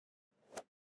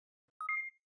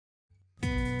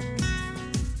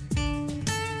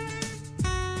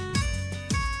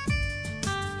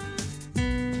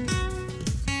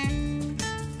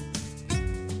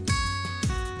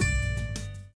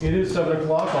is 7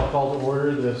 o'clock. I'll call to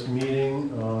order this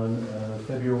meeting on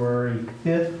February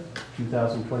 5th,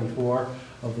 2024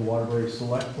 of the Waterbury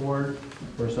Selectboard.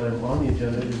 First item on the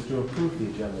agenda is to approve the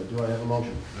agenda. Do I have a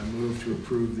motion? I move to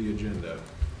approve the agenda.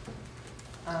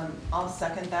 I'll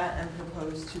second that and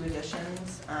propose 2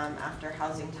 additions. After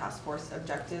Housing Task Force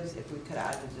objectives, if we could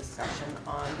add a discussion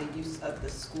on the use of the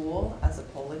school as a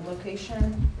polling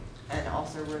location and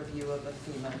also review of a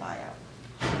FEMA buyout.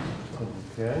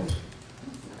 Okay.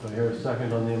 Do I hear a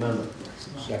second on the amendment?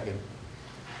 Second.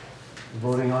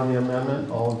 Voting on the amendment,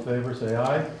 all in favor say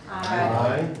aye.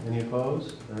 Aye. Any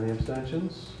opposed? Any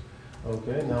abstentions?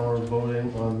 Okay, now we're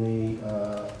voting on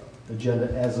the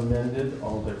agenda as amended.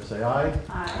 All in favor say aye.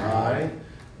 Aye.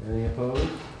 Any opposed?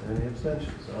 Any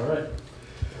abstentions? All right.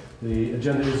 The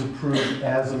agenda is approved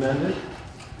as amended.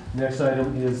 Next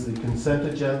item is the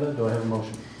consent agenda. Do I have a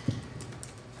motion?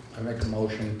 I make a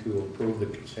motion to approve the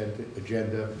consent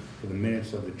agenda for the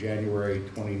minutes of the January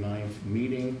 29th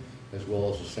meeting, as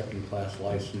well as a second-class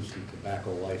license and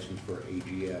tobacco license for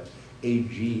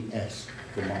AGS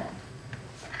Vermont.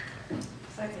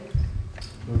 Second.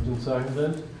 Moved and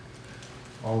seconded.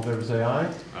 All in favor say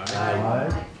aye.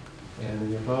 Aye.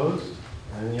 Any opposed?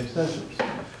 Any abstentions?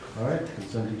 All right,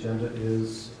 consent agenda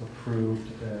is approved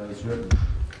as written.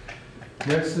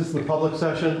 Next is the public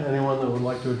session. Anyone that would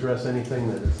like to address anything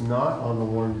that is not on the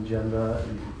warned agenda,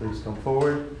 you can please come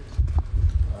forward.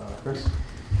 Chris?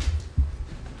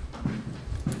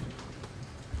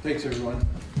 Thanks, everyone.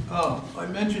 I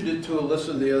mentioned it to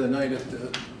Alyssa the other night at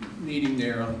the meeting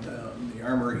there on the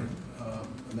Armory,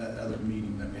 and that other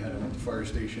meeting that we had at the fire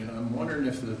station. I'm wondering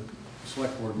if the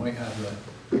select board might have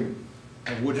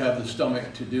would have the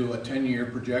stomach to do a 10-year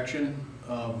projection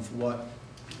of what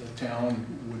the town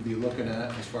would be looking at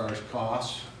as far as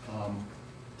costs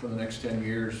for the next 10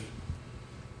 years.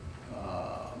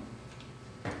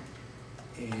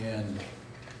 And,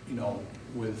 you know,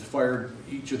 with fire,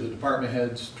 each of the department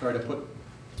heads try to put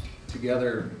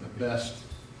together the best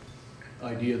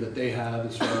idea that they have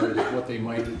as far as what they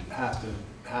might have to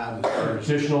have as far as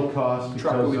additional costs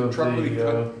because of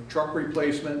the truck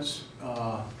replacements,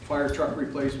 fire truck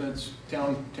replacements,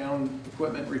 town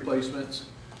equipment replacements,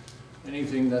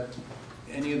 anything that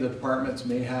any of the departments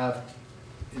may have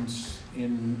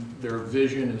in their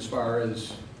vision as far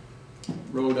as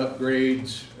road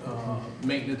upgrades,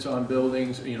 maintenance on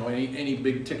buildings, you know, any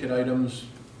big ticket items.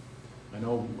 I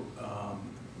know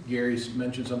Gary's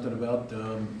mentioned something about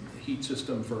heat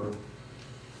system for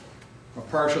a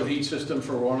partial heat system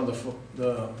for one of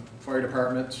the fire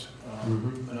departments,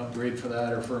 an upgrade for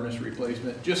that or furnace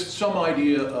replacement. Just some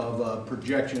idea of a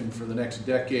projection for the next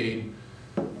decade.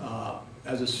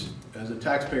 As a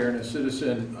taxpayer and a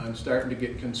citizen, I'm starting to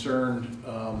get concerned.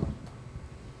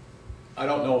 I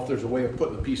don't know if there's a way of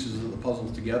putting the pieces of the puzzle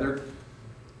together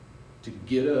to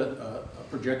get a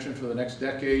projection for the next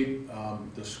decade.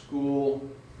 The school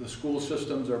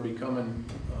systems are becoming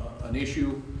an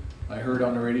issue. I heard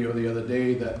on the radio the other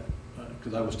day that,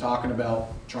 because I was talking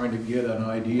about trying to get an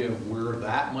idea of where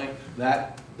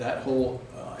that whole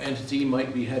entity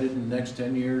might be headed in the next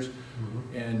 10 years.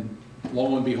 And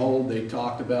lo and behold, they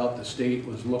talked about the state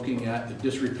was looking at the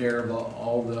disrepair of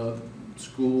all the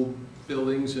school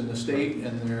buildings in the state,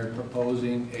 and they're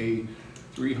proposing a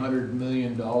 $300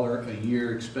 million a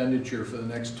year expenditure for the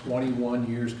next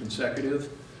 21 years consecutive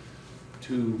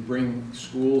to bring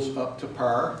schools up to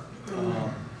par.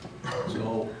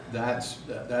 So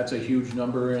that's a huge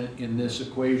number in this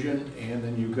equation. And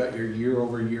then you've got your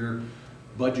year-over-year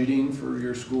budgeting for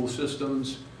your school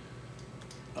systems.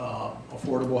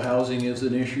 Affordable housing is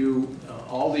an issue.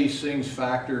 All these things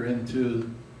factor into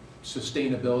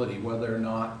sustainability, whether or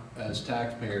not as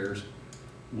taxpayers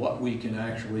what we can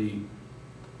actually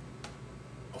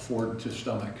afford to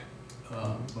stomach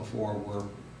before we're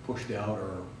pushed out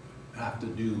or have to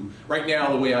do. Right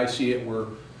now, the way I see it, we're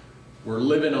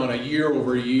living on a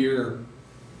year-over-year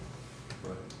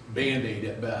Band-Aid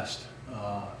at best.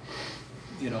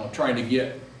 You know, trying to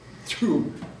get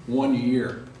through 1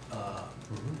 year.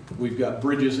 We've got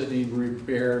bridges that need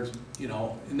repaired, you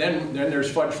know, and then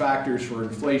there's fudge factors for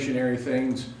inflationary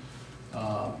things.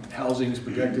 Housing is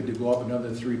projected to go up another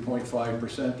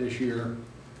 3.5% this year.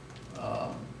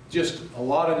 Just a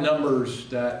lot of numbers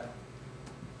that,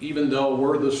 even though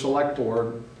we're the select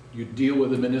board, you deal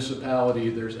with the municipality,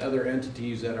 there's other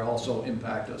entities that also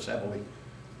impact us heavily.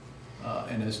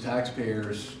 And as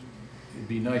taxpayers, it'd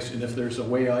be nice, and if there's a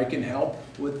way I can help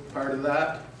with part of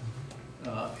that,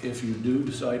 if you do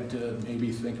decide to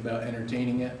maybe think about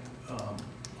entertaining it,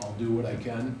 I'll do what I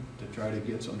can to try to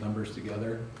get some numbers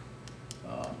together.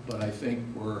 But I think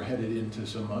we're headed into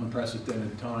some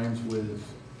unprecedented times with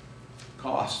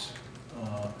costs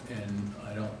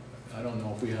I don't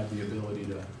know if we have the ability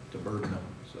to burden them,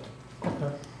 so,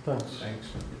 Okay, thanks. thanks.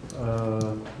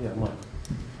 Yeah, Mike.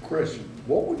 Chris,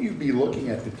 what would you be looking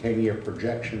at the 10-year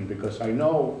projection? Because I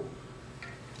know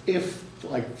if,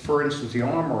 like, for instance, the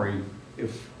Armory,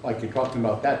 if, like you're talking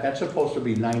about that, that's supposed to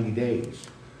be 90 days.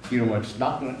 You know, it's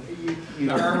not gonna, you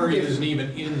know. The Armory isn't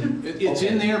even in, it's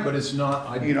in there, but it's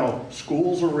not. You know,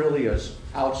 schools are really an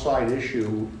outside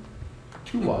issue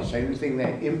to us, anything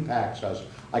that impacts us.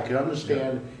 I can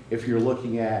understand if you're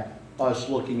looking at us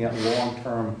looking at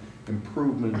long-term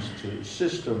improvements to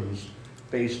systems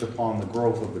based upon the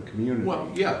growth of the community.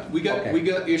 Well, yeah, we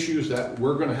got issues that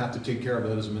we're gonna have to take care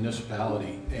of as a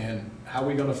municipality, and how are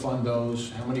we gonna fund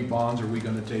those? How many bonds are we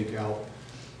gonna take out?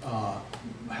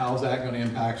 How's that gonna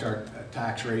impact our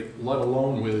tax rate, let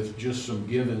alone with just some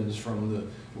givens from the,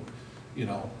 you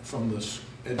know, from the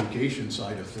education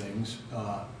side of things.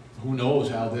 Who knows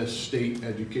how this state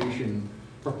education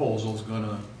proposal's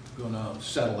gonna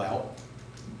settle out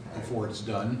before it's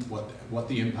done, what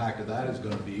the impact of that is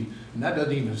gonna be. And that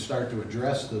doesn't even start to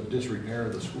address the disrepair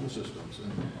of the school systems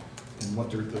and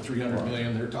what the 300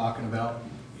 million they're talking about,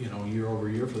 you know, year over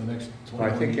year for the next 20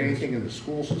 years. I think anything in the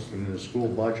school system, in the school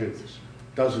budget,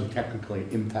 doesn't technically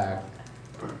impact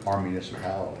our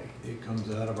municipality. It comes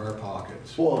out of our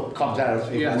pockets. Well, it comes out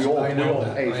of, we Yes, all I know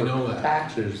that. pay I know for that.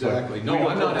 taxes. but Exactly. No, we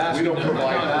don't I'm not asking, We don't I'm not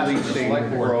provide asking the policing, select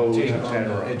board roads, to take et on the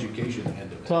cetera. education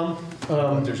end of it. Tom,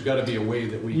 But there's gotta be a way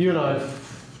that we. you and I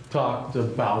have talked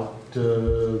about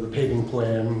the paving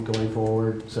plan going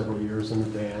forward several years in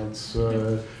advance.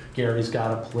 Gary's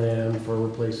got a plan for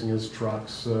replacing his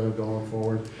trucks going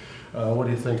forward. What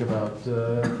do you think about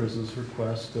Chris's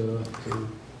request to?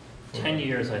 10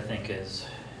 years, I think, is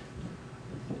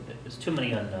too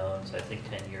many unknowns. I think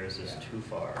 10 years is too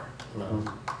far.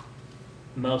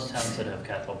 Most towns that have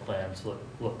capital plans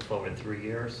look forward 3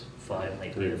 years. 5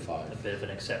 might be 3 to 5. a bit of an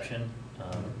exception.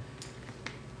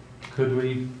 Could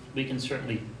we We can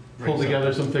certainly pull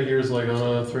together some figures like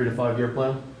on a 3 to 5 year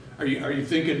plan? Are you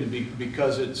thinking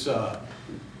because it's,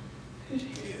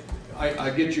 I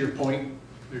get your point,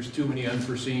 there's too many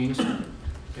unforeseens,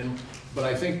 but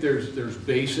I think there's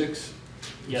basics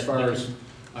as far as,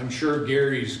 I'm sure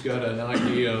Gary's got an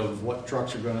idea of what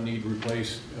trucks are gonna need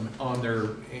replaced on their,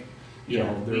 you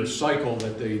know, their cycle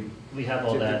that they. We have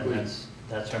all that, and typically-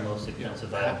 that's our most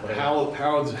expensive item. but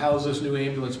How's this new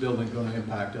ambulance building gonna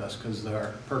impact us? Because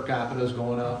our per capita is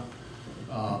going up.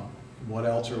 What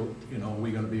else are, you know, we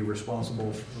gonna be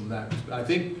responsible from that? I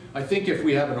think if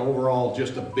we have an overall,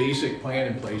 just a basic plan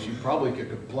in place, you probably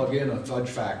could plug in a fudge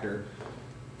factor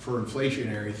for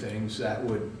inflationary things that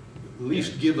would at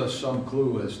least give us some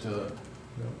clue as to,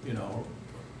 you know.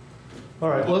 All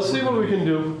right, let's see what we can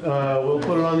do. We'll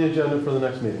put it on the agenda for the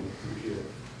next meeting.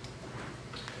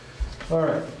 All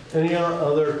right, any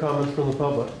other comments from the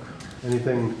public?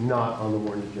 Anything not on the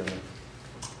warrant agenda?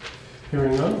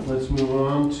 Hearing none, let's move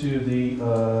on to the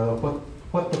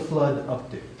what the flood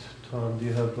update. Tom, do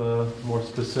you have more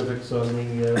specifics on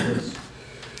this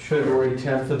February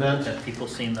 10th event? Have people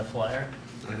seen the flyer?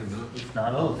 I don't know. If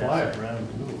not, Oh, I'll pass flyer. it around,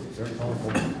 Ooh, very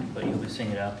colorful. but you'll be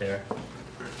seeing it out there.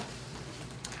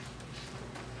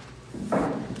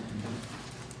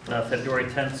 February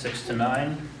 10th, 6 to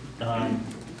 9.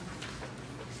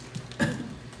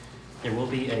 There will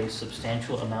be a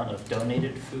substantial amount of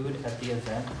donated food at the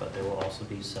event, but there will also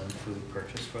be some food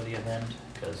purchased for the event,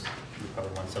 because you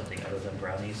probably want something other than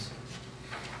brownies.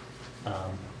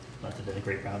 Not to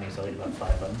denigrate brownies, I'll eat about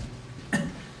 5 of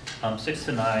them. 6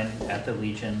 to 9 at the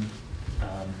Legion.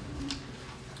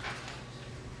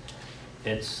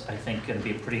 It's, I think, going to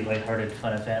be a pretty lighthearted,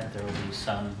 fun event. There will be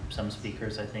some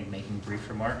speakers, I think, making brief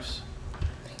remarks.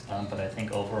 But I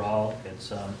think overall,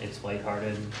 it's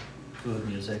lighthearted, food,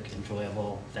 music,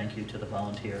 enjoyable. Thank you to the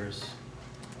volunteers.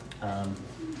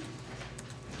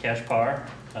 Cash par,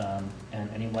 and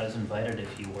anyone is invited.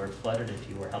 If you were flooded, if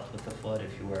you were helped with the flood,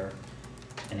 if you were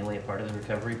anyway a part of the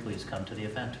recovery, please come to the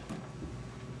event.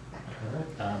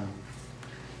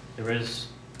 There is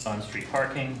on-street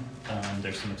parking.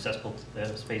 There's some accessible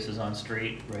spaces on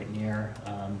street right near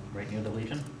the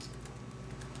Legion.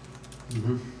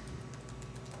 Mm-hmm.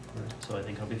 So I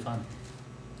think it'll be fun.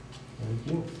 Thank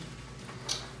you.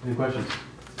 Any questions?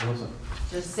 Melissa?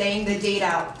 Just saying the date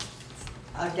out.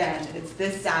 Again, it's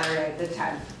this Saturday, the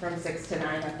 10th, from 6 to 9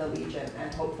 at the Legion,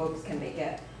 and hope folks can make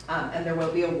it. And there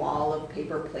will be a wall of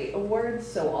paper plate awards,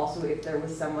 so also if there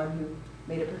was someone who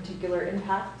made a particular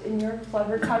impact in your flood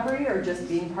recovery or just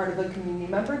being part of a community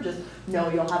member, just know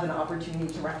you'll have an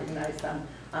opportunity to recognize them.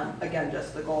 Again,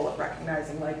 just the goal of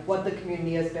recognizing like what the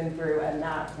community has been through and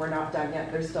that we're not done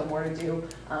yet, there's still more to do,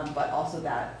 but also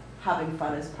that having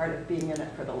fun is part of being in it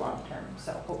for the long term.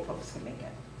 So hope folks can make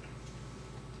it.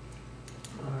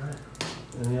 All right.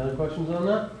 Any other questions on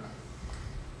that?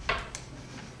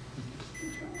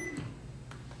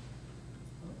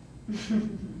 I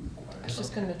was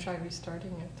just gonna try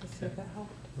restarting it to see if that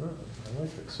helped. Oh, I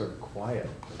like it sort of quiet.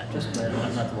 I'm just glad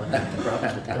I'm not the one that dropped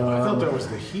it. I thought that was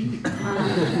the heat.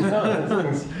 No,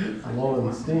 this thing's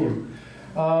blowing steam.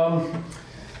 All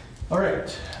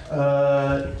right.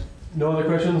 No other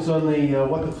questions on the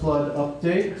What the Flood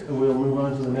update. We'll move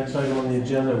on to the next item on the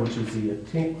agenda, which is the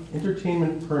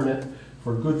entertainment permit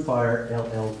for Good Fire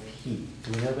LLP.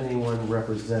 Do we have anyone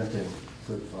representing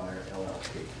Good Fire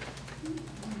LLP?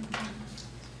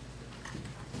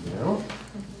 No?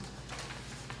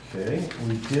 Okay,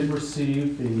 we did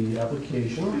receive the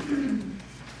application.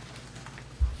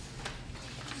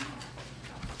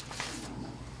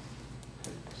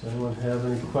 Does anyone have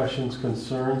any questions,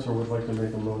 concerns, or would like to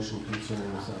make a motion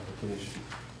concerning this application?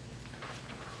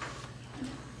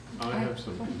 I have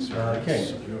some concerns.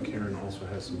 Okay. I know Karen also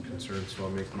has some concerns, so I'll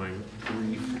make mine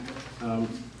brief.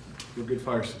 The Good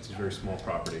Fire sits is a very small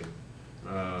property.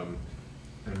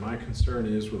 And my concern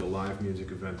is with a live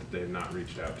music event that they have not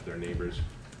reached out to their neighbors.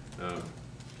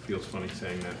 Feels funny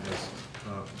saying that as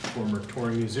a former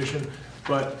touring musician,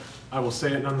 but I will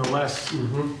say it nonetheless.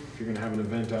 If you're gonna have an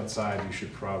event outside, you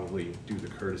should probably do the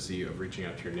courtesy of reaching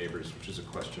out to your neighbors, which is a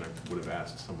question I would have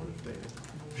asked someone if they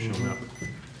had shown up.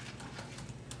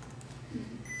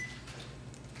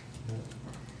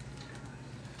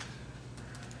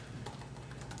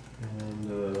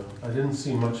 And I didn't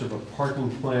see much of a parking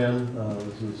plan.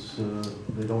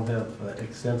 They don't have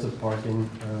extensive parking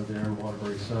there in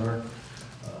Waterbury Center.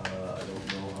 I don't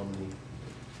know how many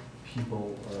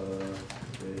people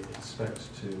they expect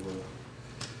to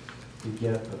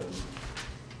get, but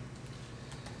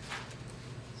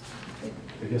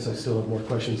I guess I still have more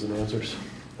questions than answers.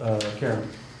 Karen?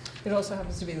 It also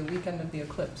happens to be the weekend of the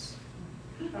eclipse.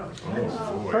 Oh,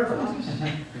 boy. Perfect.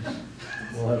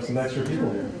 We'll have some extra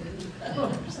people here.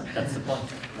 That's the point.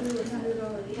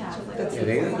 Yeah, they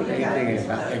didn't put anything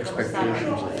about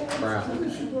expectations of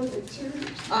crowds.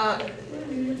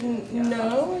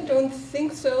 No, I don't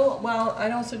think so. Well,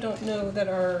 I also don't know that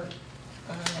our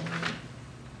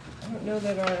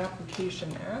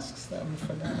application asks them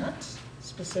for that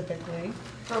specifically.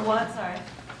 For what, sorry?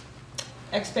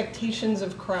 Expectations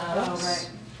of crowds. Oh, right.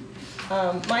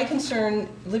 My concern,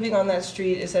 living on that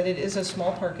street, is that it is a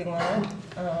small parking lot.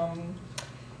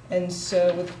 And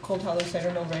so with Cold Hollow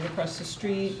Cider Mill right across the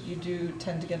street, you do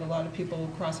tend to get a lot of people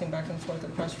crossing back and forth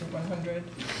across Route 100.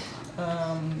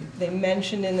 They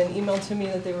mentioned in an email to me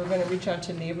that they were going to reach out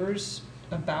to neighbors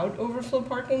about overflow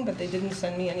parking, but they didn't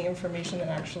send me any information that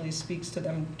actually speaks to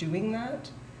them doing that.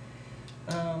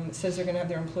 It says they're going to have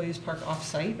their employees park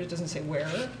off-site, but it doesn't say where.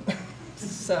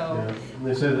 So. Yeah, and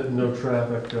they say that no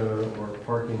traffic or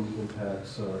parking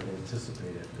impacts are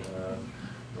anticipated.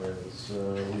 Whereas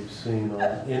we've seen on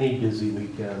any busy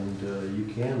weekend, you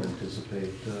can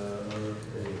anticipate a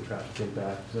traffic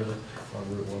impact on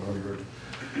Route 100.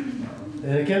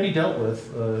 And it can be dealt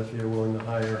with if you're willing to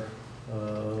hire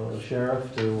a sheriff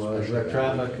to direct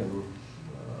traffic and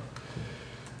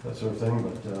that sort of thing,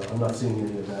 but I'm not seeing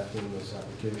any of that in this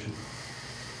application.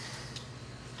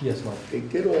 Yes, Mike? They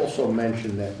did also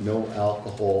mention that no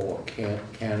alcohol or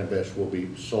cannabis will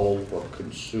be sold or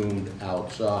consumed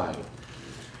outside.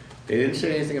 They didn't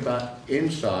say anything about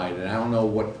inside, and I don't know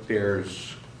what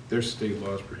there's state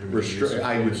laws prohibiting.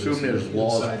 I would assume there's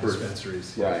laws inside for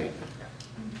dispensaries. Yeah. Right.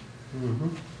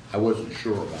 I wasn't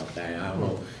sure about that. I don't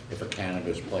know if a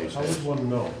cannabis place How has. would one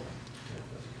know?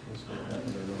 What's going to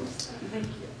happen or not? Thank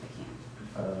you,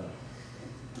 I can't.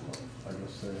 I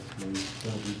guess they're maybe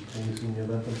going to be using the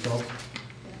event themselves.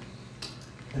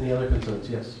 Any other concerns?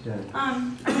 Yes, Danny? I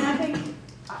mean, I think,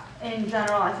 in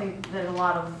general, I think there's a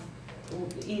lot of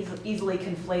easily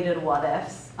conflated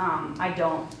what-ifs. I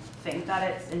don't think that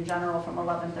it's, in general, from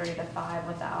 11:30 to 5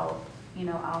 without,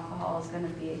 alcohol is gonna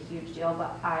be a huge deal,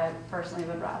 but I personally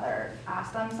would rather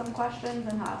ask them some questions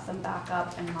and have some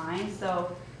backup in mind.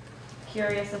 So,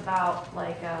 curious about,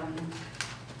 we're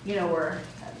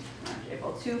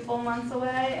April 2 full months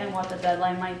away, and what the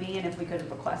deadline might be, and if we could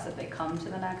request that they come to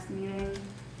the next meeting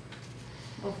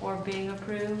before being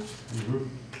approved. Would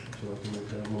you like to make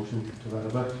a motion to that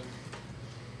effect?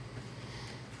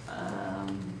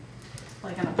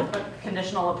 Like a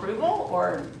conditional approval,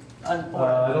 or? I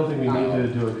don't think we need to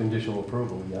do a conditional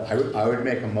approval yet. I would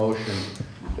make a motion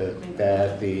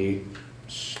that the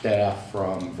staff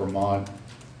from Vermont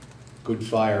Good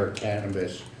Fire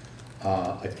Cannabis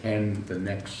attend the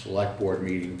next select board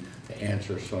meeting to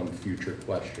answer some future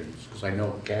questions. Because I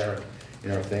know Karen in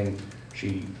her thing,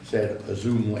 she said a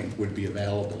Zoom link would be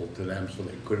available to them so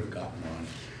they could have gotten on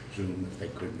Zoom if they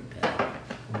couldn't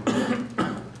attend.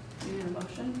 You need a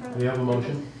motion for that? We have a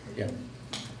motion, Yeah.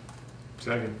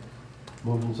 Second.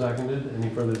 moved and seconded.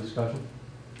 Any further discussion?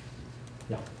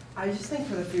 Yeah. I just think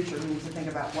for the future, we need to think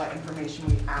about what information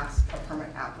we ask a permit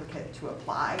applicant to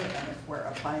apply, and if we're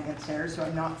applying it standards. So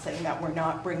I'm not saying that we're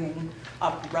not bringing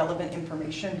up relevant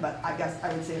information, but I guess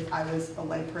I would say if I was a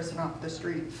layperson off the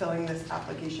street filling this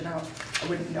application out, I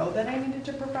wouldn't know that I needed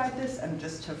to provide this, and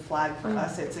just to flag for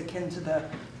us, it's akin to the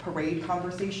parade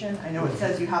conversation. I know it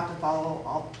says you have to follow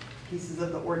all pieces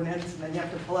of the ordinance, and then you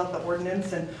have to pull out the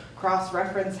ordinance and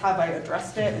cross-reference, have I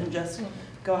addressed it, and just,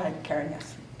 go ahead, Karen,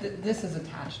 yes. This is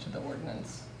attached to the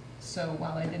ordinance, so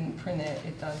while I didn't print it,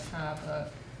 it does have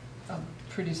a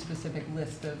pretty specific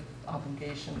list of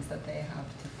obligations that they have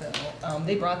to fill.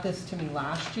 They brought this to me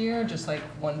last year, just like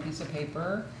one piece of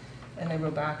paper, and I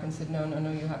wrote back and said, no,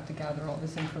 you have to gather all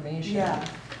this information. Yeah.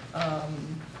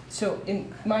 So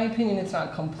in my opinion, it's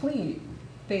not complete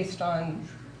based on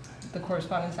the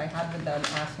correspondence I had with them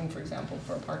asking, for example,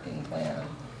 for a parking plan.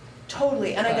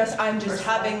 Totally, and I guess I'm just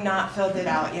having not filled it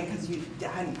out yet, because you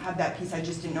hadn't had that piece, I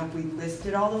just didn't know if we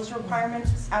listed all those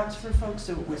requirements out for folks,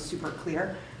 so it was super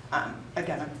clear.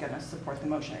 Again, I'm gonna support the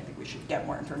motion, I think we should get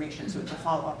more information, so it's a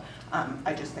follow-up.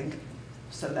 I just think,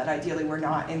 so that ideally we're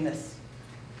not in this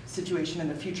situation in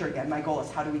the future again. My goal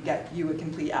is how do we get you a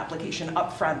complete application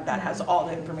up front that has all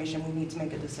the information we need to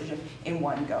make a decision in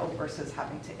one go versus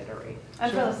having to iterate.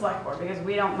 And for the select board, because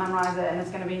we don't memorize it and it's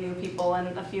gonna be new people in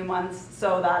a few months,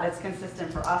 so that it's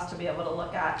consistent for us to be able to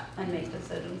look at and make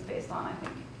decisions based on, I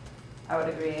think, I would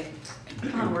agree,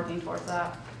 on working towards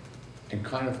that. And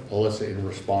kind of, Alyssa, in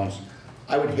response,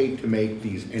 I would hate to make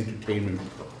these entertainment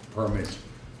permits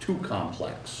too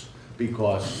complex,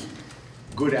 because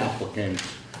good applicants,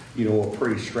 you know, are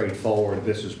pretty straightforward.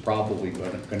 This is probably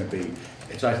gonna be,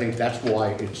 I think that's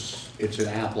why it's an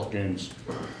applicant's,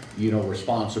 you know,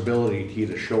 responsibility to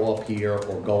either show up here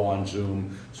or go on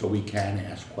Zoom so we can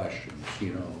ask questions,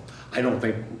 you know. I don't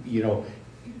think, you know,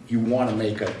 you wanna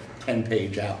make a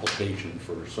 10-page application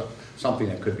for something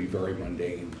that could be very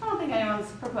mundane. I don't think anyone's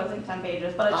proposing 10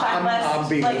 pages, but a I'm checklist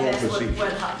being like a this little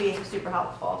would be super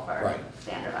helpful for Right.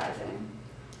 standardizing.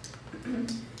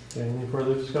 Okay, any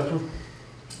further discussion?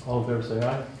 All in favor, say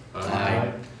aye.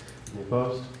 Aye. Any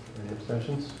opposed? Any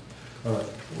abstentions? All right,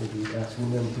 we'll be asking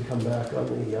them to come back on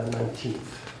the 19th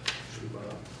to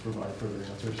provide further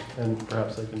answers, and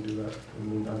perhaps they can do that in the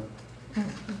meantime.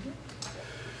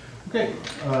 Okay,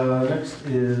 next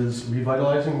is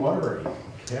revitalizing Waterbury.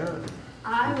 Karen,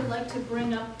 I would like to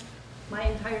bring up my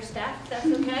entire staff, if that's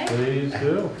okay? please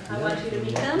do. I want you to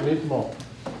meet them. Meet them all.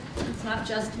 It's not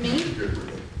just me.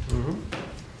 Mhm.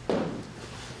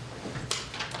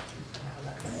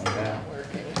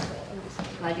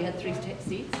 Glad you had 3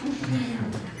 seats.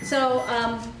 So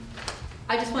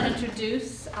I just want to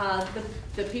introduce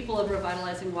the people of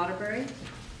Revitalizing Waterbury.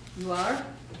 You are?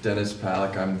 Dennis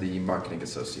Palick, I'm the marketing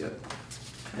associate.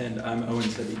 And I'm Owen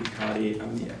Sadikati,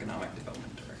 I'm the economic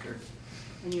development director.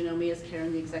 And you know me as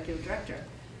Karen, the executive director.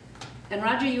 And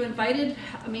Roger, you invited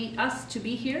us to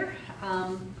be here.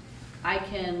 I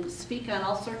can speak on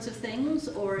all sorts of things,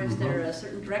 or if there's a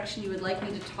certain direction you would like me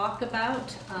to talk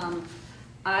about.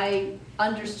 I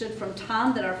understood from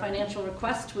Tom that our financial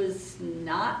request was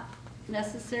not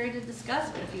necessary to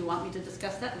discuss, but if you want me to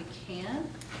discuss that, we can.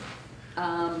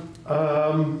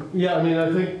 Yeah, I mean, I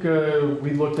think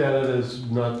we looked at it as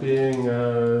not being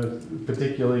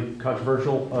particularly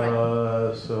controversial,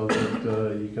 so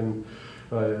that you can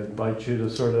invite you to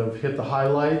sort of hit the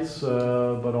highlights,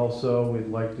 but also we'd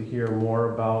like to hear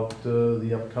more about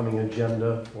the upcoming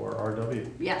agenda for RW.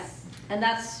 Yes, and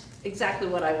that's exactly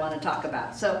what I want to talk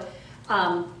about. So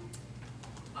RW,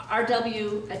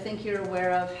 I think you're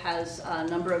aware of, has a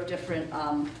number of different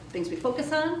things we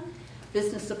focus on.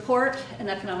 Business support and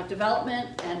economic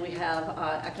development, and we have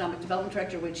economic development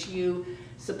director, which you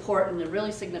support in a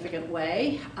really significant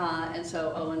way. And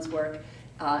so Owen's work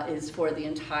is for the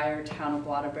entire town of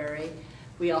Waterbury.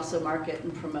 We also market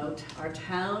and promote our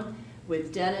town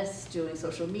with Dennis doing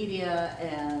social media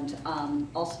and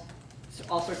all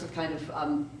sorts of kind of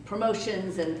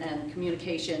promotions and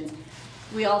communications.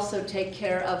 We also take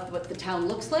care of what the town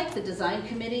looks like, the design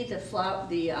committee, the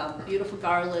beautiful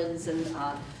garlands and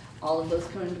all of those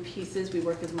kind of pieces. We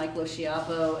work with Mike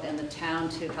Losciavo and the town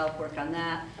to help work on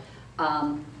that.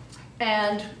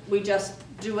 And we just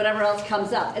do whatever else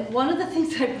comes up. And one of the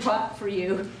things I brought for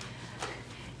you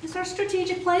is our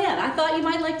strategic plan. I thought you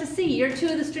might like to see year 2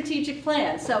 of the strategic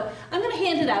plan. So I'm going to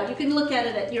hand it out. You can look at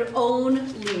it at your own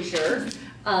leisure.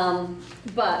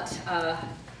 But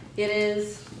It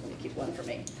is, let me keep one for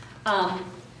me.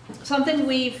 Something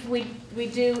we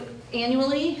do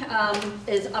annually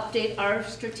is update our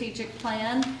strategic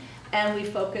plan, and we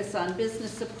focus on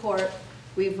business support,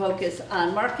 we focus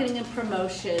on marketing and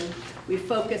promotion, we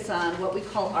focus on what we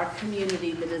call our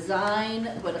community, the design,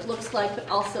 what it looks like, but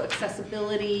also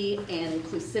accessibility and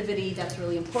inclusivity. That's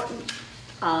really important.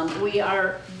 We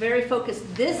are very focused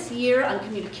this year on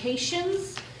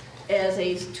communications as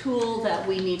a tool that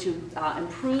we need to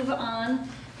improve on,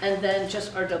 and then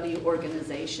just RW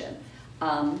organization.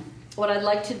 What I'd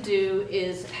like to do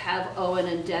is have Owen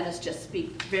and Dennis just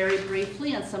speak very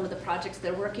briefly on some of the projects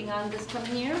they're working on this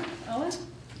coming year. Owen?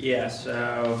 Yeah,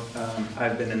 so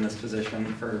I've been in this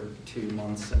position for 2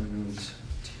 months and 2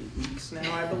 weeks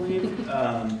now, I believe.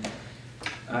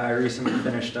 I recently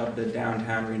finished up the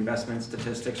downtown reinvestment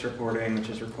statistics reporting, which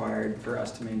is required for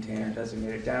us to maintain our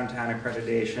designated downtown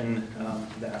accreditation.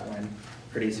 That went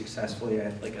pretty successfully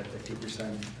at like a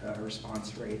 50%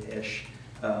 response rate-ish.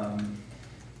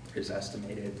 There's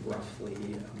estimated roughly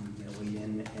 $1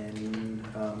 million in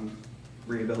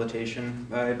rehabilitation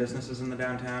by businesses in the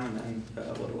downtown, and then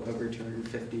a little over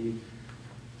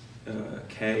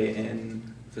 250K in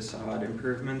facade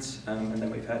improvements, and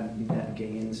then we've had net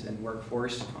gains in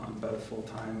workforce on both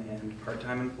full-time and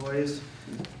part-time employees.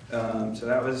 So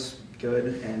that was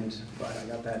good, and glad I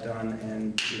got that done.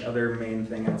 And the other main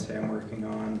thing I'd say I'm working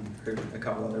on, or a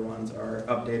couple other ones, are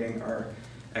updating our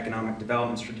economic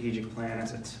development strategic plan,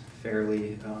 as it's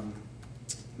fairly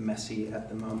messy at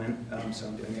the moment. So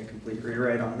I'm doing a complete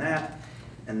rewrite on that.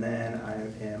 And then I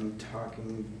am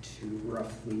talking to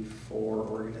roughly 4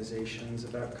 organizations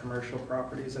about commercial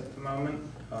properties at the moment.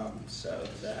 So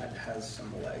that has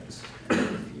some legs in a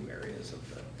few areas of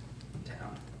the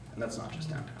town. And that's not just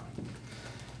downtown.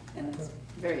 And it's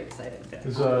very exciting.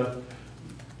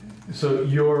 So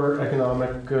your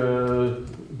economic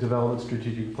development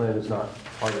strategic plan is not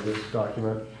part of this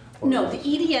document? No, the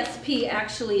EDSP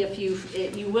actually,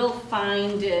 you will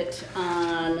find it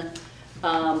on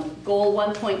goal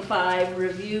 1.5,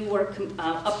 review or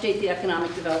update the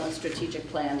economic development strategic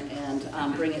plan and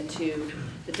bring it to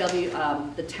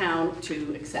the town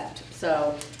to accept.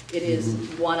 So it is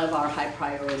one of our high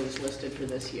priorities listed for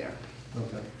this year.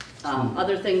 Okay.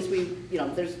 Other things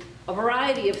there's a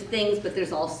variety of things, but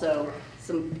there's also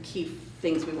some key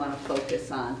things we want to focus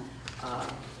on.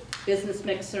 Business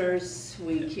mixers,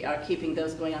 we are keeping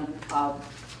those going on,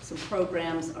 some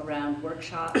programs around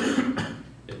workshops.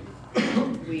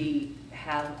 We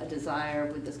have a desire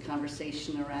with this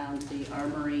conversation around the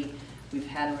armory. We've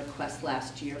had a request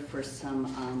last year for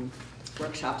some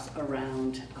workshops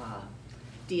around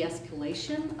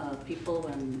de-escalation of people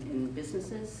in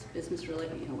businesses,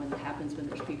 when it happens when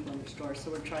there's people in your store.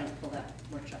 So we're trying to pull that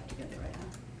workshop together right now.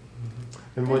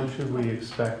 And when should we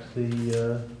expect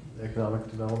the economic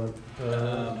development?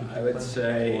 I would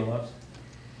say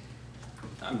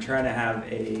I'm trying to have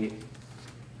a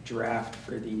draft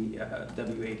for the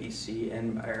WADC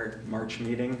in our March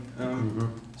meeting.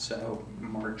 So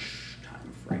March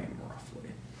time frame roughly.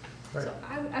 Right. So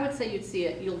I would say you'd see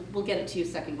it. We'll get it to you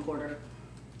second quarter.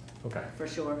 Okay. For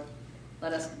sure.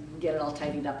 Let us get it all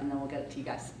tidied up and then we'll get it to you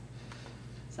guys.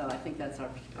 So I think that's our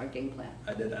game plan.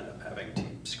 I did end up having to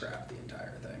scrap the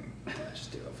entire thing and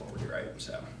just do a full rewrite,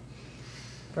 so.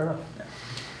 Fair enough. Yeah.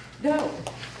 No,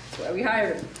 that's why we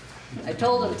hired him. I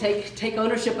told him, take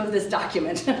ownership of this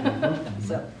document.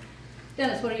 So,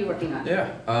 Dennis, what are you working on?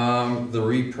 Yeah, the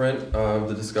reprint of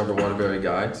the Discover Waterbury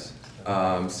guides.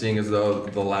 Seeing as though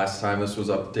the last time this was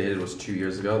updated was 2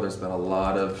 years ago, there's been a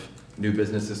lot of new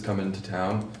businesses come into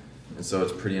town, and so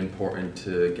it's pretty important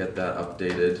to get that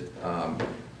updated.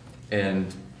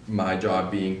 And my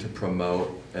job being to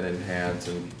promote and enhance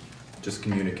and just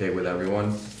communicate with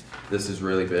everyone. This is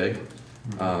really big,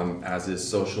 as is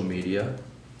social media.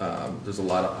 There's a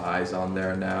lot of eyes on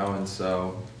there now, and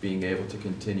so being able to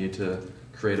continue to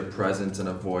create a presence and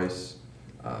a voice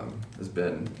has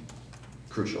been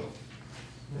crucial.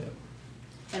 Yeah.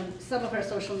 And some of our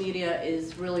social media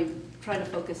is really trying to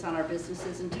focus on our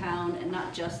businesses in town and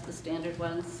not just the standard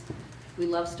ones. We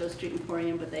love Stowe Street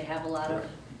Emporium, but they have a lot of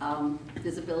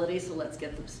visibility, so let's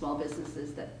get the small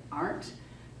businesses that aren't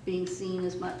being seen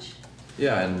as much.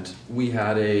 Yeah, and we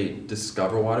had a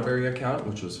Discover Waterbury account,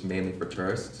 which was mainly for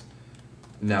tourists.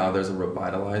 Now there's a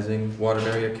Revitalizing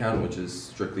Waterbury account, which is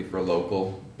strictly for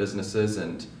local businesses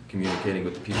and communicating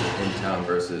with the people in town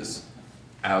versus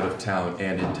out of town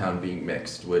and in town being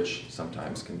mixed, which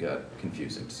sometimes can get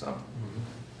confusing to some.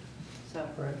 So,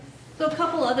 Right. So a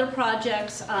couple other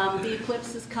projects, the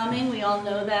eclipse is coming, we all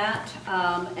know that,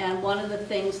 and one of the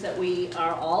things that we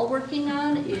are all working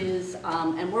on is,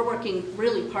 and we're working,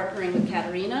 really partnering with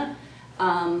Katerina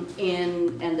and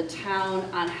the town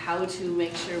on how to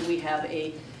make sure we have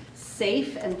a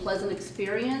safe and pleasant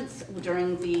experience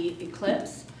during the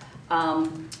eclipse.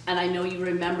 And I know you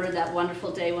remember that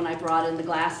wonderful day when I brought in the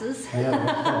glasses.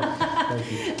 Yeah,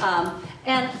 thank you.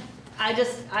 And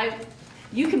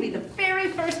you can be the very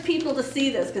first people to see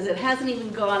this because it hasn't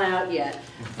even gone out yet.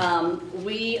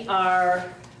 We've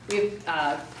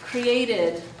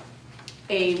created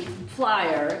a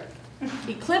flyer,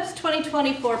 Eclipse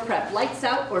 2024 Prep, Lights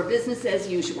Out or Business as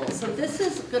Usual. So this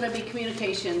is going to be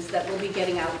communications that we'll be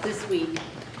getting out this week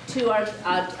to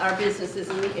our businesses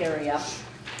in the area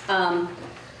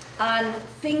on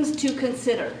things to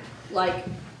consider, like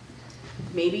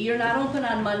maybe you're not open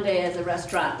on Monday as a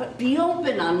restaurant, but be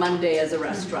open on Monday as a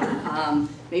restaurant.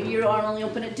 Maybe you're only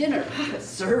open at dinner,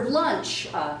 serve lunch.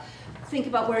 Think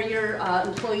about where your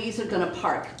employees are going to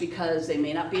park because they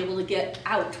may not be able to get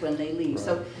out when they leave.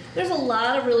 So there's a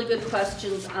lot of really good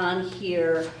questions on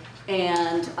here,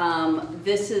 and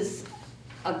this is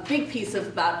a big piece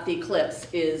about the eclipse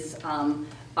is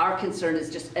our concern is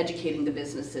just educating the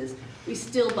businesses. We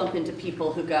still bump into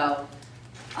people who go,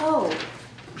 oh,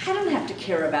 I don't have to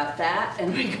care about that.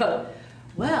 And we go,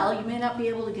 well, you may not be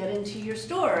able to get into your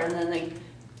store. And then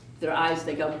their eyes,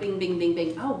 they go bing, bing, bing,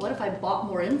 bing. Oh, what if I bought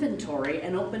more inventory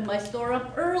and opened my store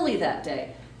up early that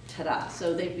day? Ta-da.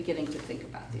 So they're beginning to think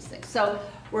about these things. So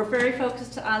we're very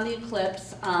focused on the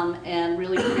eclipse and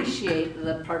really appreciate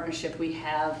the partnership we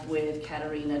have with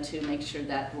Katerina to make sure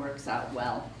that works out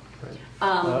well.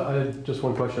 Right. Just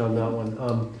one question on that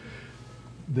one.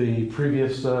 The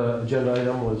previous agenda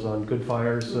item was on Good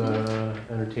Fire's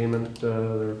entertainment.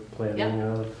 They're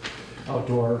planning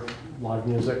outdoor live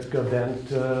music event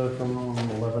from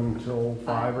 11 till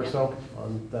 5 or so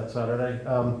on that Saturday.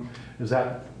 Is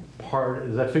that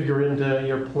figure into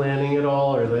your planning at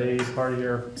all? Are they part of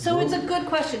your So group? It's a good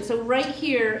question. So right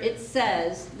here it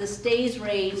says the stays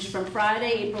range from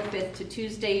Friday, April 5th to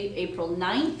Tuesday, April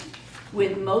 9th,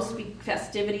 with most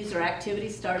festivities or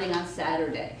activities starting on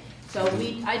Saturday. So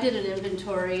I did an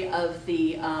inventory of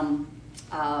the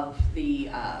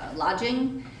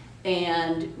lodging,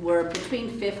 and we're between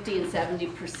 50 and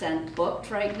 70%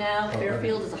 booked right now. Okay.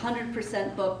 Fairfield is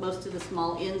 100% booked. Most of the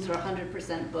small inns are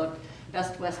 100% booked.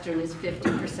 Best Western is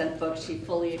 50% booked. She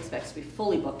fully expects to be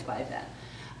fully booked by then.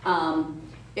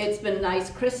 It's been nice.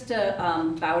 Krista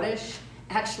Bowdish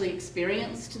actually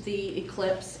experienced the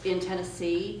eclipse in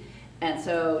Tennessee, and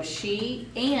so she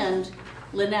and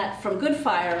Lynette from Good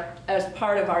Fire as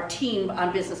part of our team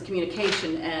on business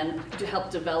communication and to help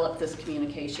develop this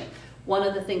communication. One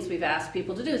of the things we've asked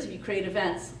people to do is if you create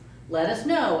events, let us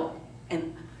know,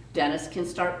 and Dennis can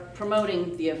start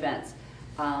promoting the events.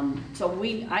 So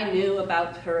I knew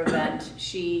about her event.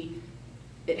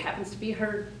 It happens to be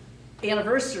her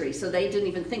anniversary, so they didn't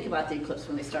even think about the eclipse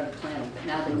when they started planning, but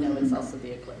now they know it's also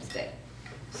the eclipse day.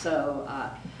 So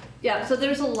yeah, so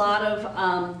there's a lot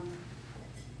of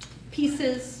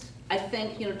pieces. I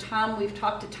think, Tom, we've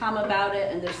talked to Tom about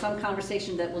it, and there's some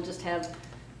conversation that we'll just have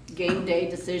game day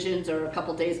decisions or a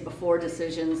couple days before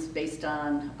decisions based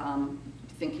on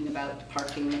thinking about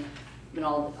parking and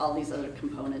all these other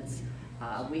components.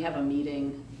 We have a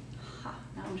meeting,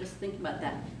 now I'm just thinking about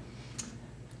that.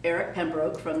 Eric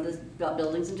Pembroke from the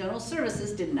Buildings and General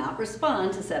Services did not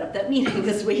respond to set up that meeting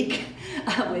this week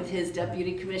with his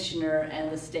deputy commissioner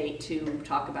and the state to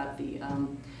talk about the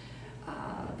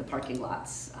parking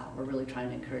lots. We're really trying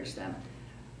to encourage them.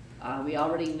 We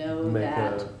already know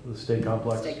that the state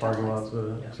complex parking lots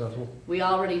accessible. We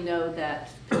already know that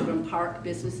Pilgrim Park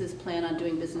businesses plan on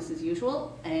doing business as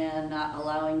usual and not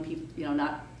allowing people,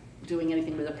 not doing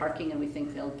anything with the parking, and we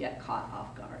think they'll get caught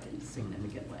off guard in a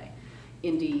significant way.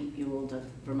 Indy, Ewald of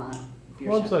Vermont.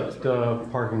 What's that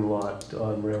parking lot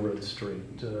on Railroad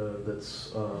Street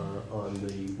that's on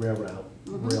the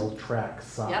rail track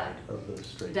side of the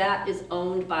street? That is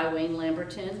owned by Wayne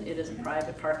Lamberton. It is a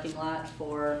private parking lot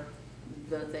for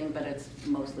the thing, but it's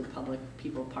mostly public.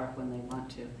 People park when they want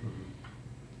to.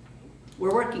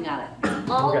 We're working on it.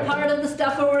 All part of the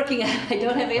stuff we're working on. I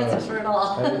don't have answers for it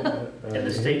all. And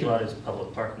the state lot is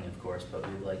public parking, of course, but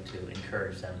we'd like to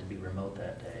encourage them to be remote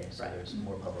that day, so there's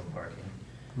more public parking.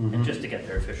 And just to get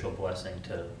their official blessing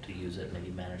to use it, maybe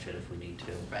manage it if we need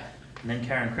to. Right. And then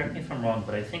Karen, correct me if I'm wrong,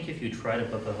 but I think if you try to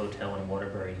book a hotel in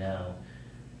Waterbury now,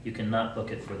 you cannot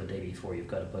book it for the day before. You've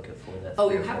got to book it for that 3 or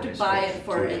 4 days. You have to buy it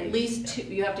for at least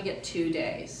you have to get 2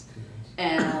 days.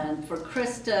 And for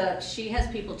Krista, she has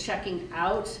people checking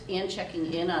out and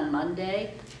checking in on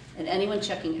Monday. And anyone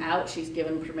checking out, she's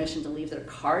given permission to leave their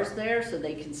cars there so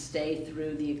they can stay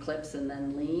through the eclipse and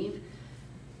then leave.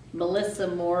 Melissa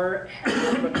Moore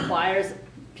requires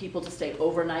people to stay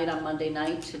overnight on Monday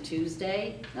night to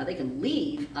Tuesday. Now they can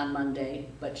leave on Monday,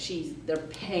 but they're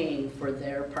paying for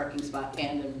their parking spot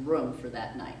and a room for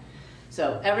that night.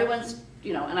 So everyone's,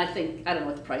 and I don't know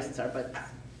what the prices are, but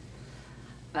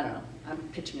I don't know. I'm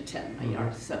pitching a tent in my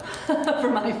yard, so for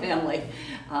my family.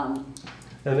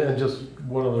 And just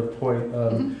one other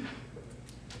point.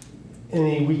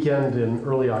 Any weekend in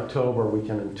early October, we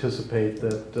can anticipate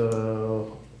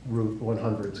that Route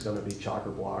 100 is going to be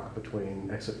chock-a-block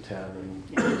between exit 10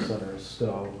 and Center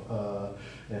Stowe.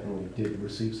 And we did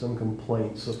receive some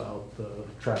complaints about the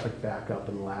traffic backup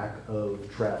and lack of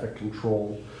traffic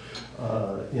control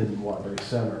in Waterbury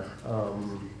Center.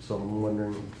 So I'm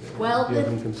wondering, do you have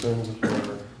any concerns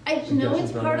or I know it's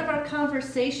suggestions on part that? of our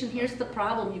conversation. Here's the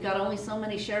problem. You've got only so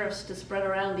many sheriffs to spread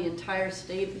around the entire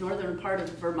state, northern part of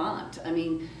Vermont. I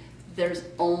mean, there's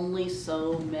only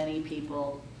so many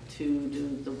people to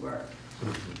do the work.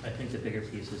 I think the bigger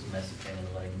piece is messaging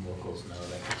and letting locals know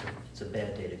that it's a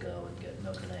bad day to go and get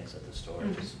milk and eggs at the store.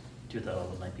 Just do that all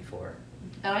the night before.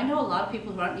 And I know a lot of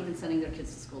people who aren't even sending their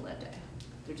kids to school that day.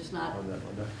 They're just not. On that?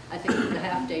 I think the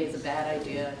half day is a bad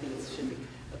idea. I think it should be,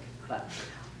 but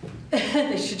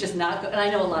they should just not go. And I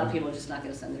know a lot of people are just not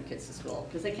going to send their kids to school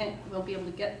because they won't be able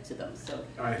to get to them. So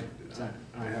I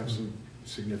have some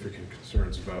significant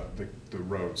concerns about the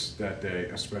roads that day,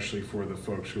 especially for the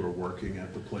folks who are working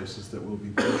at the places that will be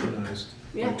patronized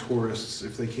by tourists.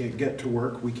 If they can't get to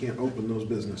work, we can't open those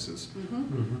businesses.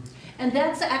 And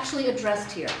that's actually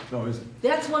addressed here. Oh, is it?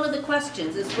 That's one of the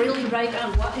questions, is really right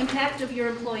on what impact of your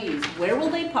employees. Where will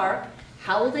they park?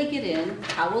 How will they get in?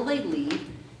 How will they leave?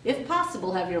 If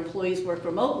possible, have your employees work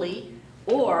remotely,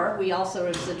 or we also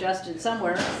have suggested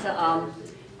somewhere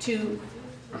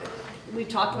we've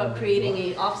talked about creating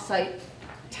an off-site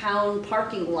town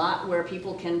parking lot where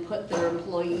people can put their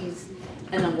employees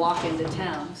and then walk into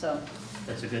town, so.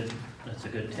 That's a good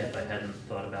tip. I hadn't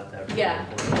thought about that. Yeah,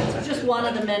 it's just one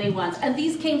of the many ones. And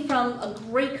these came from a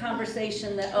great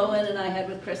conversation that Owen and I had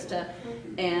with Krista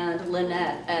and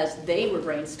Lynette as they were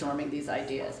brainstorming these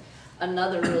ideas.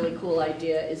 Another really cool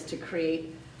idea is to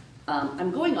create,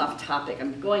 I'm going off topic,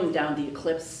 I'm going down the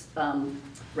eclipse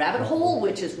rabbit hole,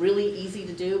 which is really easy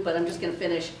to do, but I'm just going to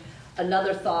finish.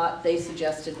 Another thought they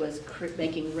suggested was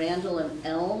making Randall and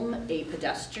Elm a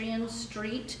pedestrian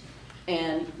street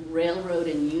and Railroad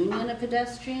and Union a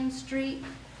pedestrian street,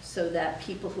 so that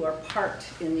people who are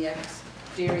parked in the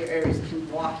exterior areas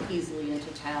can walk easily into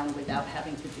town without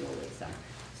having to deal with them.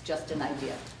 It's just an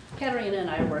idea. Katerina and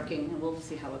I are working, and we'll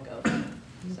see how it goes.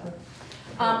 So.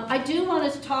 I do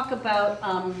want to talk about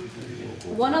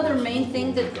one other main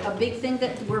thing, a big thing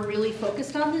that we're really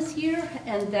focused on this year,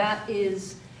 and that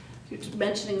is, you're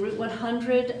mentioning Route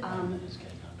 100.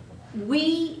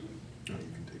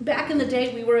 Back in the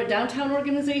day, we were a downtown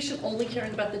organization only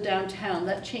caring about the downtown.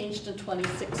 That changed in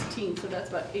 2016, so that's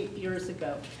about 8 years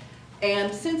ago.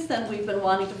 And since then, we've been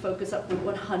wanting to focus up Route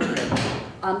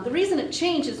 100. The reason it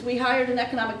changed is we hired an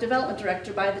economic development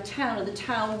director by the town, and the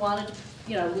town wanted,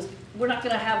 we're not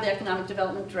going to have the economic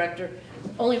development director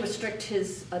only restrict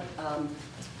his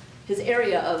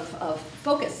area of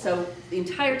focus. So the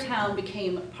entire town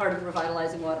became part of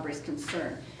revitalizing Waterbury's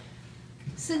concern.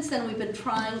 Since then, we've been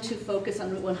trying to focus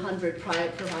on Route 100,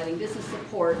 providing business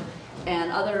support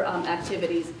and other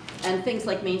activities, and things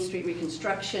like Main Street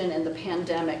reconstruction and the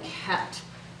pandemic kept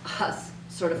us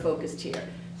sort of focused here.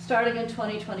 Starting in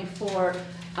 2024,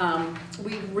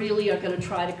 we really are going to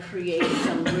try to create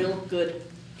some real good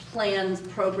plans,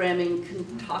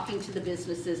 programming, talking to the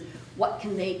businesses. What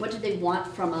do they want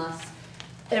from us?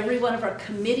 Every one of our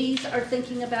committees are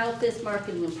thinking about this.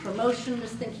 Marketing and promotion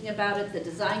is thinking about it. The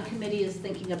design committee is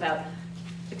thinking about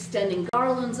extending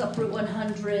garlands up Route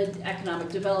 100. Economic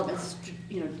development,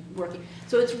 working.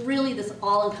 So it's really this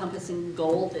all-encompassing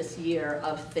goal this year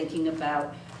of thinking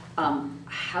about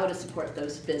how to support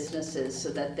those businesses so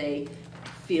that they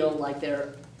feel like they're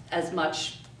as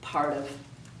much part of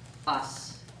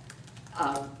us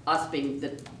being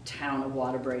the town of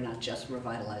Waterbury, not just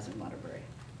revitalizing Waterbury.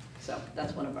 So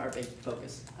that's one of our big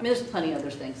focus. I mean, there's plenty of other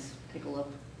things. Take a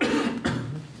look.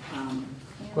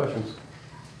 Questions?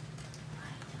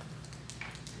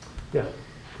 Yeah,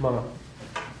 come on up.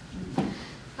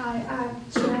 Hi,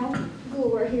 Cheryl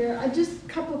Goulwer here. Just a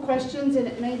couple of questions, and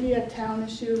it may be a town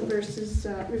issue versus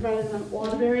revitalizing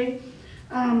Waterbury.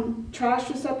 Trash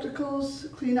receptacles,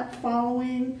 cleanup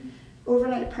following,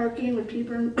 overnight parking with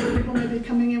people maybe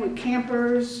coming in with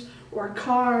campers or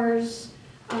cars.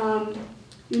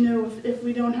 If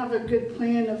we don't have a good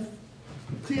plan of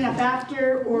clean up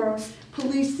after or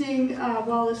policing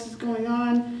while this is going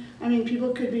on. I mean, people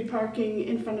could be parking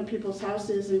in front of people's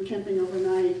houses and camping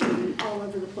overnight and all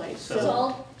over the place, So-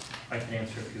 so. I can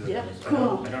answer a few of Yeah, those.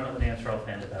 cool. I don't know the answer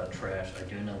offhand about trash. I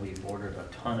do know we've ordered a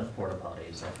ton of porta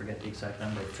potties. I forget the exact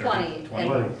number. 20.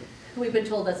 20. We've been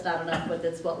told that's not enough, but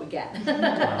that's what we get.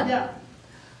 Yeah,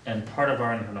 And part of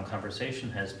our internal conversation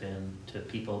has been to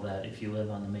people that if you live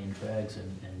on the main drags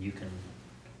and you can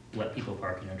let people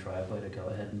park in your driveway, to go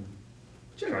ahead and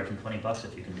charge them $20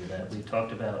 if you can do that. We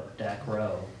talked about Dak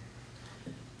Row,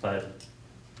 but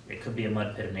it could be a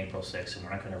mud pit in April 6th, and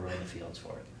we're not gonna ruin the fields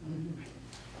for it.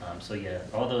 So yeah,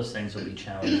 all those things will be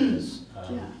challenges.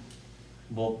 yeah.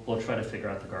 We'll try to figure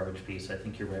out the garbage piece. I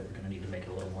think you're right, we're gonna need to make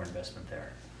a little more investment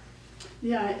there.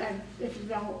 Yeah, if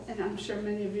you've all, and I'm sure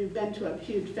many of you have been to a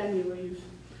huge venue where you've,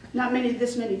 not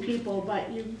this many people,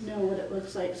 but you know what it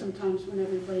looks like sometimes when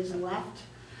everybody's left.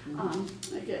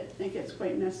 It gets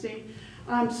quite messy.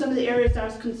 Some of the areas I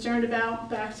was concerned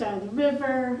about, backside of the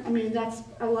river, I mean, that's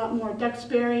a lot more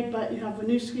Duxbury, but you have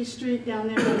Winooski Street down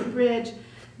there by the bridge,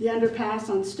 the underpass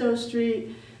on Stowe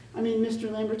Street. I mean,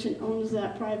 Mr. Lamberton owns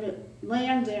that private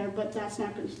land there, but that's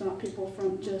not gonna stop people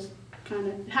from just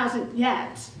hasn't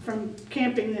yet, from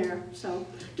camping there. So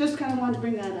just kind of wanted to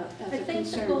bring that up as I a think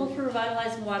the concern. goal for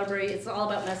revitalizing Waterbury, it's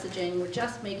all about messaging. We're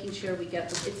just making sure we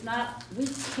get, we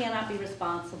cannot be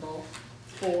responsible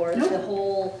for Nope. the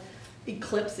whole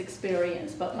eclipse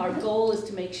experience, but our goal is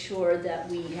to make sure that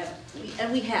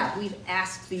we've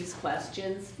asked these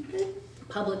questions.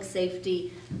 Public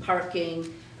safety,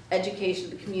 parking, education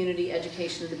of the community,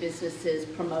 education of the businesses,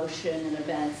 promotion and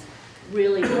events.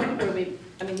 Really,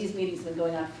 these meetings have been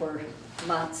going on for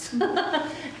months.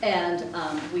 And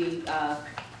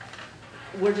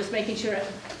we're just making sure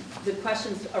the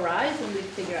questions arise and we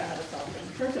figure out how to solve them.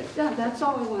 Perfect, yeah, that's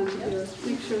all I wanted to do, is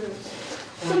make sure there's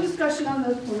some discussion on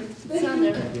those points. It's on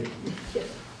there.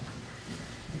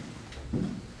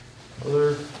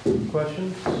 Other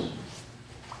questions?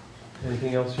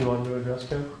 Anything else you wanted to address,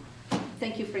 Ken?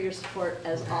 Thank you for your support,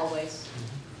 as always.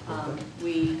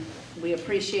 We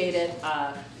appreciate it.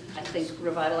 I think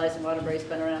Revitalizing Waterbury's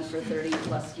been around for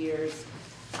 30-plus years.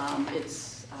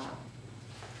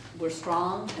 We're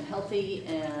strong and healthy,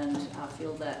 and I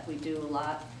feel that we do a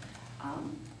lot.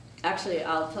 Actually,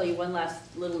 I'll tell you one last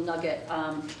little nugget.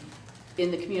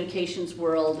 In the communications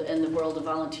world and the world of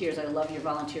volunteers, I love your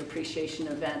volunteer appreciation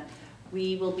event.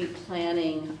 We will be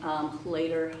planning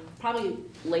later, probably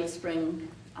late spring,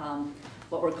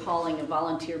 what we're calling a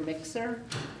volunteer mixer.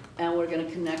 And we're going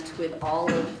to connect with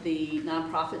all of the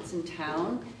nonprofits in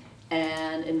town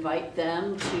and invite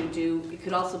them to do, it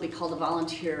could also be called a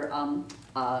volunteer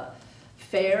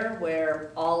fair,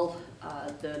 where all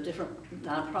the different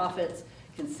nonprofits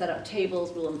can set up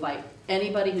tables. We'll invite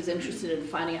anybody who's interested in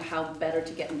finding out how better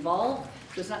to get involved.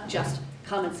 So it's not just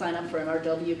come and sign up for an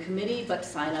RW committee, but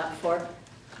sign up for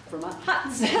Vermont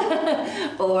Huts,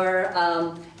 or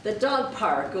the dog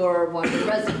park, or Waterbury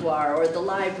Reservoir, or the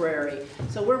library.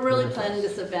 So we're really planning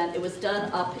this event. It was done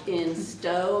up in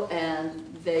Stowe,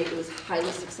 and it was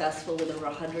highly successful with over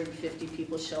 150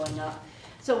 people showing up.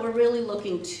 So we're really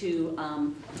looking to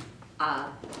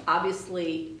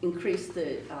obviously increase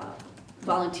the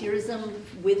volunteerism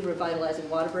with Revitalizing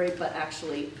Waterbury, but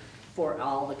actually for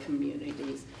all the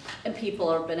communities. And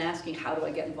people have been asking, how do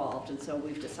I get involved? And so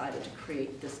we've decided to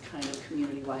create this kind of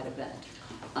community-wide event.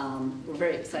 We're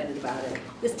very excited about it.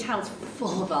 This town's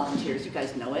full of volunteers, you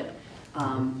guys know it.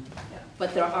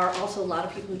 But there are also a lot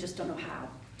of people who just don't know how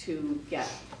to get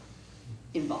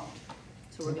involved.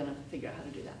 So we're gonna figure out how to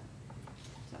do that.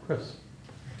 So. Chris?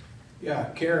 Yeah,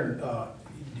 Karen,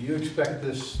 do you expect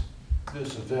this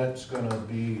event's gonna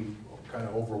be kind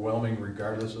of overwhelming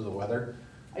regardless of the weather?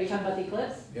 Are you talking about the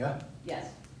eclipse? Yeah? Yes.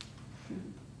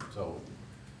 So,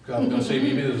 'cause I was gonna say,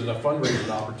 maybe there's a fundraising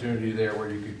opportunity there where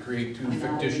you could create two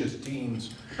fictitious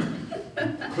teams.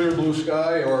 Clear blue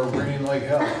sky or rain like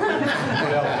hell.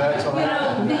 Put out bets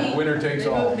on winner takes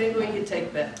all. Maybe we can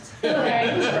take bets.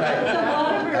 Right.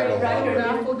 Waterbury record.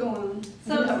 Raffle going on.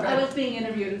 So I was being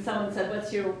interviewed and someone said,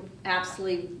 what's your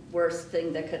absolutely worst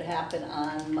thing that could happen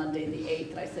on Monday the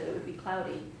 8th? And I said it would be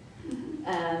cloudy.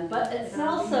 But it's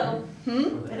also,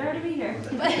 It'd already be here.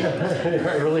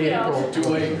 Early You know. April. Too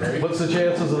late, right? What's the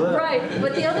chances of that? right,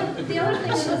 but the other thing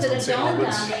is that it dawned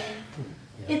on me,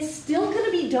 it's still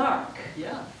gonna be dark.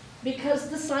 Yeah. Because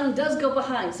the sun does go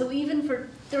behind, so even for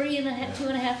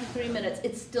 2.5 to 3 minutes,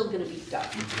 it's still gonna be dark.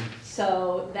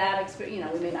 So that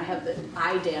experience, we may not have the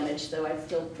eye damage, though I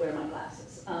still wear my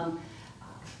glasses.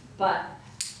 But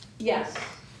yes,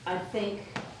 I think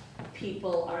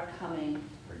people are coming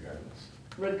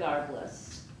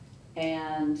regardless.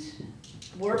 And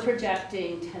we're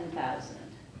projecting 10,000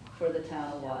 for the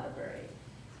town of Waterbury.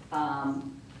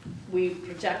 We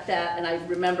project that, and I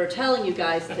remember telling you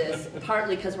guys this,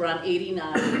 partly because we're on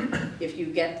 89. If you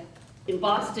get in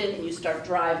Boston and you start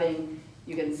driving,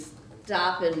 you can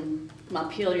stop in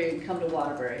Montpelier and come to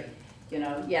Waterbury. You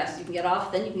know, yes, you can get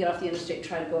off, then you can get off the interstate and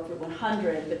try to go up Route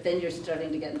 100, but then you're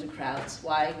starting to get into crowds.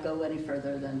 Why go any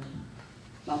further than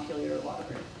Montpelier or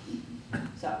Waterbury?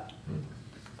 So.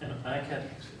 And I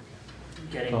kept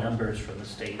getting numbers from the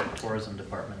state tourism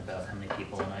department about how many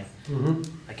people, and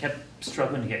I kept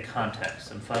struggling to get context,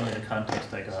 and finally the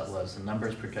context I got was the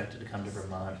numbers projected to come to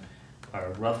Vermont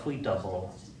are roughly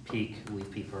double peak Leaf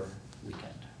Peeper weekend.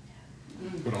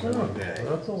 But on one day.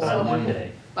 That's a On lot. one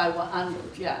day. By one,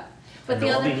 yeah. But And the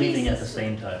they'll all other be piece leaving at the is,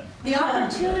 same time. the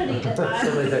opportunity that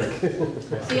So they I,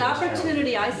 think. the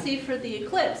opportunity I see for the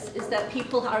eclipse is that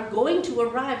people are going to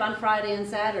arrive on Friday and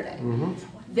Saturday.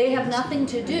 They have nothing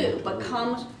to do but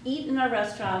come eat in our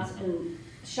restaurants and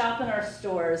shop in our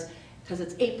stores because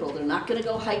it's April. They're not gonna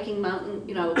go hiking mountain,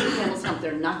 you know, Camel's Hump.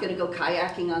 They're not gonna go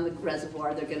kayaking on the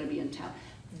reservoir. They're gonna be in town.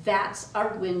 That's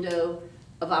our window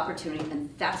of opportunity, and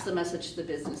that's the message to the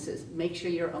businesses. Make sure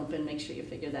you're open, make sure you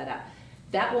figure that out.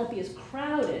 That won't be as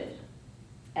crowded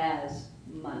as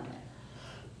Monday.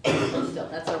 But still,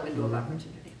 that's our window of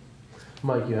opportunity.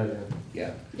 Mike, you had it.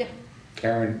 Yeah. Yeah.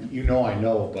 Karen, you know I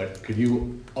know, but could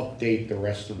you update the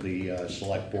rest of the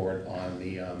select board on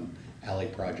the alley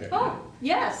project? Oh,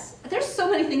 yes. There's so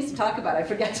many things to talk about. I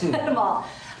forget to get them all.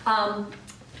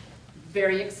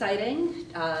 Very exciting.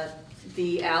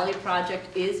 The alley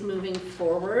project is moving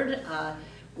forward.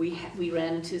 We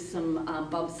ran into some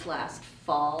bumps last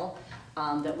fall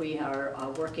that we are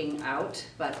working out,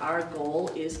 but our goal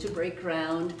is to break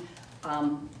ground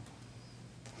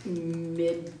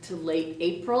mid to late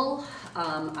April.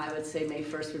 I would say May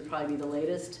 1st would probably be the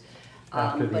latest.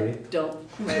 After the but 8th? Don't.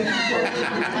 What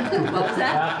was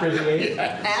that? After the 8th?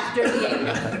 After the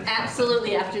 8th,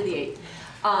 absolutely after the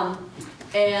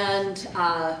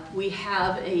 8th. We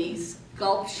have a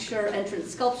sculpture,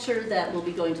 entrance sculpture that will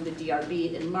be going to the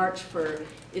DRB in March for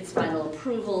its final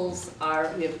approvals.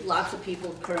 We have lots of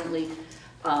people currently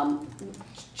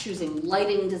choosing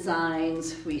lighting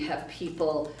designs. We have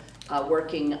people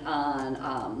working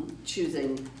on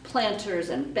choosing planters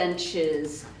and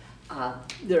benches.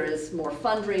 There is more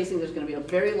fundraising. There's going to be a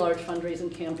very large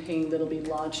fundraising campaign that'll be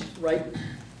launched right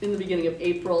in the beginning of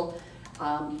April,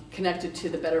 connected to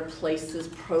the Better Places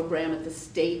program at the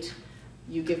state.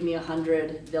 You give me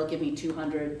 100, they'll give me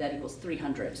 200, that equals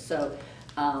 300. So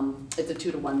it's a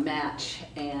 2-to-1 match,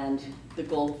 and the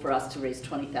goal for us to raise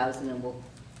 20,000, and we'll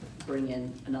bring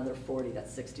in another 40,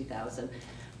 that's 60,000.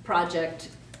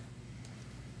 Project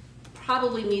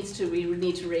probably we would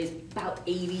need to raise about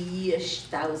 $80-ish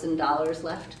thousand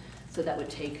left, so that would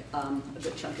take a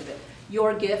good chunk of it.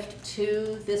 Your gift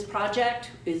to this project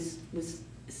was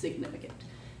significant,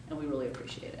 and we really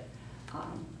appreciate it.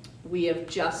 We have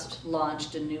just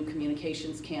launched a new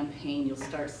communications campaign. You'll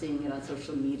start seeing it on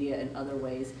social media and other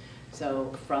ways.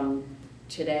 So from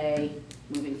today,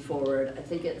 moving forward, I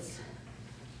think it's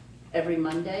every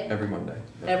Monday? Every Monday.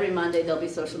 Yeah. Every Monday, there'll be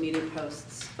social media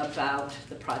posts about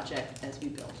the project as we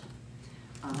build.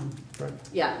 Right.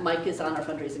 Yeah, Mike is on our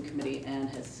fundraising committee and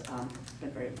has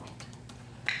been very involved.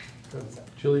 Good.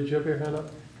 Julie, did you have your hand up?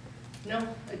 No,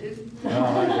 I didn't. Good.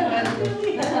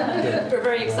 We're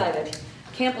very excited.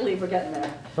 Can't believe we're getting there.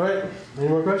 All right, any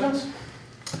more questions?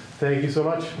 Thank you so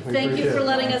much. We Thank you appreciate for it.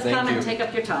 letting us Thank come and you. take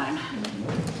up your time.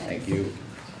 Thank you.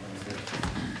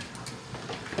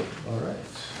 All right.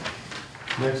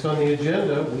 Next on the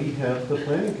agenda, we have the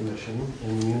Planning Commission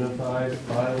and Unified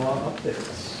Bylaw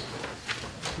updates.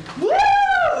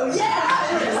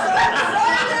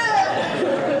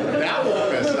 That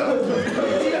won't mess up.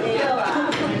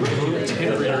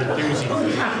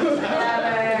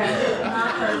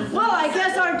 Well, I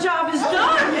guess our job is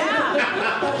done.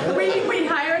 Yeah. We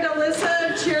hired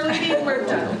Alyssa, cheerleading, we're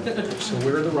done. So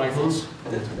where are the rifles?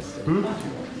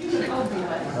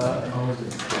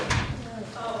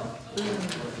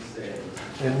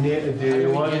 And do you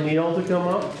want Neil to come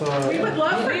up? We would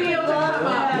love for you to come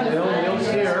up. Neil's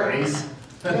here. Please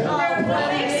How are we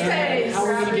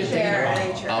gonna get there?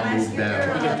 I'll move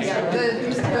down. The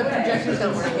projector's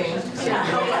not working.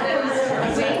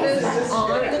 Dana's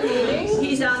on the meeting.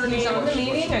 He's on the He's on the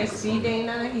meeting. meeting. I see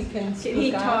Dana. He can speak. Can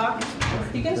he talk?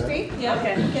 He can speak, yeah.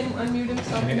 Okay. He can unmute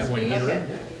himself and speak.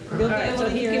 Okay. You'll be able So to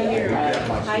he hear can it. hear it.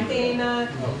 Hi, Dana.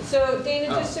 So, Dana,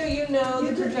 just so you know,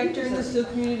 the projector in the Still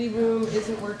Community Room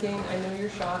isn't working. I know you're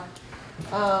shocked.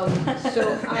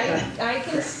 So I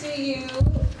can see you,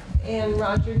 and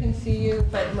Roger can see you,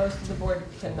 but most of the board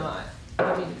cannot.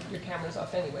 I mean, your camera's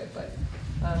off anyway, but,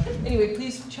 anyway,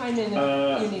 please chime in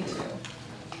if you need to.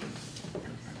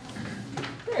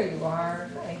 There you are.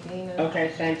 Hi, Dana.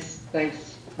 Okay, thanks.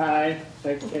 Hi,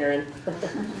 thanks, Karen.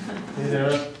 Hey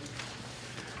there.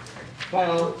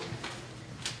 Well,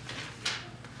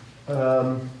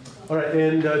 All right,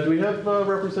 and do we have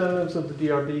representatives of the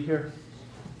DRB here?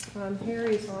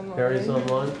 Harry's online. Harry's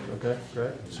online? Okay,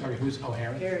 great. Sorry, who's, oh,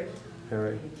 Harry?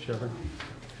 Harry Shepard.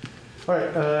 All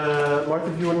right,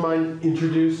 Martha, if you wouldn't mind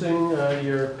introducing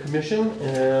your commission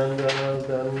and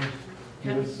then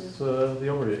give us the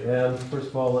overview. And first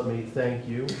of all, let me thank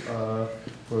you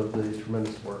for the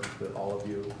tremendous work that all of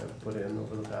you have put in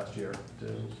over the past year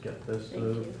to get this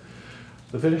to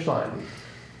the finish line.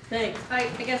 Thanks. I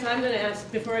guess I'm going to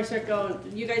ask, before I start going,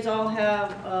 you guys all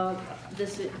have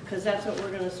this, because that's what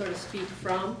we're going to sort of speak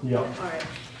from? Yeah. All right.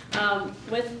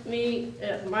 With me,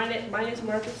 my name's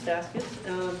Martha Staskis.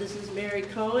 This is Mary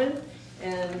Cohen,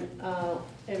 and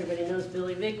everybody knows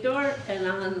Billy Victor. And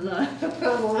on the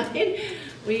online,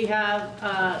 we have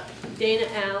Dana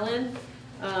Allen,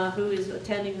 who is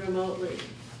attending remotely.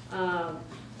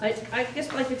 I guess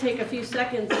I'd like to take a few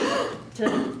seconds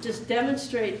to just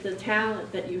demonstrate the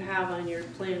talent that you have on your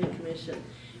planning commission.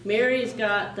 Mary's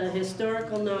got the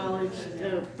historical knowledge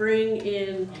to bring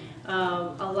in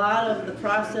a lot of the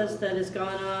process that has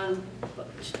gone on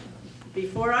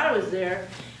before I was there.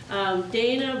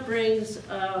 Dana brings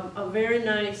a very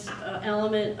nice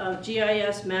element of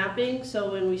GIS mapping,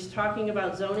 so when we're talking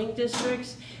about zoning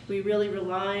districts, we really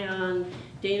rely on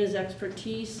Dana's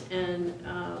expertise and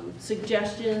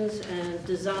suggestions and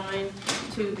design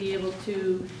to be able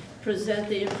to present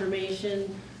the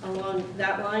information along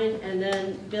that line. And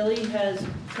then Billy has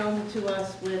come to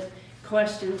us with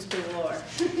questions galore.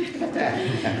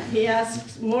 He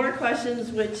asks more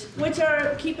questions which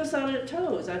are keep us on our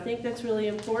toes. I think that's really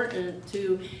important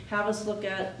to have us look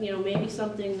at, maybe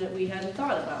something that we hadn't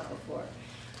thought about before.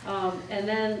 And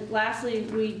then lastly,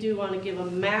 we do want to give a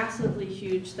massively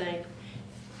huge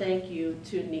thank you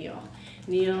to Neil.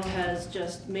 Neil has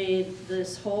just made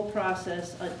this whole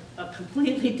process a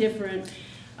completely different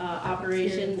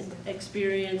operation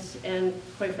experience and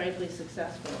quite frankly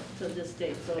successful to this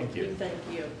date. So we thank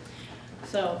you.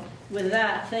 So with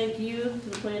that, thank you to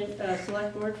the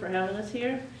Select Board for having us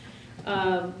here.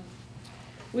 What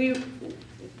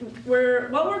we're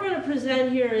going to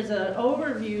present here is an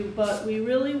overview, but we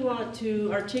really want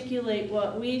to articulate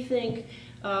what we think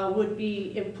would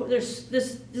be important.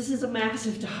 This is a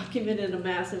massive document and a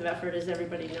massive effort, as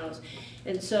everybody knows.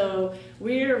 And so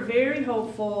we're very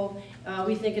hopeful.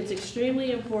 We think it's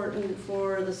extremely important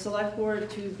for the Select Board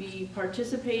to be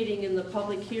participating in the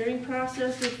public hearing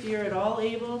process if you're at all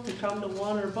able to come to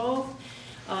one or both.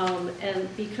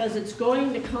 And because it's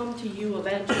going to come to you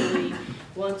eventually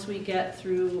once we get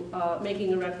through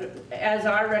making as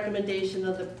our recommendation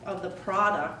of the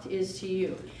product is to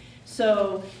you.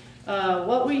 So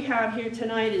what we have here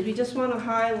tonight is we just want to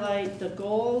highlight the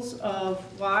goals of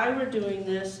why we're doing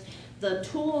this, the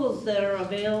tools that are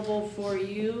available for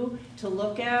you to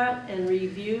look at and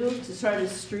review to sort of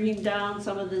stream down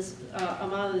some of this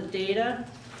amount of the data.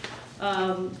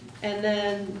 And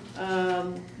then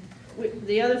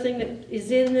the other thing that is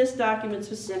in this document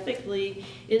specifically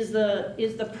is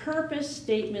the purpose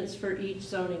statements for each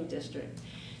zoning district.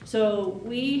 So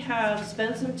we have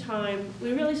spent some time,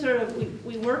 we really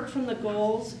we work from the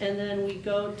goals and then we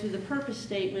go to the purpose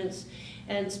statements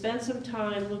and spend some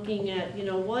time looking at,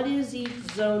 what is each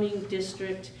zoning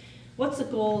district, what's the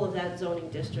goal of that zoning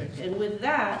district? And with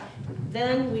that,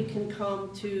 then we can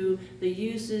come to the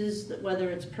uses, whether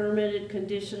it's permitted,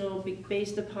 conditional,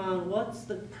 based upon what's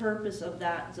the purpose of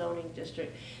that zoning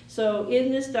district. So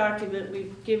in this document,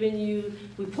 we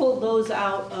pulled those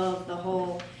out of the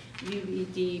whole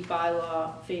UBD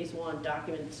bylaw phase 1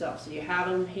 document itself. So you have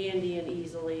them handy and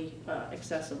easily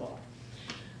accessible.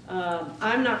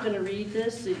 I'm not going to read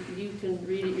this. You can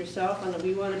read it yourself. And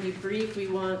we want to be brief. We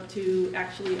want to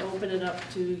actually open it up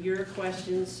to your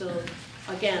questions. So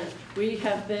again, we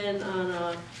have been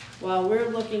on while we're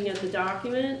looking at the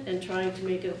document and trying to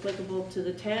make it applicable to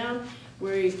the town,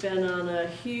 we've been on a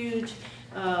huge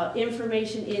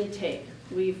information intake.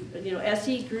 We've,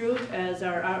 SE Group as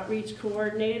our outreach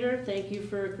coordinator, thank you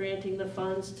for granting the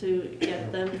funds to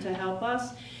get them to help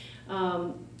us.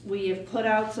 We have put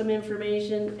out some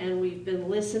information and we've been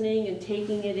listening and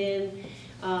taking it in.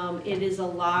 It is a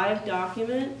live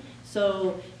document,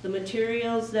 so the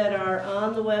materials that are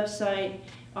on the website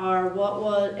are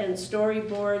and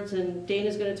storyboards, and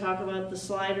Dana's going to talk about the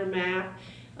slider map.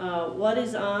 What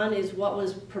is on is what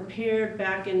was prepared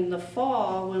back in the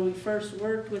fall when we first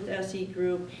worked with SE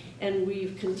Group, and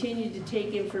we've continued to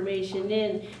take information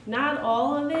in. Not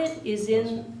all of it is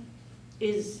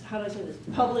how do I say this,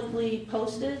 publicly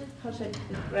posted? How should I,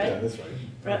 right? Yeah, that's right.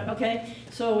 Right, okay,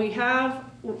 so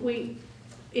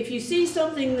if you see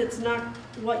something that's not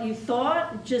what you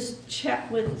thought, just check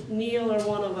with Neil or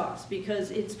one of us,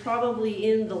 because it's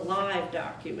probably in the live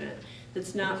document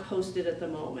that's not posted at the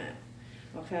moment,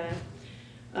 okay?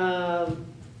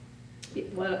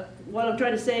 What I'm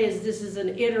trying to say is this is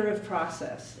an iterative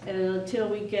process, and until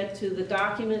we get to the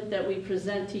document that we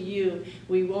present to you,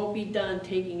 we won't be done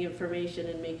taking information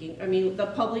and the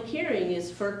public hearing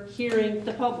is for hearing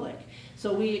the public.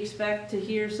 So we expect to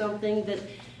hear something that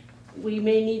we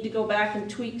may need to go back and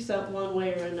tweak some one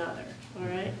way or another, all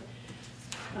right?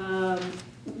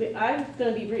 I'm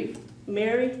gonna be brief.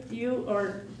 Mary, you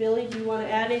or Billy, do you wanna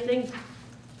add anything?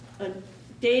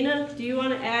 Dana, do you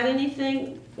wanna add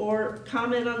anything or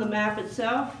comment on the map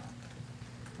itself?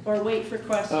 Or wait for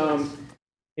questions?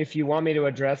 If you want me to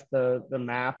address the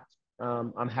map,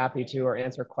 I'm happy to, or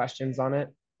answer questions on it.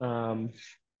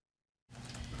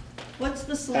 What's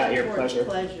the select board's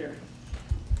pleasure?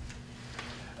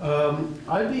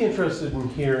 I'd be interested in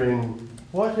hearing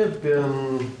what have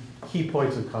been key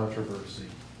points of controversy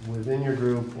within your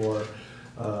group, or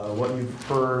what you've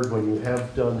heard when you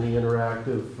have done the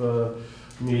interactive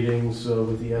meetings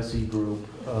with the SE group,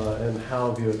 and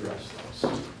how have you addressed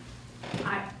those?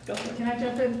 Can I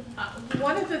jump in?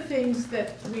 One of the things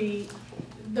that the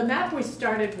map we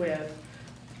started with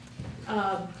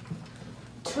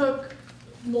took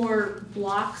more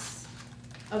blocks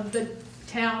of the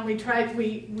town. We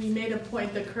made a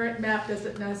point, the current map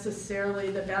doesn't necessarily,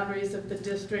 the boundaries of the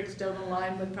districts don't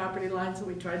align with property lines, so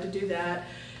we tried to do that.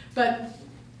 But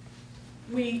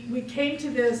we came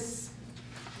to this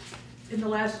in the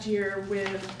last year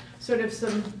with sort of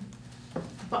some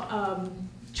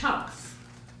chunks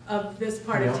of this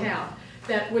part of town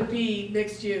that would be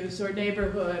mixed use or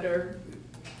neighborhood or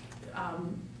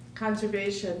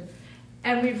conservation.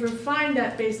 And we've refined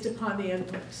that based upon the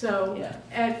input. So,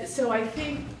 and so I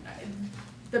think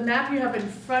the map you have in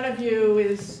front of you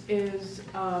is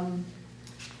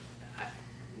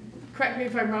correct me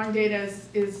if I'm wrong, Dana,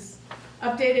 is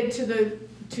updated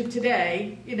to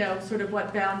today, sort of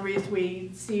what boundaries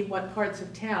we see, what parts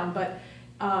of town, but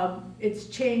it's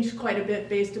changed quite a bit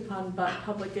based upon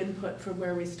public input from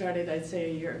where we started, I'd say,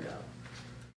 a year ago.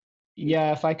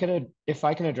 Yeah, if I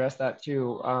can address that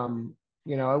too.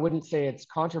 I wouldn't say it's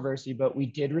controversy, but we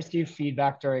did receive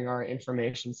feedback during our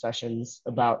information sessions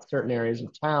about certain areas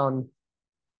of town.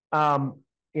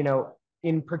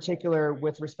 In particular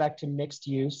with respect to mixed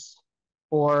use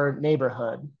or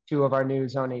neighborhood, two of our new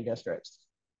zoning districts.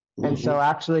 And so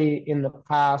actually in the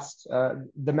past,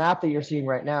 the map that you're seeing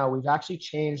right now, we've actually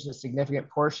changed a significant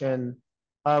portion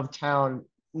of town,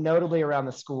 notably around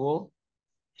the school,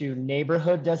 to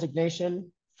neighborhood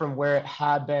designation from where it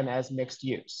had been as mixed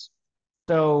use.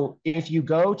 So if you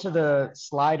go to the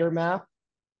slider map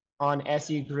on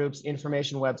SE Group's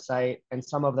information website and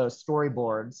some of those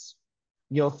storyboards,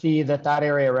 you'll see that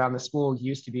area around the school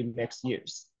used to be mixed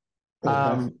use.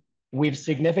 We've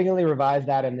significantly revised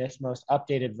that in this most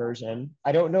updated version.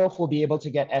 I don't know if we'll be able to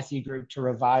get SE Group to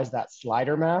revise that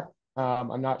slider map.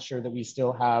 I'm not sure that we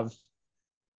still have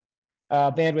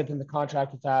bandwidth in the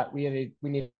contract with that. We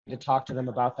need to talk to them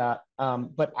about that.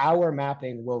 But our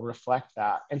mapping will reflect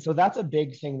that. And so that's a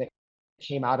big thing that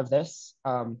came out of this.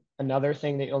 Another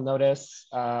thing that you'll notice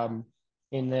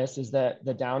in this is that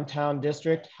the downtown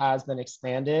district has been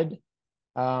expanded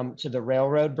to the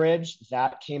railroad bridge.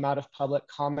 That came out of public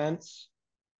comments.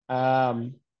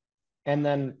 And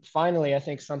then finally, I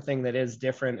think something that is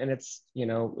different, and it's,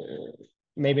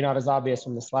 maybe not as obvious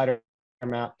from the slider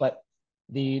map, but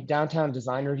the downtown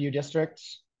design review district,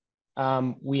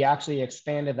 we actually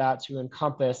expanded that to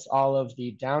encompass all of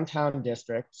the downtown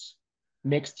districts,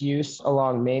 mixed use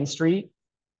along Main Street,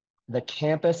 the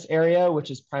campus area, which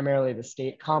is primarily the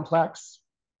state complex,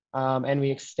 and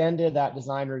we extended that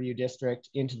design review district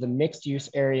into the mixed use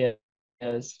areas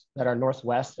that are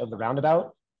northwest of the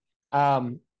roundabout.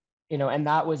 And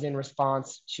that was in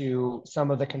response to some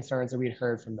of the concerns that we'd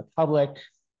heard from the public,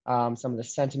 some of the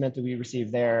sentiment that we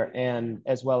received there, and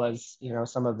as well as,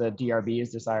 some of the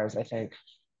DRB's desires, I think.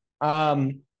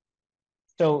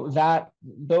 So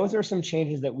those are some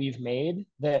changes that we've made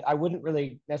that I wouldn't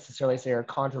really necessarily say are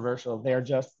controversial. They're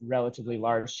just relatively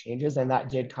large changes, and that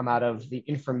did come out of the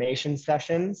information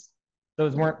sessions.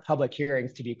 Those weren't public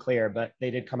hearings, to be clear, but they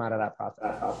did come out of that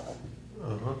process.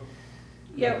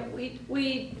 Yeah,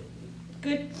 we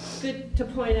good to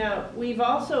point out, we've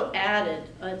also added,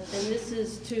 and this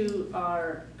is to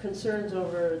our concerns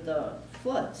over the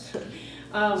floods.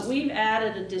 We've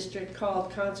added a district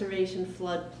called Conservation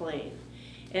Floodplain.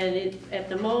 And it, at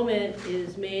the moment,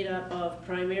 is made up of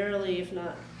primarily, if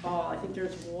not all, I think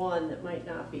there's one that might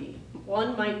not be.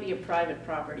 One might be a private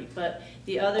property, but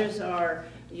the others are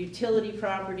utility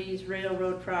properties,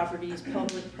 railroad properties,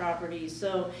 public properties.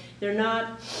 So they're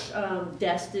not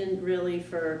destined really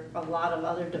for a lot of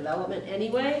other development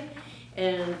anyway,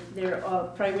 and they're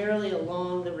primarily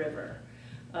along the river.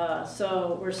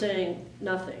 So we're saying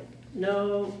nothing,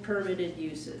 no permitted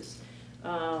uses.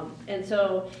 And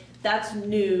so that's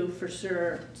new for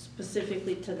sure,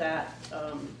 specifically to that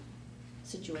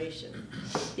situation.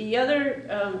 The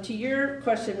other, to your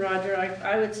question, Roger,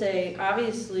 I would say,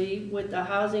 obviously, with the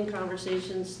housing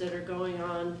conversations that are going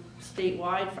on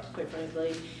statewide, quite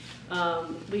frankly,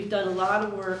 we've done a lot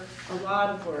of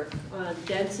work on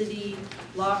density,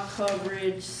 lot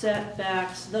coverage,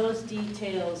 setbacks, those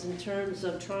details in terms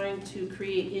of trying to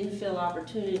create infill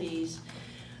opportunities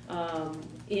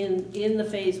in the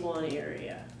phase 1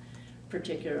 area,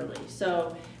 particularly.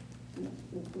 So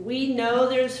we know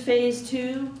there's phase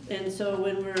 2, and so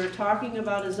when we're talking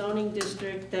about a zoning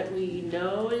district that we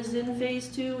know is in phase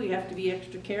 2, we have to be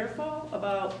extra careful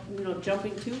about, you know,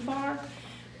 jumping too far.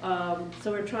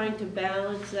 So we're trying to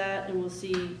balance that, and we'll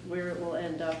see where it will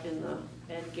end up in the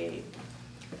end game.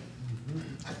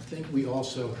 I think we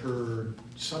also heard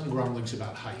some grumblings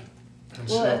about height. And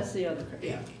Well, so, that's the other.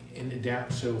 yeah, and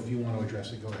that, so if you want to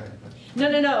address it, go ahead.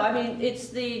 No. I mean, it's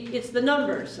the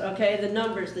numbers, okay? The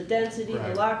numbers, the density,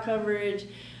 Right. the lot coverage,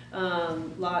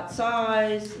 lot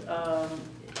size,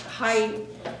 height.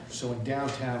 So in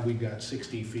downtown, we've got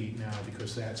 60 feet now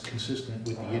because that's consistent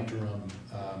with the interim,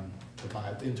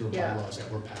 Yeah. bylaws that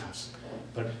were passed.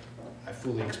 But I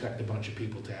fully expect a bunch of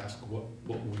people to ask what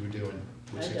we were doing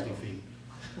with I 60 know. feet.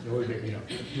 So, you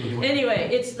know, Anyway,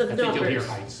 it's the I think you'll hear numbers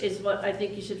heights. is what I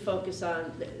think you should focus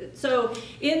on. So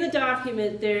in the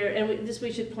document there, and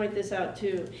we should point this out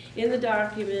too, in the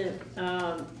document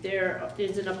there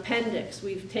is an appendix.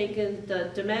 We've taken the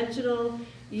dimensional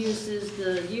uses,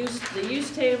 the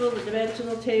use table, the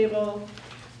dimensional table,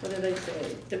 what did I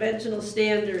say? Dimensional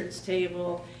standards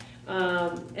table,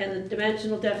 and the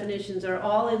dimensional definitions are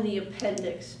all in the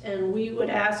appendix. And we would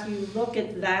ask you look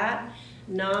at that.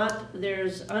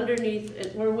 There's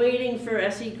underneath, we're waiting for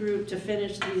SE Group to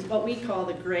finish these, what we call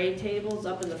the gray tables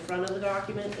up in the front of the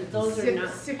document, and those are not.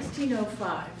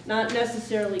 1605. Not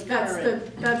necessarily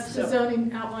current. That's the So-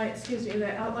 zoning outline, excuse me,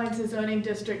 that outlines the zoning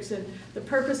districts, and the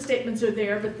purpose statements are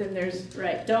there, but then there's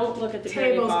Right, don't look at the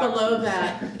gray tables boxes. below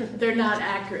that. They're not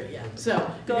accurate yet. So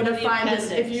Go you're to gonna the find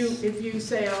this, appendix. if you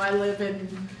say, oh, I live in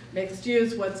mixed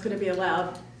use, what's gonna be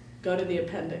allowed? Go to the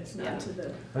appendix, Yeah. not to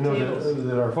the I know tables.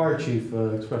 that our fire chief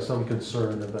expressed some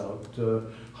concern about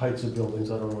heights of buildings.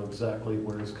 I don't know exactly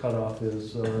where his cutoff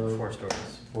is. 4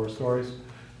 stories. 4 stories?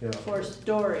 Yeah. 4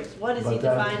 stories. What does he But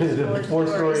that- define as 4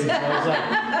 stories? how's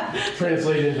that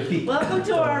translate into feet? Welcome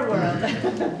to our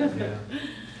world.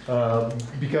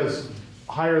 Because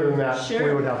higher than that, we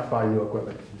Sure. would have to buy new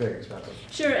equipment, very expensive.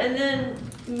 Sure, and then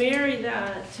marry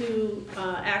that to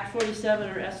Act 47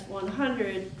 or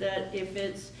S100, that if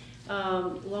it's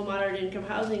low moderate income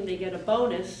housing, they get a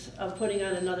bonus of putting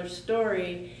on another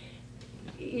story.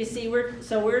 You see,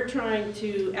 we're trying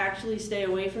to actually stay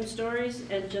away from stories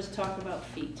and just talk about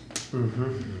feet.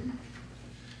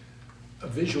 a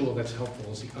visual that's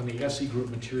helpful is on the SE Group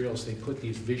materials, they put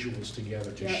these visuals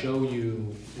together to show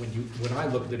you, when I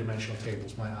look at the dimensional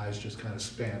tables, my eyes just kind of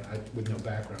spin with no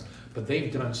background. But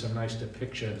they've done some nice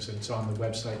depictions, and it's on the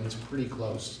website, and it's pretty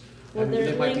close. Well, And their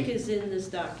they might link be- is in this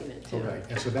document too. Okay,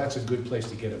 and so that's a good place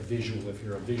to get a visual if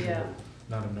you're a visual, Yeah.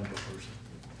 not a number person.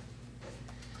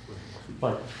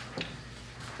 Fine.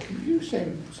 Can you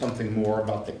say something more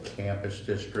about the campus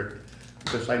district?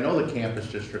 Because I know the campus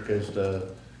district is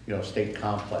the, state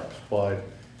complex, but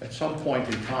at some point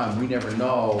in time, we never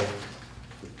know.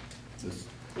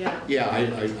 Yeah.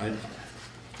 Yeah,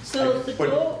 So the but-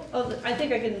 goal of, I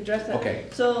think I can address that. Okay.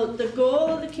 So the goal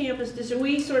of the campus district,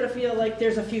 we sort of feel like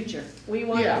there's a future. We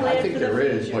want to yeah, plan I think for the there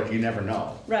is, future. but you never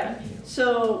know. Right.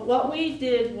 So what we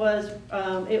did was,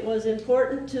 it was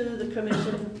important to the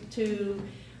commission to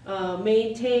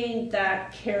maintain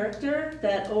that character,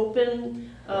 that open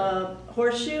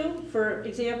horseshoe, for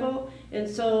example. And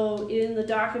so in the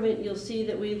document, you'll see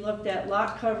that we looked at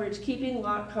lot coverage, keeping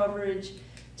lot coverage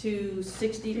to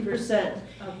 60%.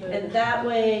 And that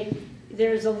way,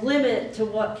 there's a limit to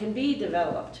what can be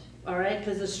developed, all right?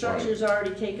 Because the structures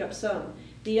already take up some.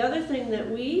 The other thing that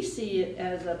we see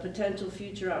as a potential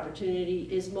future opportunity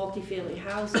is multifamily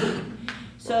housing.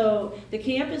 So the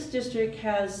campus district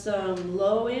has some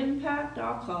low impact,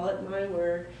 I'll call it my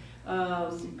word,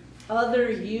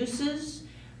 other uses,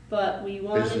 but we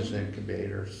want Business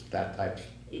incubators, that type.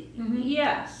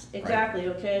 Yes, exactly,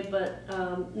 okay, but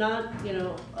not, you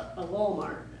know, a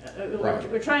Walmart.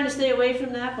 We're trying to stay away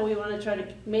from that, but we want to try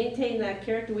to maintain that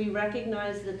character. We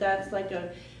recognize that that's like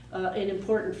an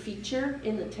important feature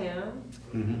in the town.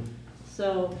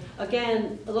 So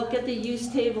again, look at the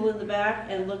use table in the back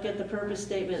and look at the purpose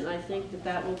statement, and I think that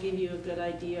that will give you a good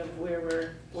idea of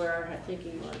where our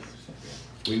thinking was.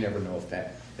 We never know if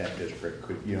that district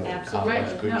could, you know, the Absolutely.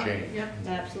 complex could change. Yep.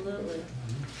 Absolutely.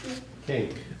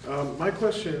 Kate? My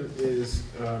question is,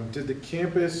 did the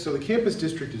campus, so the campus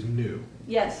district is new?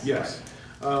 Yes. Yes.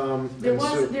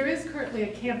 There is currently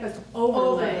a campus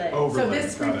overlay. So Overlay,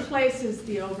 this got it. replaces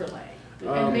the overlay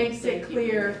and makes it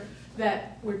clear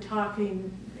that we're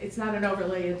talking, it's not an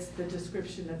overlay, it's the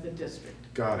description of the district.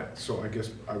 Got it. So I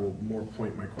guess I will more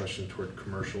point my question toward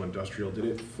commercial industrial. Did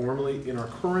it formally, in our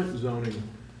current zoning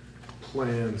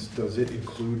plans, does it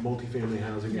include multifamily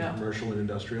housing No. and commercial and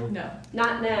industrial? No.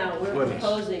 Not now, we're Please.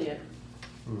 proposing it.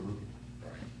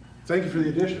 Thank you for the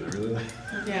addition. I really like,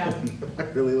 Yeah. I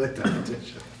really like that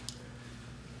addition.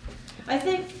 I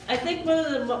think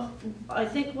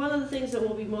one of the things that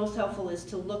will be most helpful is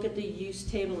to look at the use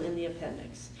table in the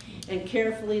appendix and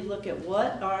carefully look at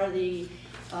what are the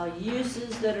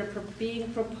uses that are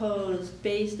being proposed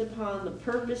based upon the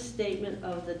purpose statement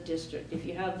of the district. If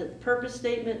you have the purpose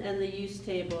statement and the use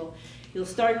table, you'll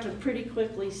start to pretty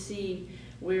quickly see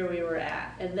where we were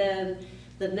at. And then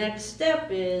the next step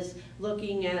is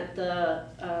looking at the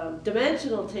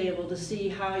dimensional table to see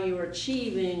how you're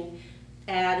achieving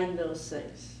adding those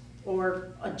things, or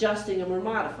adjusting them or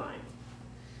modifying.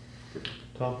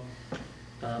 Tom?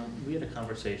 We had a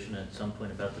conversation at some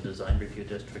point about the design review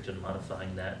district and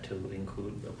modifying that to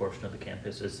include a portion of the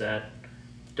campus. Is that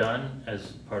done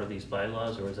as part of these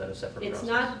bylaws, or is that a separate process? It's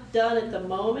not done at the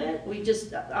moment.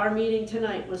 Our meeting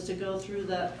tonight was to go through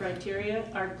the criteria.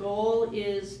 Our goal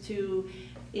is to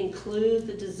include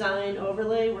the design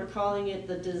overlay. We're calling it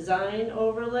the design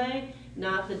overlay,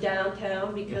 not the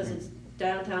downtown, because it's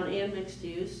downtown and mixed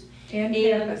use. And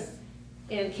campus.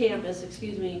 And campus,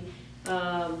 excuse me.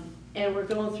 And we're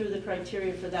going through the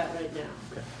criteria for that right now.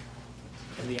 Okay.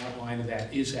 And the outline of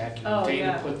that is accurate. Oh, Dana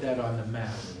yeah. put that on the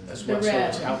map. That's The what, so red.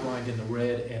 it's outlined in the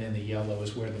red, and in the yellow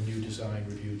is where the new design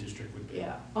review district would be.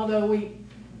 Yeah. Although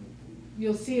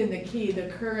you'll see in the key, the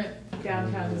current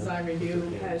downtown design review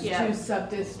has Yeah. 2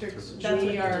 sub-districts. That's what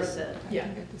We you are, just said. yeah,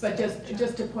 but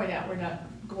just to point out, we're not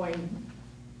going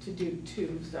to do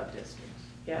 2 sub-districts.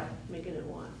 Yeah, making it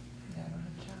one.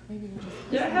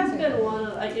 There has been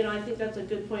one, I think that's a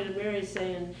good point of Mary's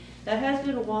saying, that has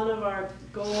been one of our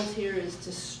goals here, is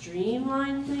to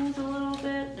streamline things a little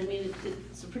bit. I mean,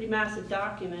 it's a pretty massive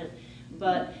document,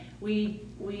 but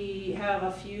we have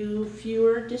a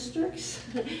fewer districts,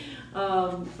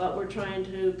 but we're trying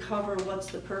to cover what's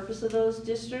the purpose of those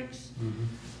districts.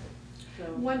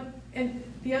 So. And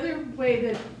the other way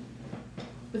that,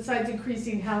 besides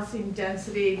increasing housing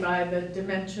density by the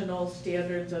dimensional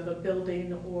standards of a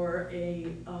building or a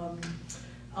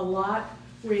lot,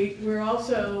 we're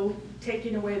also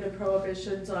taking away the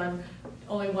prohibitions on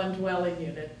only one dwelling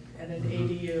unit and an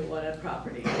ADU on a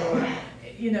property, or,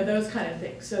 those kind of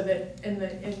things. So that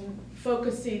in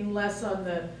focusing less on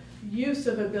the use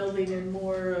of a building and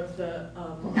more of the,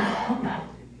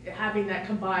 having that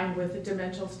combined with the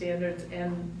dimensional standards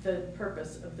and the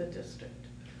purpose of the district.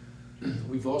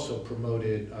 We've also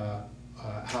promoted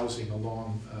housing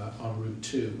along on Route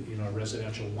 2 in our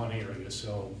residential 1 area,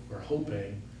 so we're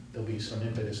hoping there'll be some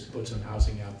impetus to put some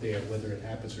housing out there. Whether it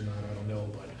happens or not, I don't know,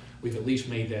 but we've at least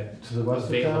made that To the west of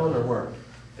available. town or where?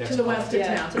 To the west of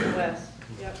town. Yeah, to the west,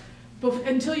 yep.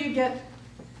 Until you get,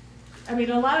 a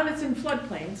lot of it's in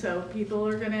floodplain, so people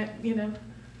are gonna,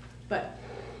 but.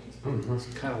 It's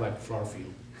kind of like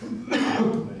Farfield,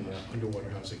 underwater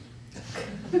housing.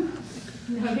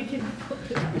 No, they can.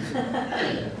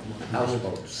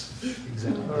 Houseboats.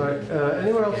 Exactly. All right,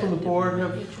 anyone else on the board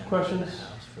have questions?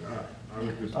 Yeah,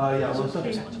 Melissa?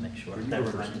 Just wanted to make sure. That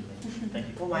reminded me. Thank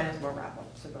you. Well, mine is more wrap up,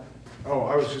 so go ahead.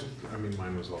 Oh,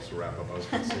 mine was also wrap up. I was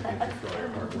going to say thank you for all your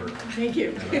hard work. Thank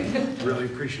you. And I really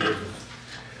appreciate it.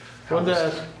 I wanted to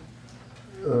ask,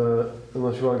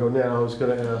 unless you want to go now, I was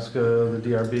going to ask the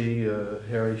DRB,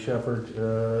 Harry Shepherd,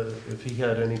 if he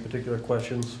had any particular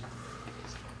questions.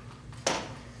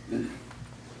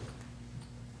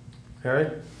 Harry?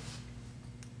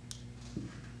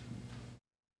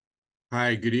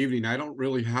 Hi, good evening. I don't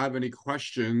really have any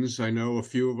questions. I know a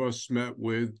few of us met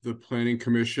with the Planning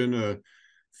Commission a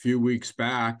few weeks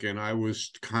back, and I was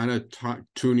kind of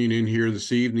tuning in here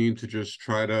this evening to just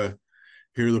try to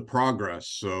hear the progress.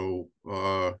 So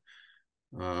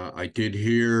I did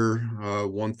hear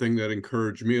one thing that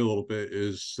encouraged me a little bit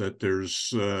is that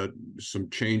there's some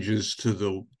changes to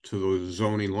the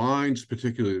zoning lines,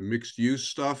 particularly the mixed use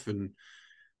stuff. And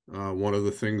one of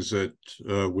the things that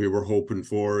we were hoping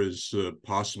for is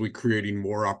possibly creating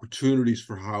more opportunities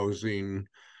for housing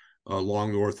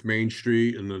along North Main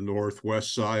Street and the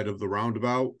northwest side of the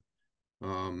roundabout.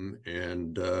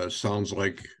 Sounds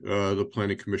like the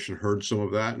Planning Commission heard some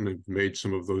of that and have made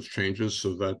some of those changes,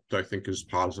 so that I think is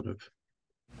positive.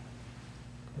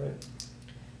 Right.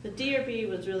 The DRB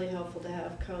was really helpful to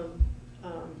have come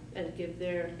and give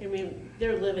their, I mean,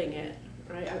 they're living it,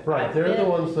 right? Right, they're the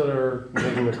ones that are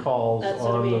making the calls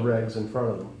on the regs in front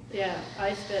of them. Yeah,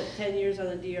 I spent 10 years on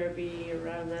the DRB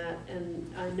around that,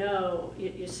 and I know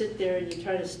you sit there and you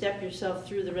try to step yourself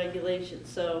through the regulations.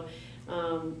 So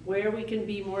where we can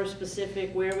be more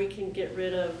specific, where we can get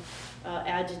rid of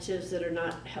adjectives that are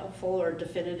not helpful or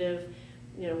definitive,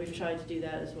 you know, we've tried to do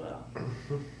that as well.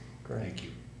 Great. Thank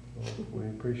you. Well, we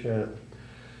appreciate it.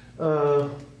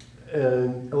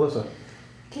 And Alyssa?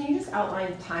 Can you just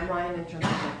outline timeline in terms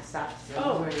of next steps?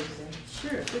 Oh,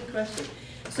 sure, good question.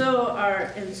 So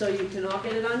so you can all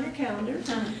get it on your calendars.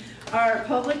 Our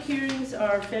public hearings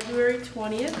are February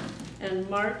 20th and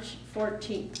March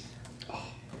 14th.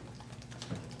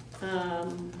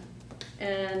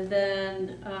 And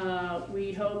then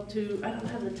we hope to, I don't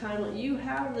have the timeline, you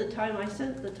have the time, I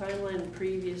sent the timeline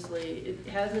previously. It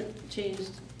hasn't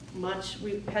changed much.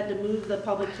 We've had to move the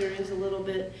public hearings a little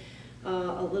bit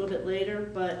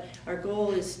later, but our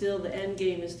goal is still, the end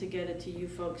game is to get it to you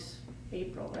folks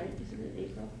April, right? Isn't it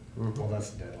April? Well,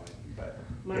 that's the deadline, but.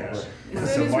 March. Yeah.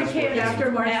 As soon as we can,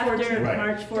 after March 14th. After Right.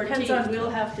 March Depends 14th, on- we'll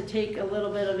have to take a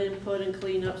little bit of input and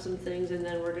clean up some things, and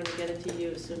then we're gonna get it to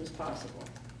you as soon as possible.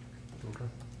 Okay.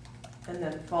 And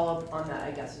then follow up on that,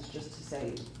 I guess, is just to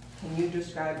say, can you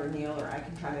describe, or Neil, or I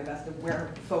can try my best, of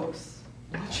where folks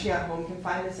watching at home can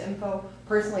find this info?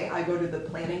 Personally, I go to the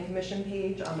Planning Commission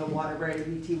page on the Waterbury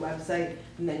VT website,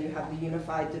 and then you have the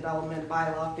Unified Development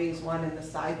Bylaw Phase 1 in the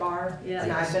sidebar. Yeah.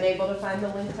 And I've been able to find the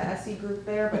link to SE Group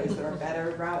there, but is there a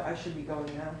better route I should be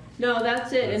going now? No,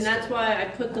 that's it, and that's why I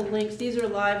put the links, these are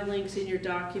live links in your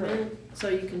document, so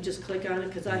you can just click on it,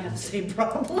 because I have the same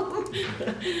problem,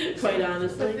 quite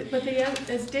honestly. But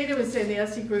as Dana was saying, the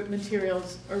SE Group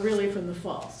materials are really from the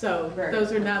fall, so Very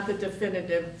those are not the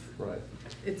definitive. Right.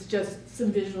 It's just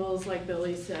some visuals, like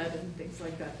Billy said, and things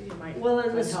like that that you might. Well,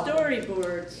 and the find helpful.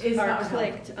 storyboards Is are not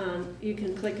clicked on, you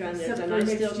can click on theirs, Except and for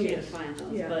I still mixed can't use. find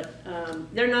those, Yeah.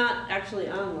 but they're not actually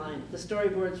online. The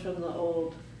storyboards from the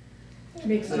old.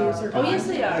 Mixed use or. Oh, yes,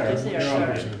 they are, yes, they are,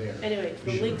 They're sorry. there. Anyway,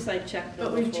 the Sure. links I checked.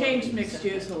 But we've changed mixed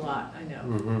use a lot, I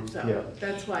know, Mhm, yeah. so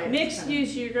that's why. it's Mixed kind of-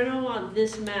 use, you're gonna want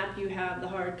this map, you have the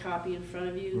hard copy in front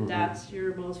of you, Mhm. that's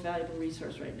your most valuable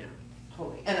resource right now.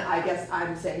 Totally. And I guess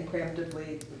I'm saying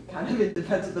preemptively, kind of in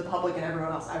defense of the public and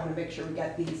everyone else, I want to make sure we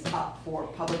get these up for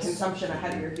public consumption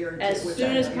ahead of your hearing. As which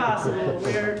soon I as know you're- possible,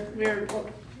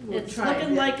 We'll it's try.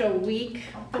 looking like a week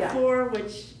Yeah. before,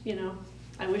 which, you know,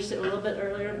 I wish it were a little bit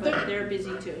earlier, but they're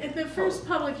busy too. At the first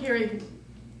public hearing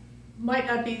might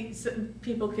not be,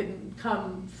 people can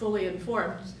come fully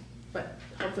informed, but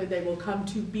hopefully they will come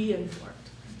to be informed.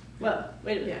 Well,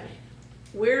 wait a minute. Yeah.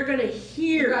 We're gonna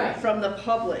hear Right. from the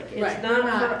public. It's Right, not we're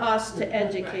not- for us to Right.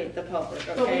 educate the public,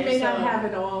 okay? But we may not So- have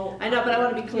it all. I know, but I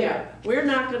want to be clear. Yeah. We're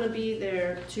not going to be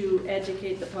there to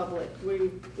educate the public.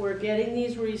 We're getting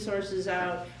these resources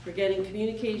out, we're getting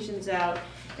communications out,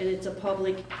 and it's a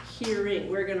public hearing.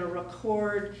 We're going to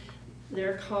record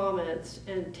their comments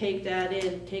and take that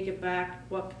in, take it back.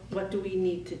 What do we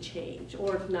need to change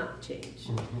or not change?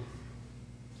 Mhm.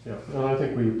 Yeah, and I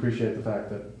think we appreciate the fact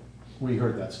that we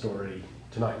heard that story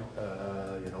tonight.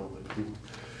 You know, that you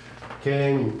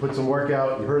came, you put some work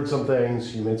out, you heard some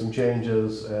things, you made some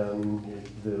changes, and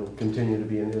it'll continue to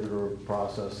be an iterative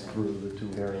process through the two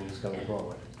hearings coming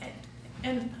forward.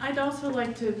 And I'd also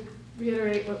like to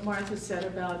reiterate what Martha said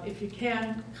about if you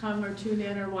can come or tune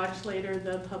in or watch later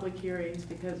the public hearings,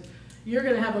 because you're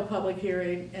gonna have a public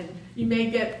hearing and you may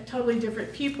get totally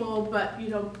different people, but you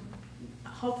don't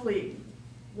hopefully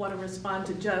want to respond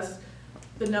to just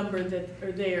the number that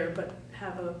are there, but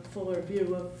have a fuller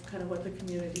view of kind of what the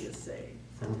community is saying.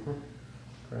 So. Mhm.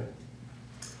 Great.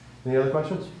 Any other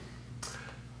questions?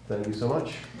 Thank you so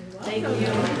much. Thank you.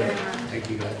 Thank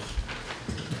you, guys.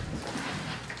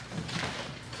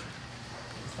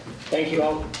 Thank you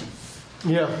all.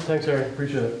 Yeah, thanks, Eric.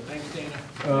 Appreciate it. Thanks, Dana.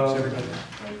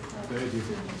 Thank you.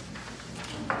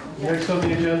 Next on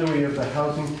the agenda, we have the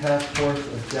Housing Task Force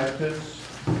objectives.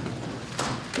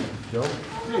 Joe?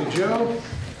 Hey, Joe.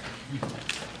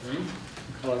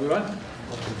 Hello, everyone.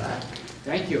 Welcome back.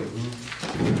 Thank you.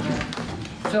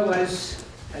 So as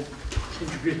I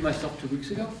introduced myself 2 weeks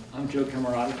ago, I'm Joe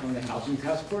Camerati from the Housing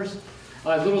Task Force.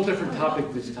 A little different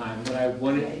topic this time. What I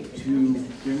wanted to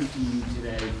bring to you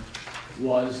today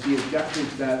was the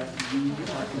objectives that we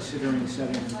are considering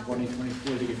setting for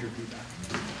 2024 to get your feedback.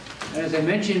 And as I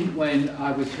mentioned when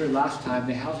I was here last time,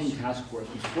 the Housing Task Force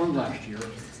was formed last year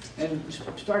and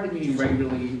started meeting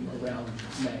regularly around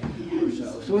May or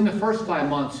so. So in the first 5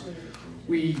 months,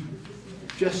 we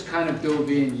just kind of dove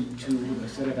into a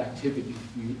set of activities,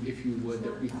 if you would,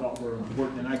 that we thought were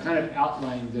important. And I kind of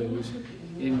outlined those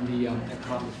in the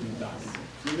accomplishment document.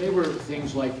 And they were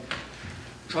things like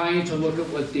trying to look at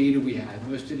what data we had.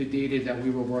 Most of the data that we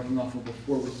were working off of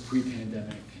before was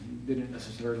pre-pandemic and didn't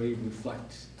necessarily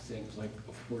reflect things like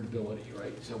affordability,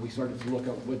 right? So we started to look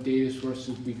at what data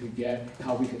sources we could get,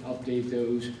 how we could update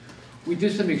those. We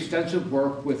did some extensive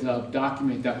work with a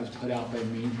document that was put out by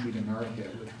Main Street America,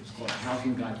 which was called a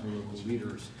Housing Guide for Local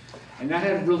Leaders. And that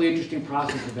had a really interesting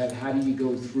process about how do you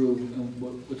go through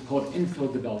what's called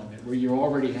infill development, where you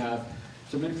already have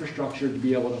some infrastructure to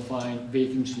be able to find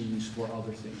vacancies for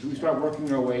other things. So we start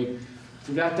working our way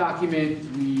through that document.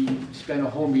 We spent a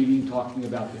whole meeting talking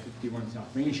about the 51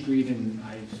 South Main Street, and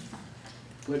I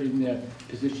put in the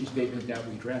position statement that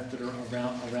we drafted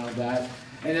around that.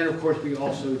 And then, of course, we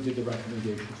also did the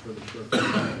recommendations for the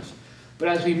short-term plans. But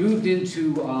as we moved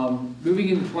into moving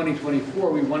into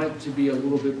 2024, we wanted to be a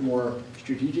little bit more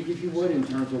strategic, if you would, in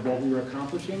terms of what we were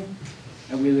accomplishing,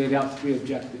 and we laid out 3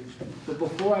 objectives. But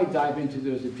before I dive into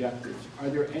those objectives, are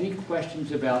there any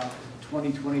questions about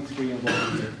 2023 and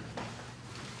what we did?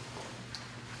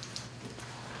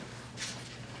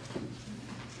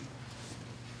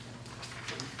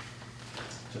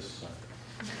 Just a second.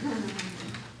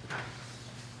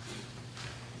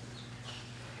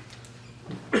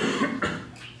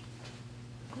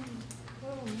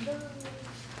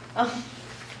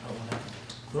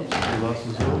 Oops, we lost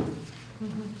the Zoom.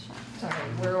 Sorry,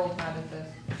 we're old hat at this.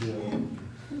 Yeah.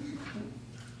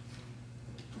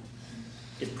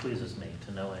 It pleases me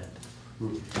to no end,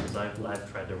 because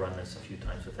I've tried to run this a few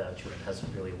times without you, and it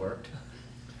hasn't really worked.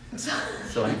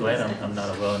 So I'm glad I'm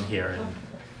not alone here and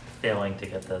failing to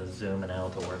get the Zoom and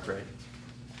Al to work right.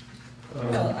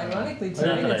 Well, ironically,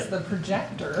 tonight it's the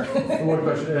projector. One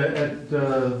question, at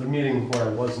the meeting where I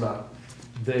was not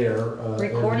there.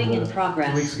 Recording in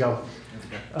progress. 2 weeks ago,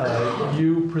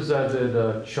 you presented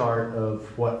a chart of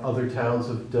what other towns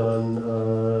have done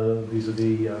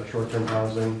vis-a-vis short-term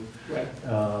housing. Right.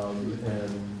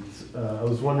 And I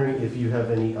was wondering if you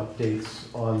have any updates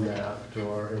on that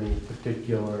or any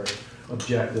particular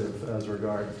objective as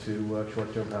regard to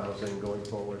short-term housing going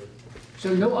forward.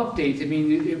 So no updates. I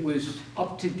mean, it was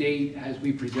up to date as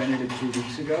we presented it 2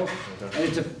 weeks ago. Okay. And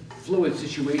it's a fluid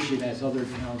situation as other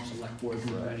towns, select boards,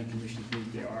 and planning commissions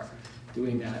meet, they are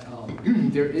doing that.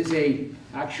 There is the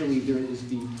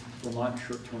Vermont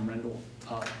short-term rental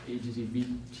agency,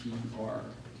 VTR,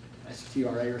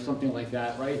 STRA or something like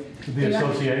that, right? The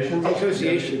association?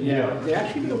 Association, yeah. They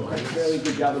actually do a fairly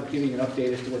good job of giving an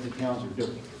update as to what the towns are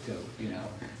doing. So, you know,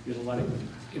 there's a lot of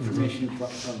information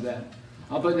from them.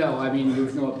 But no, I mean, there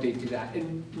was no update to that.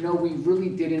 And no, we really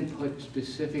didn't put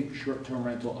specific short-term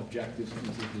rental objectives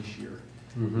into this year,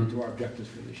 into our objectives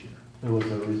for this year. And was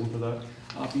there a reason for that?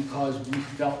 Because we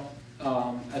felt,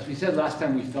 as we said last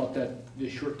time, we felt that the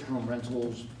short-term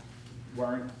rentals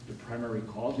weren't the primary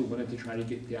cause. We wanted to try to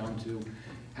get down to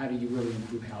how do you really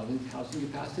improve housing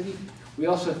capacity. We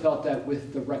also felt that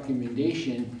with the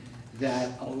recommendation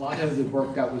that a lot of the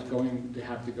work that was going to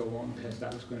have to go on past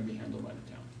that was going to be handled by the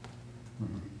town.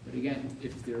 But again,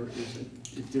 if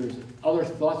there's other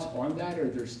thoughts on that, or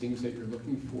there's things that you're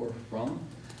looking for from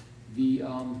the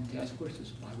task force, this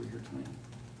is why we're here tonight.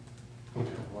 Okay,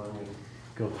 why don't we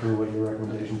go through what your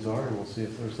recommendations are, and we'll see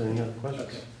if there's any other questions.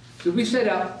 Okay. So we set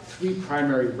out 3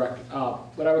 primary,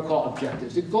 what I would call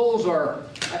objectives. The goals are,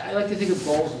 I like to think of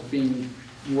goals as being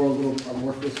more a little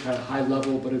amorphous, kind of high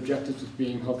level, but objectives as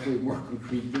being hopefully more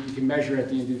concrete, that you can measure at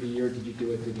the end of the year, did you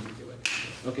do it, did you do it?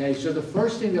 Okay, so the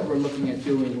first thing that we're looking at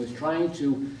doing was trying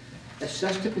to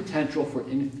assess the potential for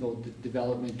infill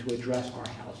development to address our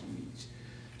housing needs.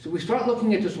 So we start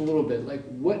looking at this a little bit, like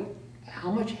how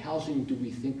much housing do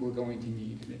we think we're going to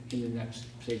need in the next,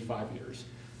 say, 5 years,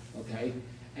 okay?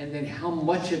 And then how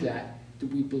much of that do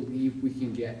we believe we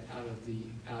can get out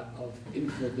of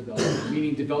infill development,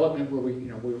 meaning development where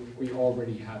we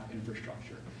already have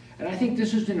infrastructure. And I think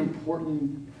this is an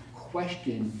important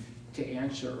question to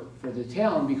answer for the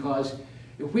town, because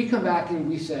if we come back and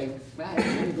we say, man, it's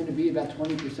only going to be about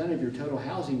 20% of your total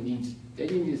housing needs, then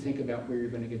you need to think about where you're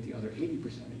going to get the other 80%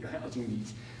 of your housing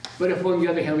needs. But if on the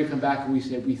other hand we come back and we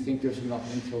say we think there's enough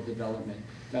infill development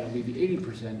that'll be the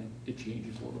 80%, it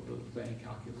changes a little bit of the planning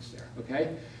calculus there,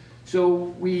 okay? So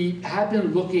we have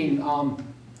been looking,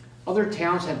 other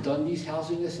towns have done these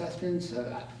housing assessments.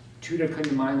 Two that come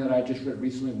to mind that I just read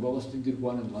recently, Williston did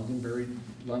one and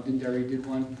Londonderry did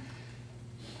one.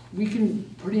 We can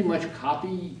pretty much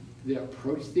copy the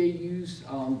approach they use,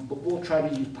 but we'll try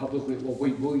to use publicly, well,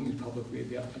 we will use publicly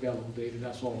available data,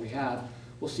 that's all we have.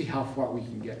 We'll see how far we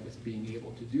can get with being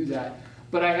able to do that.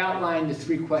 But I outlined the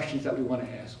 3 questions that we want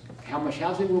to ask. How much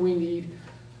housing will we need?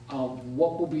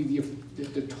 What will be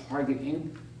the target,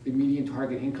 the median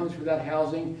target incomes for that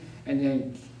housing? And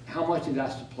then how much of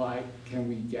that supply can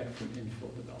we get from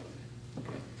infill development?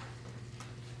 Okay.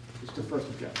 It's the first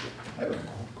objective. I have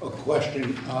a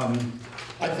question.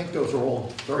 I think those are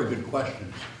all very good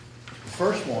questions. The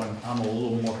first one I'm a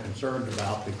little more concerned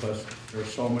about because there are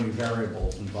so many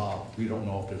variables involved. We don't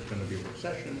know if there's going to be a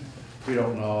recession. We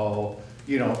don't know,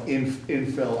 you know,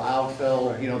 infill,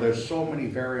 outfill. You know, there's so many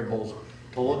variables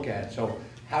to look at. So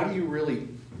how do you really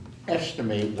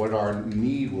estimate what our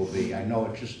need will be? I know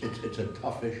it's a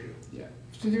tough issue. Yeah.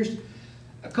 So there's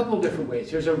a couple of different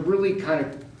ways. There's a really kind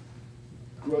of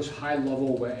gross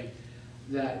high-level way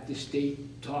that the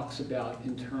state talks about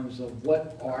in terms of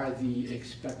what are the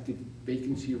expected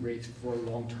vacancy rates for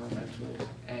long-term rentals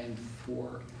and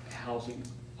for housing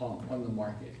on the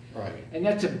market. Right. And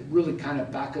that's a really kind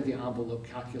of back-of-the-envelope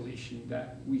calculation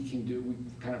that we can do.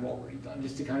 We've kind of already done,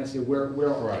 just to kind of say where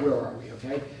are we,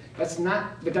 okay? That's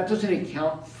not, but that doesn't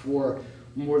account for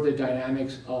more the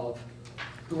dynamics of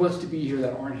who wants to be here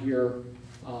that aren't here,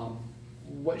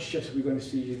 what shifts are we going to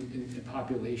see in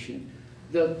population.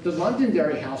 The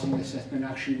Londonderry housing assessment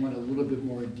actually went a little bit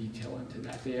more in detail into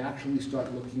that. They actually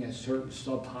started looking at certain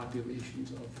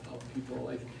subpopulations of people,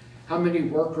 like how many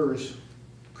workers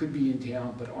could be in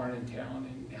town but aren't in town,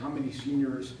 and how many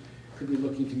seniors could be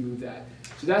looking to move that.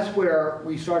 So that's where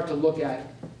we start to look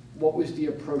at what was the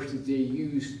approach that they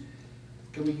used.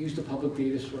 Can we use the public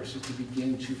data sources to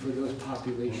begin to, for those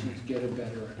populations, get a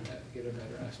better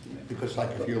estimate? Because like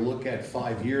if you look at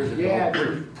 5 years ago, yeah,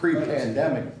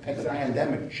 pre-pandemic, exactly. The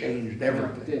pandemic changed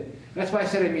everything. That's why I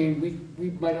said, I mean,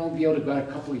 we might only be able to go a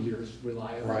couple of years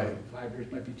reliably. Right. 5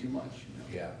 years might be too much.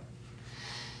 You know?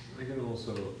 Yeah. I can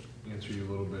also answer you a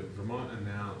little bit. Vermont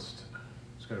announced,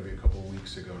 it's got to be a couple of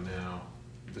weeks ago now,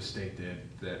 the state did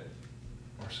that,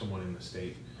 or someone in the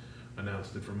state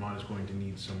announced that Vermont is going to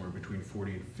need somewhere between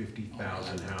 40 and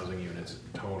 50,000 housing units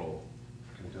total.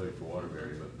 I can tell you for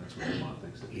Waterbury, but that's what Vermont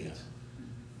thinks it needs.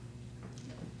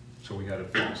 So we got to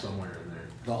fit somewhere in there.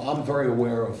 No, I'm very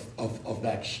aware of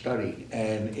that study,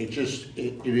 and it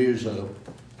is a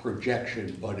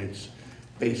projection, but it's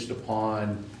based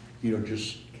upon, you know,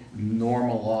 just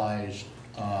normalized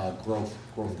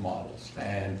growth models,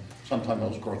 and sometimes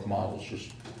those growth models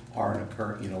just aren't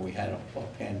occurring. You know, we had a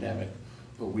pandemic,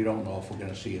 but we don't know if we're going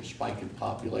to see a spike in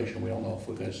population. We don't know if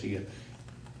we're going to see a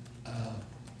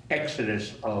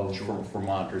exodus of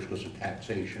Vermonters because of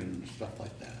taxation and stuff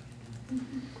like that.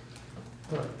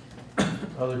 All right.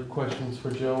 Other questions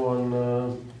for Joe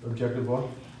on objective 1?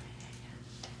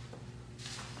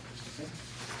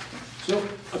 So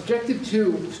objective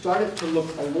 2 started to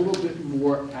look a little bit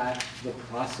more at the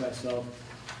process of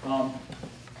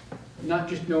not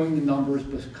just knowing the numbers,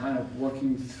 but kind of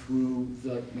working through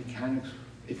the mechanics,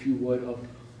 if you would, of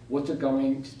what's it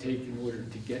going to take in order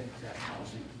to get that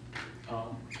housing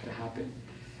to happen.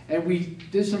 And we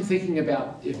did some thinking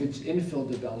about if it's infill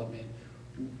development,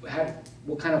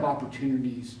 what kind of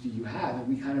opportunities do you have? And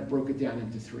we kind of broke it down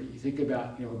into 3. You think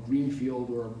about, you know, a greenfield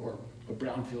or a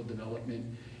brownfield development.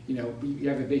 You know, you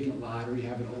have a vacant lot or you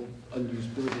have an old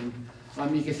unused building.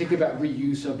 You can think about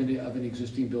reuse of an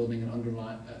existing building, an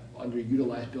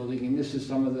underutilized building. And this is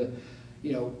some of the,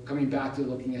 you know, coming back to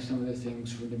looking at some of the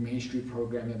things from the Main Street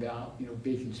program about, you know,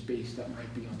 vacant space that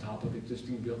might be on top of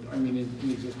existing buildings,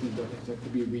 in existing buildings that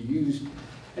could be reused.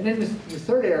 And then the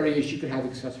third area is you could have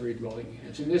accessory dwelling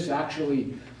units. And this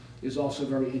actually is also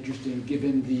very interesting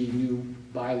given the new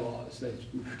bylaws that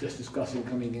we were just discussing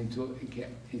coming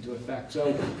into effect.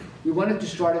 So we wanted to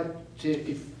start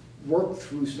to work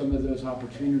through some of those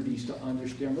opportunities to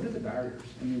understand what are the barriers.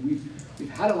 I mean, we've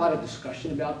had a lot of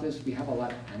discussion about this. We have a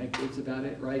lot of anecdotes about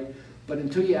it, right? But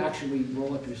until you actually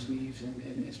roll up your sleeves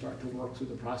and start to work through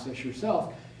the process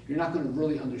yourself, you're not going to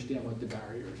really understand what the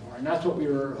barriers are. And that's what we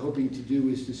were hoping to do,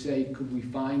 is to say, could we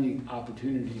find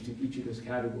opportunities in each of those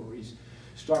categories,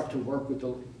 start to work with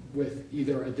with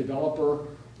either a developer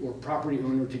or property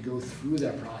owner to go through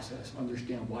that process,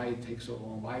 understand why it takes so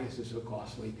long, why is this so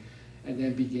costly, and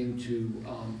then begin to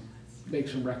make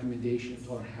some recommendations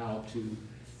on how to,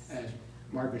 as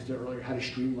Margaret said earlier, how to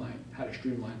streamline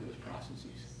those processes.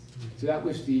 So that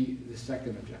was the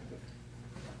second objective.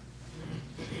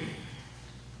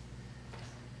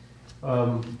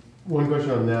 One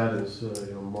question on that is,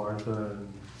 Martha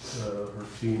and her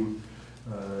team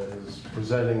is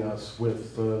presenting us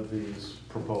with these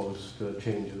proposed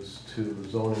changes to the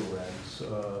zoning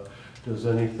regs. Does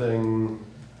anything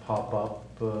pop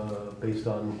up based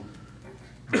on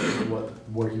what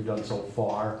work you've done so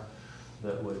far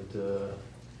that would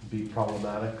be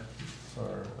problematic?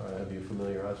 Or have you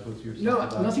familiarized with yourself? No,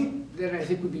 with that? nothing that I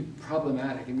think would be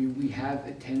problematic. I mean, we have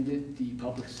attended the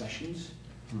public sessions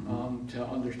to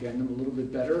understand them a little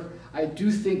bit better. I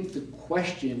do think the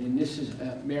question, and this is,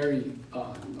 Mary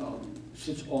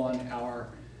sits on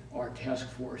our task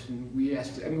force, and we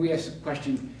asked the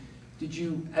question, did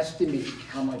you estimate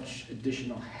how much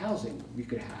additional housing we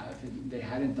could have? And they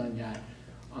hadn't done that.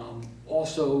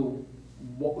 Also,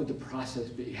 what would the process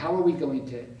be? How are we going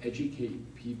to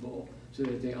educate people so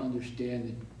that they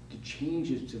understand the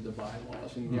changes to the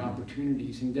bylaws and the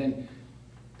opportunities, and then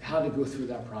how to go through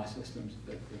that process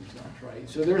themselves, right?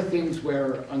 So there are things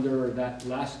where under that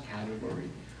last category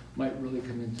might really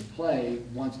come into play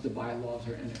once the bylaws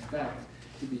are in effect,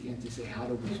 to begin to say, how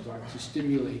do we start to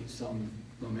stimulate some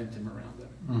momentum around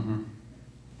them?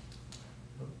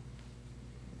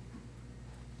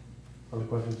 Other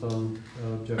questions on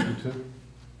objective 2?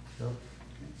 No?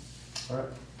 All right.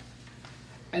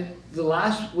 And the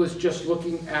last was just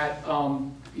looking at,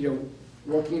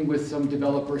 working with some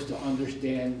developers to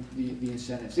understand the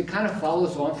incentives. It kind of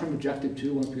follows on from objective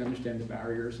 2 once we understand the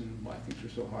barriers and why things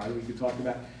are so hard. We could talk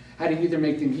about how to either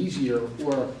make them easier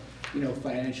or,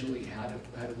 financially, how do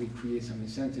we create some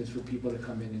incentives for people to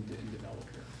come in and develop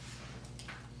here.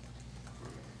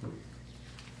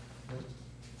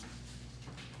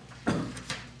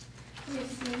 Have you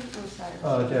seen,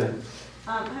 Jen.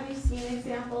 have you seen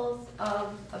examples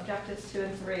of objectives 2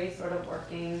 and 3 sort of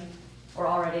working or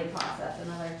already in process in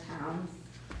other towns?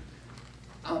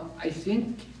 I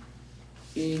think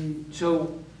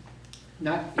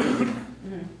not in,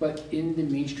 but in the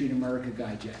Main Street America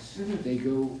Guide, yes. They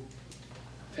do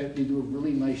a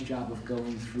really nice job of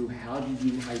going through how do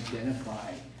you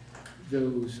identify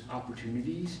those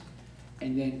opportunities,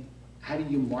 and then how do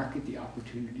you market the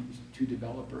opportunities to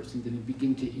developers, and then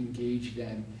begin to engage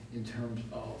them in terms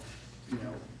of,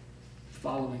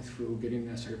 following through, getting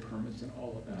necessary permits and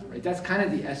all of that, right? That's kind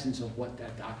of the essence of what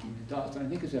that document does. And I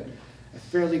think it's a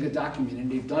fairly good document,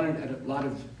 and they've done it at a lot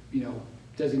of,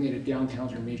 designated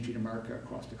downtowns or Main Street America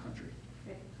across the country.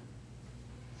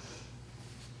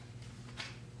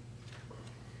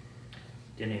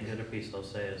 The other piece I'll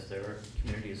say is there are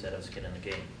communities that have skin in the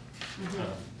game.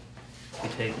 You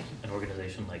take an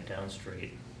organization like Down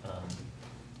Street,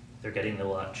 they're getting the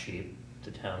lot cheap.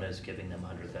 The town is giving them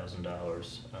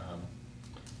 $100,000,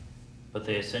 but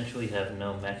they essentially have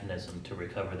no mechanism to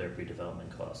recover their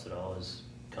redevelopment costs. It always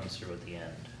comes through at the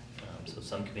end. So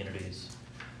some communities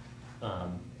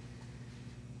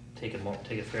take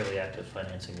a fairly active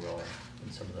financing role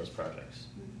in some of those projects.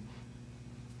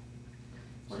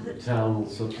 So the town will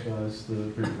subsidize the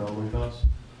redevelopment costs?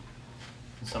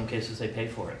 In some cases, they pay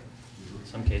for it. In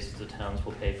some cases, the towns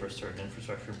will pay for certain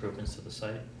infrastructure improvements to the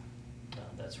site,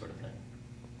 that sort of thing.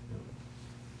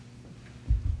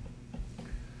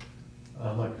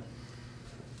 Mike.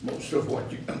 Most of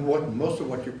what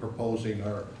you're proposing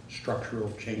are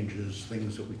structural changes,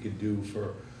 things that we could do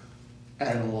for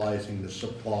analyzing the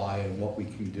supply and what we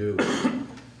can do.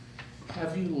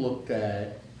 Have you looked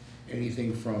at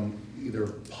anything from either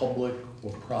public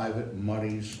or private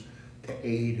monies to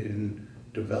aid in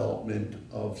development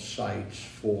of sites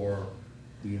for,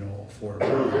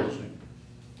 affordable housing?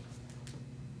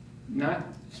 Not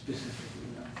specifically,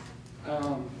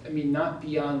 no. Not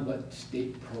beyond what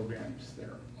state programs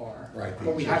there are. Right.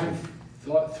 But we haven't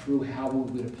thought through how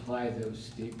we would apply those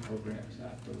state programs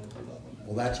at the local level.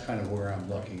 Well, that's kind of where I'm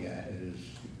looking at, is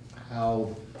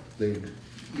how they,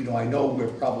 I know we're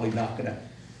probably not going to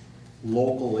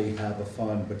locally have a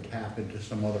fund, but tap into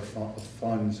some other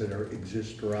funds that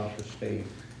exist throughout the state,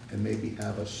 and maybe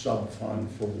have a sub-fund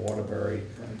for Waterbury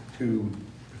to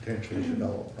potentially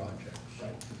develop projects.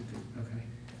 Right. Okay.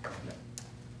 Yeah.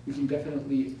 We can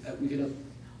definitely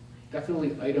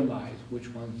itemize which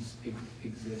ones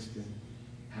exist and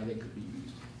how they could be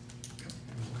used.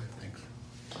 Thanks.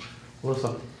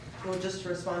 Melissa? Well, just to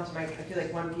respond to Mike, I feel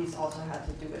like one piece also had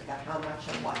to do with the how much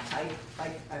and what type.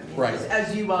 Like, I mean, Right.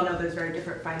 as you well know, there's very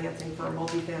different financing for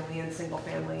multifamily and single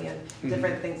family and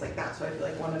different things like that. So I feel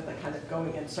like one of the kind of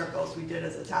going in circles we did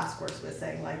as a task force was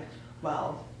saying like,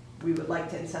 well, we would like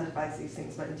to incentivize these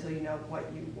things, but until you know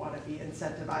what you want to be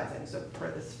incentivizing. So for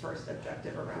this first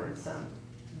objective around some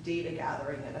data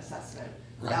gathering and assessment,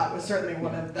 that was certainly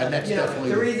one of the, you know,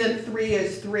 the reason 3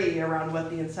 is 3 around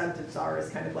what the incentives are is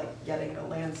kind of like getting a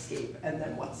landscape and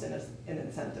then what's an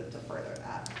incentive to further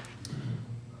that.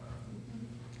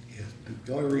 Yes,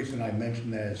 the only reason I mention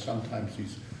that is sometimes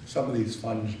some of these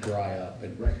funds dry up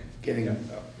and getting,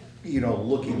 you know,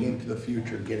 looking into the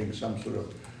future, getting some sort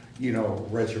of, you know,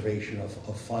 reservation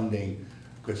of funding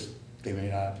because they may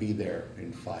not be there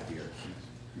in 5 years.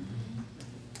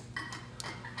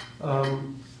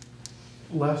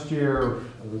 Last year,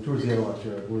 towards the end of last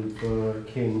year, I believe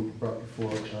King brought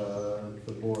before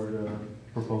the board a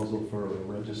proposal for a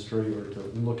registry or to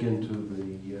look into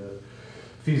the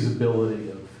feasibility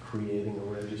of creating a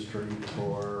registry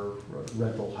for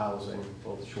rental housing,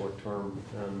 both short-term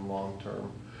and long-term.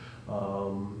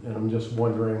 And I'm just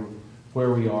wondering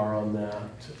where we are on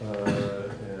that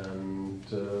and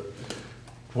to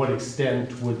what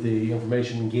extent would the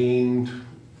information gained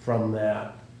from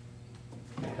that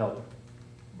help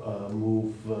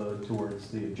move towards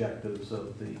the objectives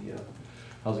of the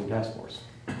Housing Task Force.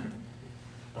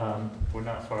 We're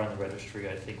not far on the registry.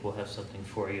 I think we'll have something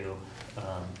for you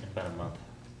in about a month,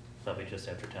 probably just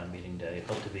after town meeting day.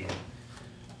 Hope to be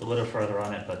a little further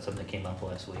on it, but something came up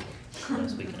last week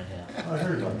and a half. I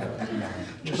heard about that.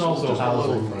 It's also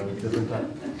housing at a different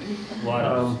time. A lot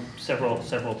of,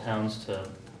 several towns to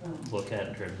look at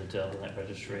in terms of delving that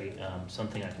registry.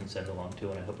 Something I can send along to,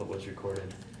 and I hope it was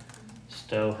recorded.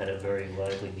 Stowe had a very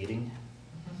lively meeting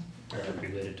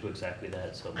related to exactly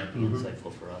that, so it might be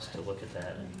insightful for us to look at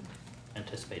that and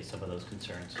anticipate some of those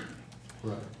concerns.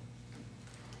 Right.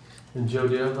 And Joe,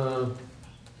 do you have a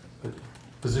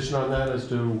position on that as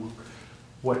to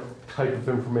what type of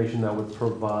information that would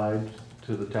provide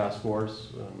to the task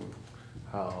force and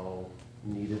how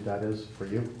needed that is for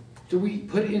you? Do we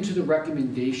put into the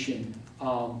recommendation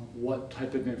what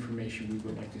type of information we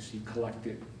would like to see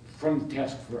collected from the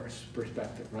task force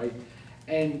perspective, right?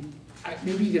 And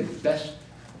maybe the best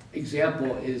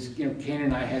example is, you know, Ken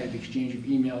and I had an exchange of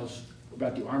emails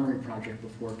about the Armory project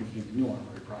before it became the new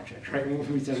Armory project, right?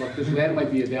 When we said, look, this land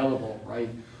might be available, right?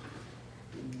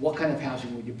 What kind of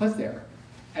housing would you put there?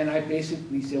 And I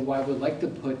basically said, well, I would like to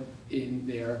put in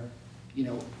there, you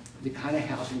know, the kind of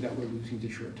housing that we're losing to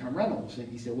short-term rentals. And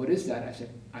he said, what is that? I said,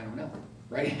 I don't know,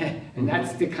 right? And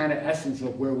that's the kind of essence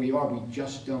of where we are. We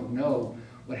just don't know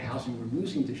what housing we're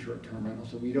losing to short-term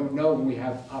rentals. So we don't know when we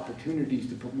have opportunities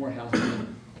to put more housing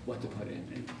in, what to put in.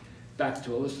 And back to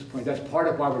Alyssa's point, that's part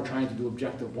of why we're trying to do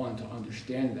objective 1, to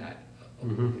understand that a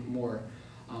little bit more.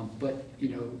 But, you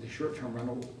know, the short-term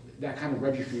rental, that kind of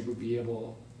registry would be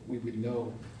able, we would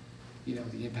know, you know,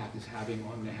 the impact it's having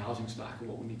on the housing stock and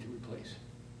what we need to replace.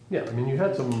 Yeah, I mean, you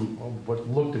had some, what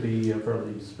looked to be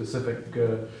fairly specific,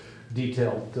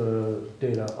 detailed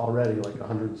data already, like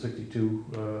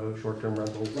 162 short-term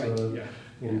rentals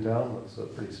in town. That's a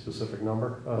pretty specific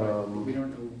number. We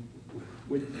don't know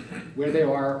where they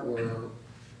are or,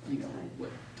 you know,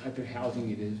 what type of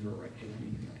housing it is or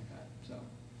anything like that, so.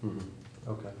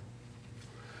 Okay.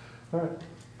 All right.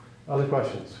 Other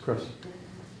questions? Chris?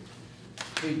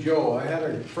 Hey, Joe, I had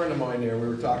a friend of mine there, we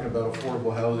were talking about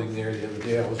affordable housing there the other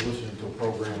day. I was listening to a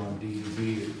program on DEB.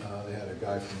 They had a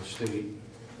guy from the state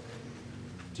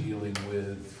dealing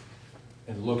with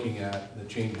and looking at the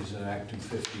changes in Act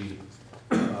 250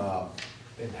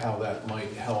 and how that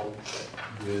might help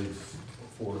with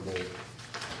affordable,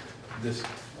 this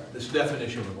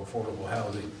definition of affordable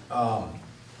housing.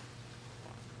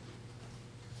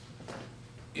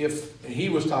 If he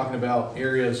was talking about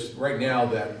areas right now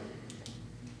that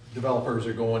developers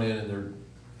are going in and they're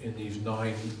in these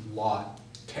 9-lot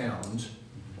towns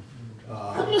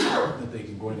that they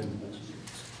can go in and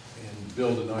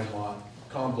build a 9-lot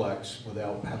complex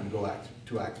without having to go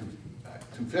to Act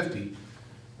 250.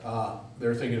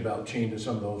 They're thinking about changing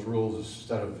some of those rules.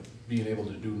 Instead of being able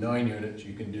to do 9 units,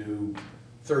 you can do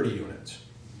 30 units.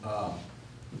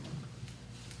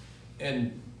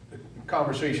 And the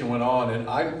conversation went on, and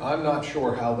I'm not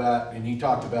sure how that, and he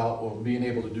talked about, well, being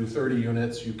able to do 30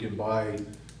 units, you can buy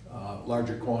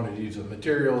larger quantities of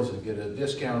materials and get a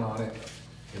discount on it.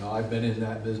 You know, I've been in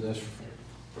that business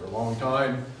for a long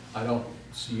time. I don't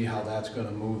see how that's going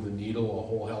to move the needle a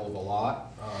whole hell of a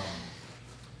lot.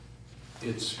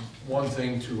 It's one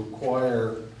thing to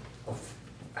acquire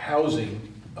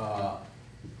housing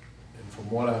and from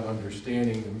what I'm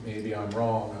understanding, and maybe I'm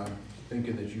wrong, I'm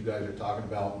thinking that you guys are talking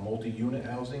about multi-unit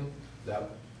housing. Is that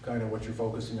kind of what you're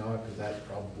focusing on? Because that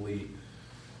probably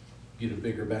get a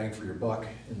bigger bang for your buck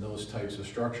in those types of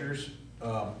structures.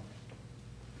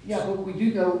 Yeah, but we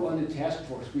do know on the task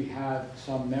force, we have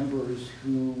some members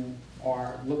who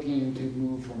are looking to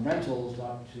move from rentals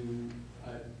up to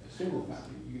a single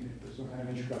family unit, or some kind of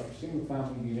introductory single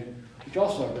family unit, which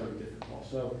also are very difficult.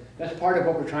 So that's part of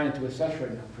what we're trying to assess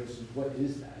right now, Chris, is what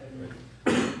is that?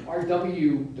 The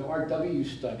RW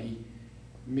study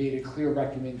made a clear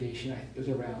recommendation. It was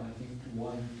around, I think,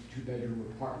 1 2-bedroom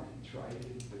apartments,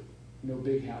 right? No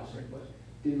big housing, but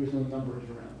there was no numbers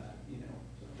around that, you know.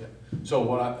 So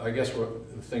what I guess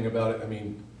what the thing about it, I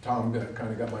mean, Tom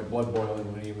kind of got my blood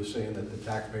boiling when he was saying that the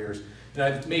taxpayers,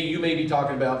 and you may be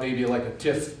talking about maybe like a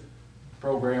TIF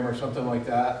program or something like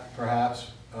that,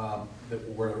 perhaps,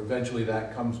 where eventually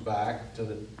that comes back to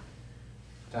the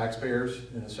taxpayers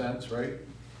in a sense, right?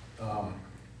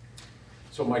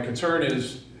 So my concern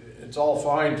is, it's all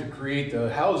fine to create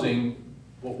the housing,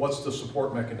 but what's the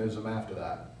support mechanism after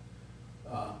that?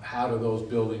 How do those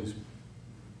buildings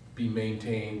be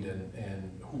maintained,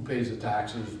 and who pays the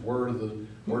taxes? Where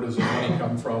does the money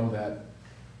come from? That,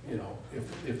 you know,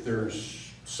 if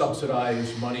there's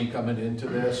subsidized money coming into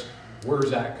this,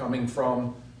 where's that coming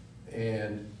from,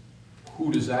 and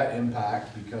who does that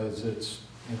impact? Because it's,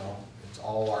 you know, it's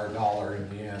all our dollar in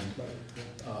the end.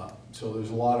 So there's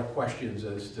a lot of questions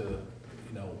as to,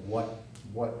 you know, what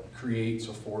creates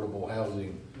affordable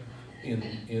housing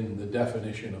in the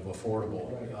definition of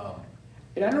affordable.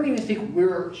 And I don't even think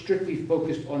we're strictly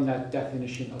focused on that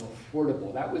definition of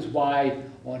affordable. That was why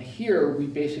on here,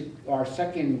 our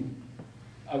second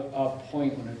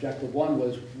point on objective 1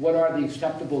 was, what are the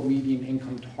acceptable median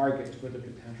income targets for the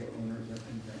potential owners and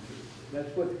renters?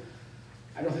 That's what,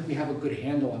 I don't think we have a good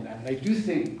handle on that. And I do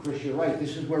think, Chris, you're right,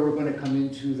 this is where we're going to come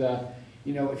into the,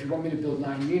 you know, if you want me to build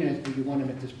 9 units, but you want them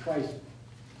at this price, it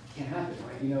can't happen,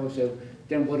 right? You know, so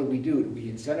then what do? Do we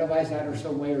incentivize that or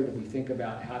some way, or do we think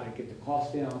about how to get the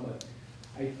cost down? But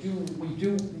we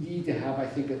do need to have, I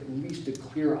think, at least a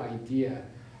clear idea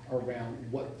around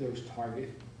what those target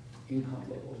income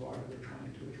levels are that we're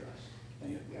trying to address.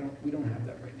 And we don't have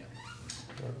that right now.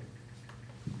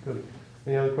 Good.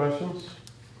 Any other questions?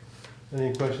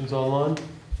 Any questions online?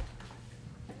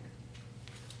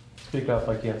 Speak up,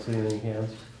 I can't see any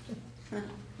hands.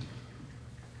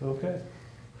 Okay.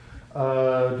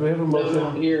 Do we have a motion?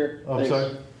 No, here. Oh, I'm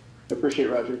sorry. I appreciate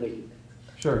it, Roger, thank you.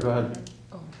 Sure, go ahead.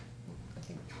 Oh, I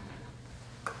think.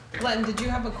 Glenn, did you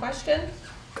have a question?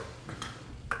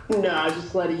 No, I was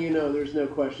just letting you know there's no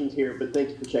questions here, but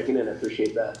thanks for checking in, I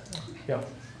appreciate that. Yeah.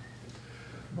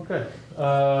 Okay.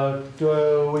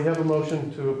 Do we have a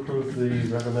motion to approve the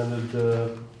recommended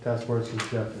task force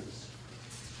objectives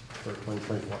for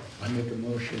 2021? I make a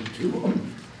motion to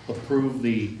approve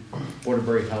the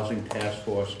Waterbury Housing Task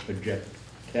Force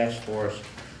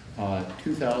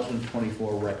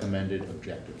 2024 recommended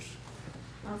objectives.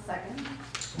 I'll second.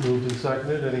 Moved and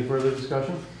seconded. Any further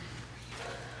discussion?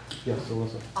 Yes,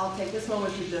 Alyssa. I'll take this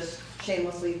moment to just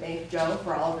shamelessly thank Joe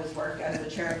for all of his work as the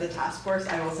chair of the task force.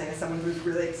 I will say, as someone who's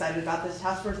really excited about this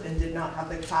task force and did not have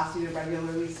the capacity to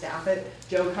regularly staff it,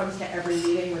 Joe comes to every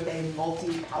meeting with a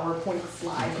multi-PowerPoint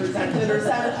slide presented or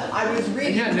seven. I was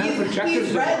reading,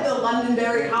 he's read the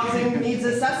Londonderry Housing Needs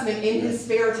Assessment in his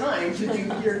spare time to do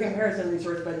your comparison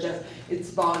research, but just,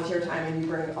 it's volunteer time and you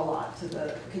bring a lot to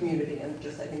the community, and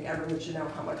just, I think everyone should know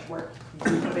how much work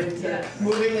you put into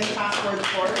moving this task force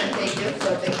forward, and thank you,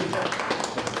 so thank you, Joe.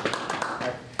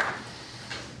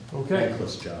 Okay.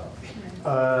 Thankless job.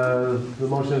 The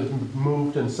motion is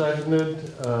moved and seconded.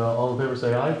 All in favor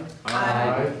say aye.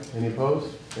 Aye. Any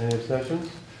opposed? Any abstentions?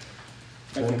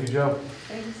 Thank you, Joe.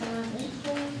 Thank you so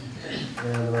much.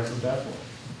 And the rest of that one.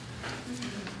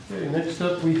 Okay, next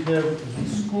up we have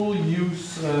school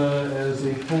use as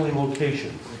a polling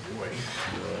location. Boy,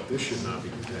 this should not be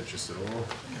contentious at all.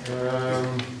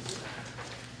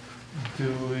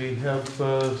 Do we have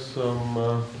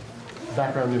some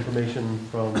background information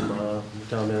from the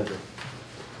town manager?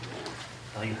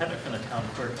 You have it from the town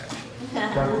clerk, actually.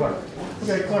 Town clerk.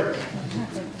 Okay, clerk.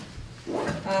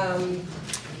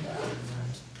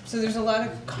 So there's a lot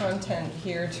of content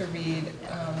here to read.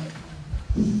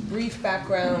 Brief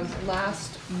background,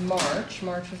 last March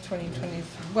of 2023,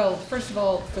 well, first of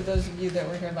all, for those of you that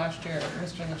were here last year,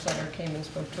 Mr. Lipsetter came and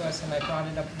spoke to us, and I brought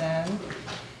it up then,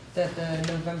 that the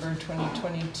November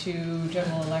 2022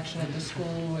 general election at the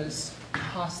school was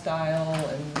hostile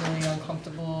and really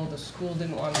uncomfortable. The school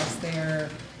didn't want us there.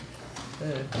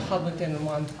 The public didn't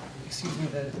want,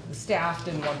 the staff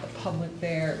didn't want the public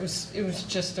there. It was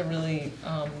just a really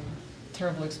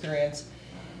terrible experience.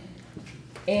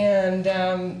 And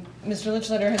Mr.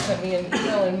 Lichletter had sent me an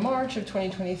email in March of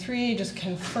 2023 just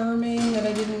confirming that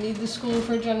I didn't need the school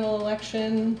for a general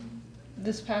election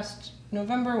this past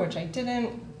November, which I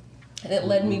didn't. And it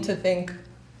led me to think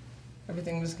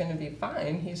everything was going to be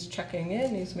fine. He's checking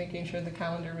in, he's making sure the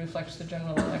calendar reflects the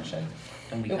general election.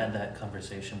 And we had that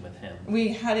conversation with him. We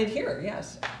had it here,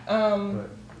 yes.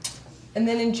 And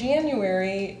then in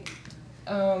January,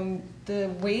 the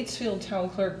Waitsfield town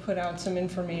clerk put out some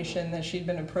information that she'd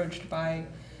been approached by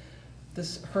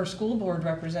her school board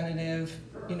representative,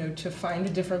 you know, to find a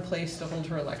different place to hold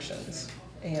her elections.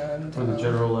 And for the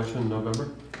general election in November?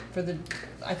 For the,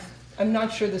 I'm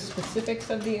not sure the specifics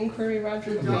of the inquiry,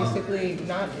 Roger, but basically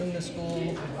not in the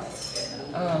school.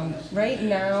 Right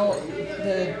now,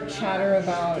 the chatter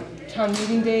about town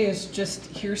meeting day is just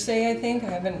hearsay, I think. I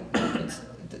haven't,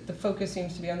 the focus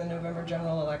seems to be on the November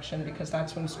general election because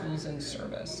that's when school's in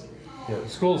service. Yeah,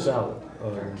 school's out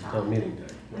on town meeting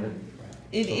day, right?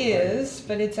 It is,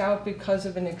 but it's out because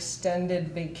of an extended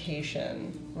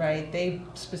vacation, right? They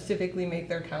specifically make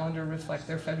their calendar reflect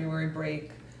their February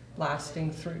break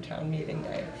lasting through town meeting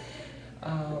day.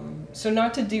 So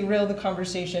not to derail the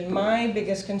conversation, my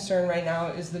biggest concern right now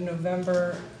is the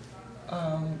November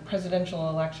presidential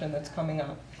election that's coming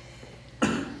up.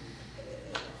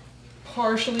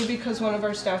 Partially because one of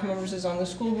our staff members is on the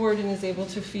school board and is able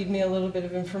to feed me a little bit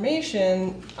of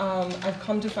information, I've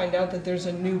come to find out that there's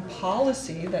a new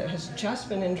policy that has just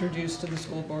been introduced to the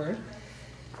school board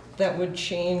that would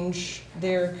change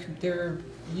their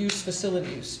use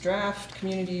facilities, draft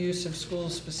community use of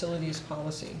schools facilities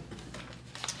policy.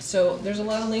 So there's a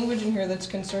lot of language in here that's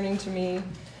concerning to me.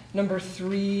 Number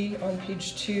 3 on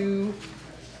page 2.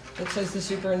 It says the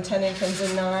superintendent can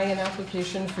deny an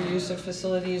application for use of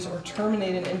facilities or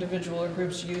terminate an individual or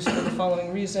group's use for the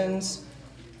following reasons.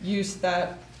 Use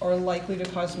that are likely to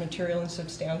cause material and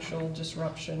substantial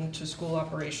disruption to school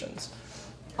operations.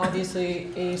 Obviously,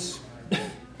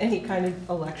 any kind of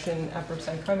election at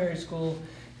Brookside Primary School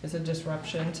is a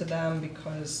disruption to them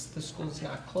because the school's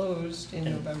not closed in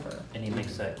November. And he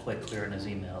makes that quite clear in his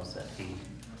emails that he,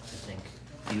 I think,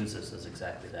 views this as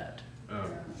exactly that.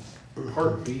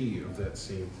 Part B of that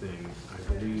same thing,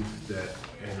 I believe that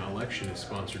an election is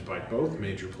sponsored by both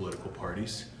major political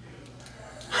parties.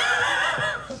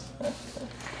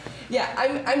 Yeah,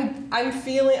 I'm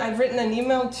feeling, I've written an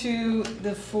email to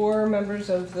the 4 members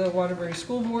of the Waterbury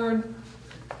School Board.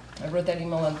 I wrote that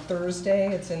email on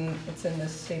Thursday. It's in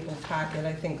this stapled packet,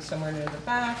 I think somewhere near the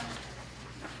back.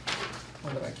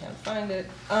 Although I can't find it.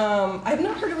 I have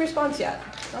not heard a response yet,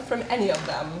 not from any of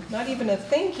them, not even a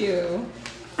thank you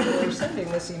for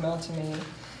sending this email to me.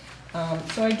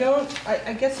 So I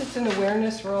guess it's an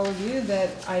awareness for all of you that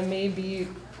I may be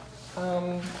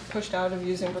pushed out of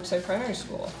using Brookside Primary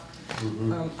School.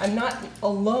 I'm not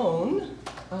alone.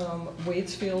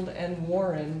 Waitsfield and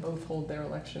Warren both hold their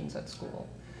elections at school.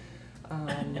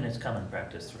 And it's common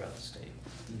practice throughout the state,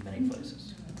 in many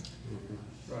places.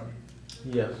 Roger.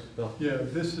 Yes, Bill. Yeah,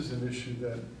 this is an issue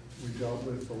that we dealt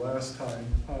with the last time.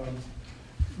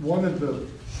 One of the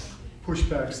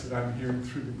pushbacks that I'm hearing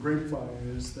through the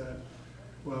grapevine is that,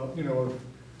 well, you know,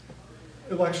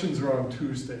 elections are on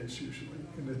Tuesdays usually,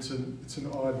 and it's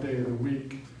an odd day of the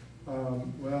week.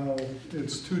 Well,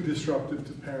 it's too disruptive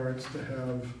to parents to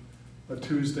have a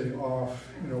Tuesday off.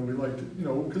 You know, we like to, you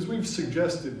know, because we've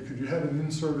suggested, could you have an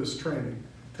in-service training?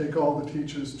 Take all the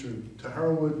teachers to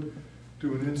Harwood,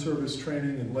 do an in-service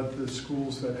training, and let the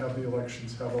schools that have the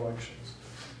elections have elections.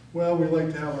 Well, we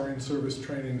like to have our in-service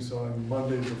trainings on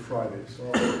Mondays or Fridays,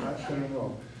 or I don't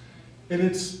know. And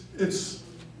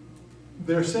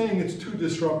they're saying it's too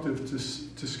disruptive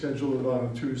to schedule it on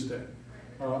a Tuesday.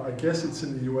 I guess it's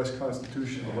in the U.S.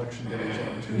 Constitution, election day is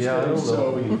on Tuesday. Yeah, I don't know so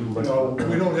if we can do much about that.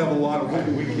 we don't have a lot of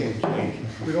wiggle room. We can't change.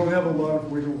 We don't have a lot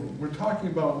of wiggle room. We're talking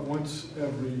about once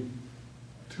every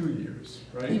 2 years,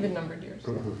 right? Even numbered years.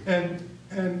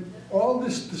 And all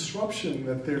this disruption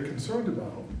that they're concerned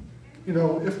about, you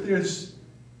know, if there's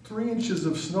 3 inches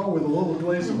of snow with a little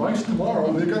glaze of ice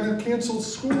tomorrow, they're going to cancel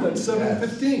school at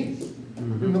 7:15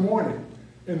 in the morning.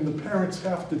 And the parents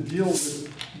have to deal with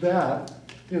that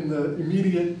in the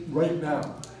immediate right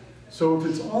now. So if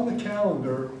it's on the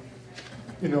calendar,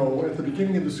 you know, at the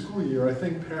beginning of the school year, I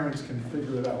think parents can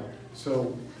figure it out.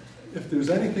 So if there's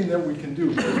anything that we can do,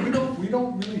 we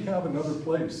don't really have another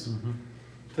place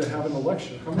to have an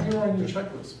election. How many are on your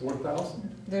checklist? 4,000?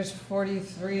 There's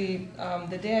 43,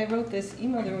 the day I wrote this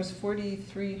email, there was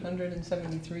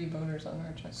 4,373 voters on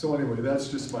our checklist. So anyway, that's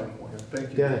just my point.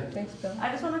 Thank you. Yeah. Thanks, Bill. I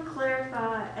just want to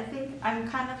clarify, I think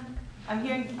I'm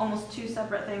hearing almost 2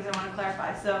 separate things I want to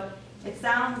clarify. So it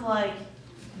sounds like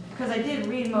because I did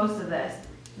read most of this.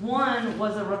 One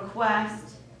was a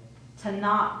request to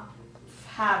not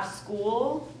have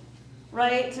school,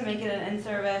 right, to make it an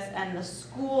in-service, and the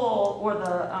school, or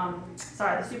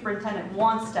the superintendent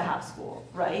wants to have school,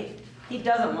 right? He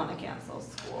doesn't want to cancel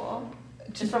school,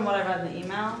 just from what I read in the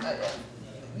email.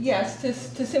 Yes, to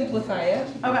simplify it.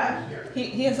 Okay.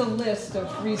 He has a list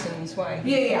of reasons why.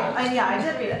 Yeah, I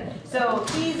did read it. So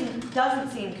he doesn't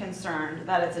seem concerned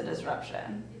that it's a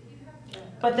disruption.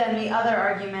 But then the other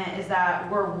argument is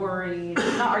that we're worried,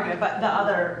 not argument, but the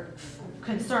other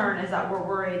concern is that we're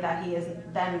worried that he is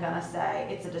then gonna say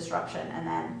it's a disruption and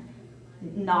then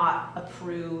not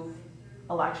approve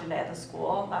election day at the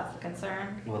school. That's the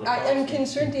concern. I am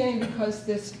concerned, Danny,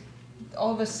 because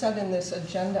all of a sudden this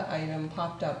agenda item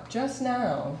popped up just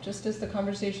now, just as the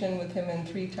conversation with him and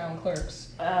 3 town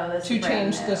clerks to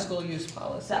change the school use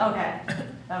policy. Okay.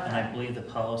 And I believe the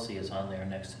policy is on their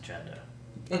next agenda.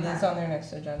 It is on their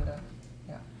next agenda,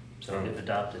 yeah. So if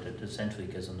adopted, it essentially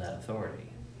gives them that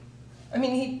authority. I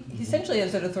mean, he essentially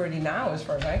has that authority now, as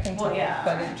far as I can tell, Well, yeah.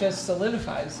 but it just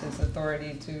solidifies his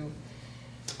authority to,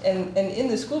 and in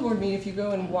the school board meeting, if you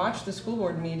go and watch the school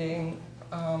board meeting,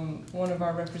 one of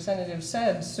our representatives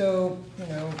said, so,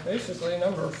 basically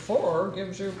number 4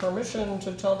 gives you permission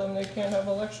to tell them they can't have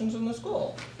elections in the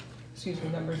school. Excuse me,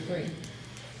 number 3.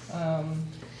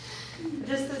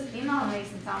 Just this email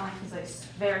makes it sound like he's like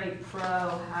very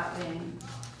pro having.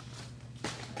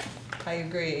 I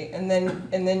agree, and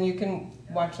then you can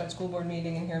watch that school board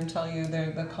meeting and hear him tell you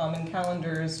the common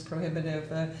calendar is prohibitive,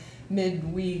 the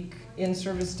midweek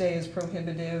in-service day is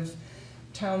prohibitive,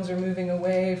 towns are moving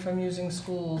away from using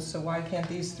schools, so why can't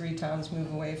these 3 towns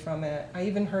move away from it? I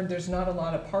even heard there's not a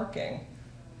lot of parking,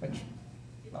 which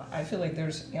I feel like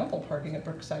there's ample parking at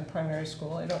Brookside Primary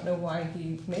School. I don't know why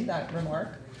he made that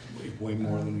remark. Way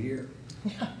more than a year.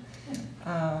 Yeah.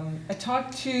 I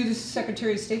talked to the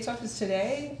Secretary of State's office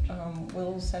today.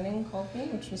 Will Senning called me,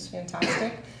 which was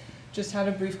fantastic. Just had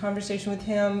a brief conversation with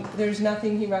him. There's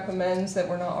nothing he recommends that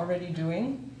we're not already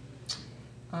doing.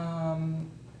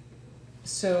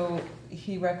 So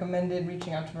he recommended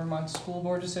reaching out to Vermont School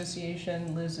Board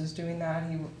Association. Liz is doing that.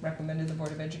 He recommended the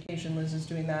Board of Education. Liz is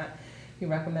doing that. He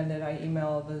recommended I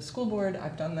email the school board.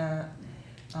 I've done that.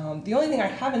 The only thing I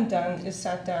haven't done is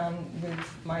sat down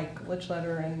with Mike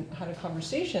Lichletter and had a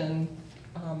conversation,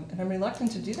 and I'm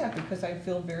reluctant to do that because I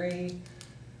feel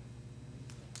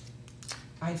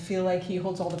like he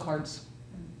holds all the cards.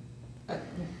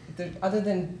 Other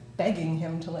than begging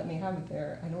him to let me have it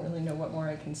there, I don't really know what more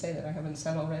I can say that I haven't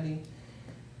said already.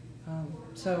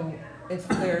 So if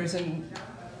there's an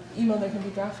email that can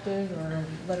be drafted or a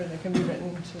letter that can be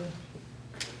written to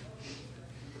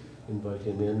invite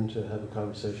him in to have a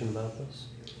conversation about this.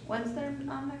 When's their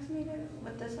next meeting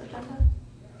with this agenda?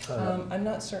 I'm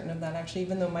not certain of that, actually,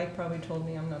 even though Mike probably told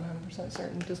me I'm not 100%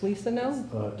 certain. Does Lisa know?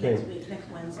 Next week, next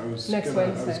Wednesday. I was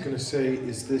Wednesday. gonna say,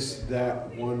 is this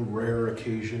that one rare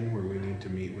occasion where we need to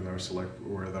meet with our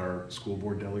school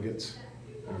board delegates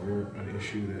over an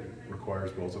issue that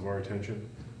requires both of our attention?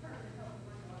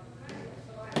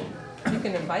 You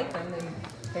can invite them,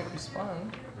 they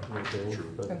respond. Okay,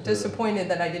 but, I'm disappointed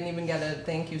that I didn't even get a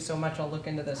thank you so much, I'll look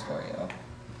into this for you.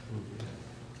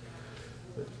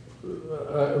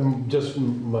 Just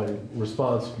my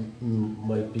response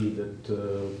might be that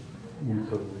we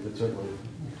could certainly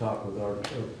talk with our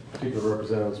particular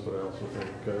representatives, but I also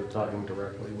think talking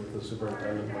directly with the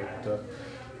superintendent might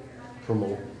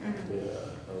promote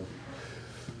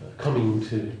coming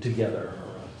together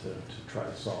to try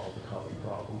to solve the common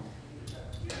problem.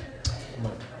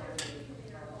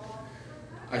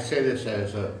 I say this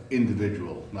as an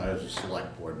individual, not as a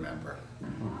select board member.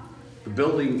 The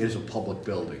building is a public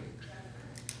building.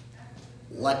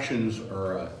 Elections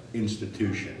are an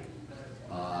institution.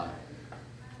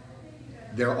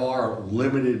 There are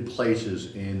limited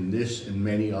places in this and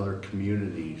many other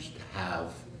communities to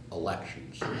have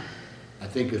elections. I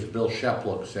think as Bill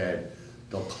Sheplock said,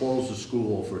 they'll close the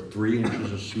school for 3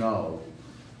 inches of snow,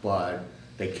 but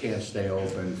they can't stay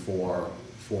open for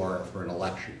an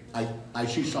election. I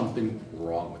see something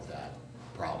wrong with that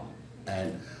problem.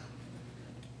 And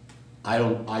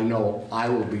I know I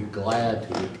will be glad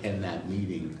to attend that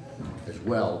meeting as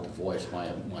well to voice my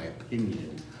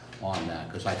opinion on that,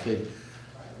 because I think,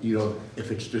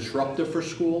 if it's disruptive for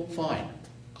school, fine.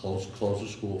 Close the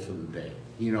school for the day.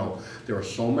 There are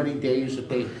so many days that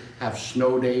they have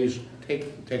snow days.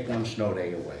 Take one snow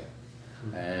day away.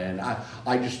 And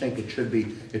I just think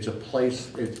it's a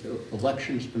place,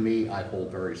 elections to me I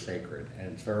hold very sacred,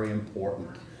 and it's very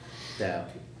important that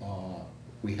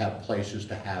we have places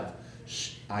to have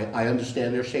I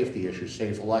understand their safety issues,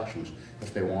 safe elections,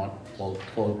 if they want to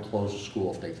close the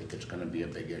school, if they think it's gonna be a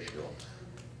big issue.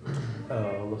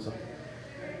 Alyssa.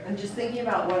 I'm just thinking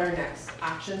about what our next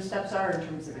action steps are in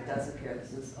terms of, it does appear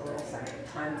this is a little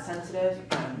time sensitive.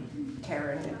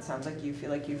 Karen, it sounds like you feel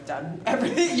like you've done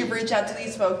everything, you've reached out to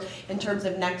these folks. In terms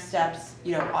of next steps,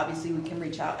 you know, obviously we can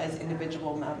reach out as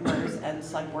individual members and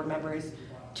select board members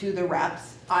to the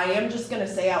reps. I am just gonna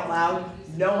say out loud,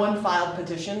 no one filed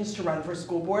petitions to run for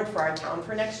school board for our town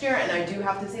for next year, and I do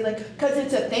have to say, like, cause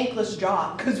it's a thankless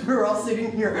job, cause we're all sitting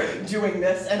here doing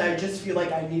this, and I just feel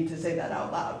like I need to say that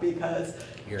out loud, because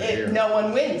no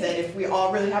one wins, and if we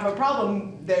all really have a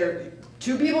problem,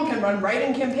 two people can run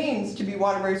write-in campaigns to be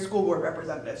Waterbury School Board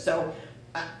representatives, so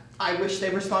I wish they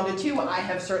responded too. I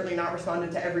have certainly not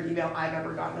responded to every email I've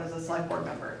ever gotten as a select board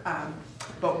member.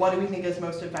 But what do we think is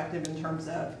most effective in terms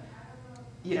of,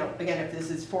 you know, again, if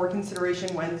this is for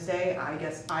consideration Wednesday, I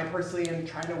guess I personally am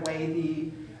trying to weigh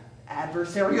the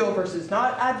adversarial versus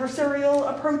not adversarial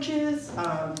approaches,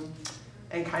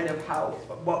 and kind of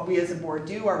what we as a board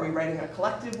do. Are we writing a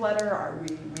collective letter? Are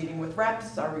we meeting with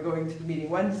reps? Are we going to the meeting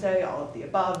Wednesday? All of the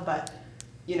above, but,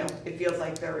 you know, it feels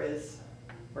like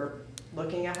we're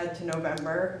looking ahead to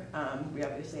November. We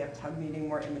obviously have town meeting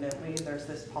more imminently. There's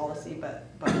this policy, but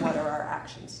what are our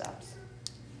action steps?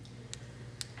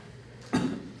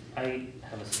 I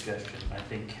have a suggestion. I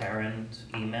think Karen's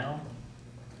email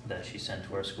that she sent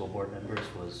to our school board members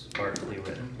was artfully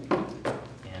written.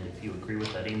 And if you agree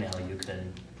with that email, you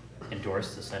can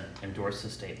endorse the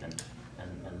statement,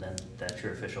 and then that's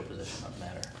your official position on the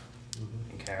matter.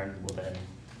 And Karen will then,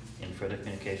 in further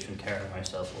communication, Karen and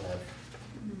myself will have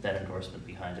that endorsement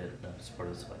behind it, the support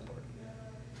of the select board.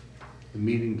 The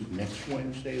meeting's next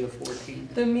Wednesday, the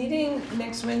 14th? The meeting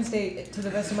next Wednesday, to the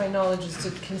best of my knowledge, is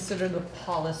to consider the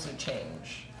policy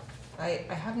change. I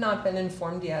have not been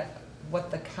informed yet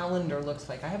what the calendar looks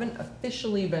like. I haven't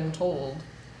officially been told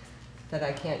that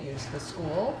I can't use the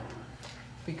school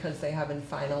because they haven't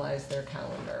finalized their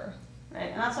calendar. Right,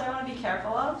 and that's what I want to be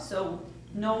careful of. So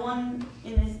no one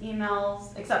in his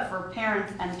emails, except for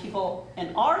parents and people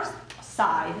in our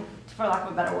side, for lack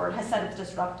of a better word, has said it's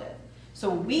disruptive. So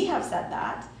we have said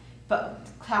that, but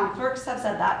town clerks have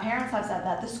said that, parents have said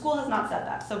that, the school has not said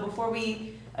that. So before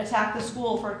we attack the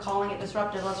school for calling it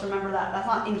disruptive, let's remember that that's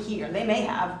not in here. They may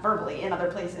have verbally in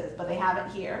other places, but they haven't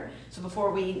here. So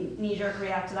before we knee-jerk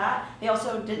react to that, they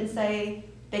also didn't say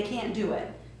they can't do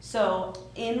it. So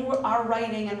in our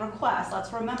writing and request,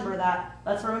 let's remember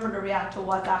to react to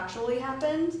what's actually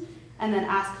happened, and then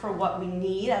ask for what we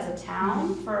need as a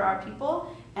town for our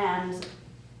people, and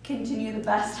continue the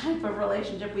best type of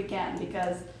relationship we can,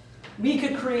 because we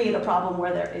could create a problem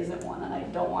where there isn't one, and I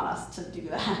don't want us to do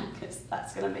that, because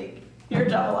that's gonna make your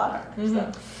job a lot harder.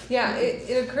 So. Yeah,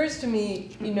 it occurs to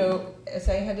me, you know, as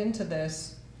I head into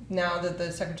this, now that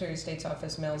the Secretary of State's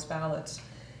office mails ballots,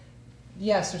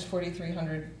 yes, there's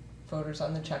 4,300 voters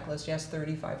on the checklist. Yes,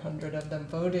 3,500 of them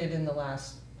voted in the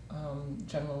last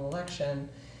general election.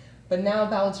 But now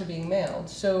ballots are being mailed.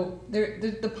 So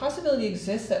the possibility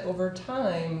exists that over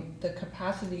time, the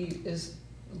capacity is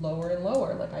lower and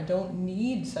lower. Like, I don't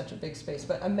need such a big space.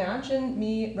 But imagine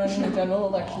me running a general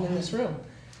election in this room,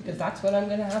 because that's what I'm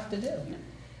going to have to do.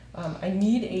 I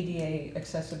need ADA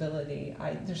accessibility.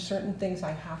 There's certain things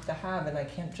I have to have, and I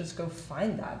can't just go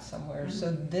find that somewhere.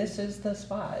 So this is the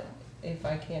spot if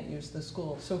I can't use the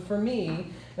school. So for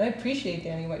me, and I appreciate,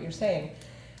 Danny, what you're saying.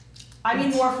 I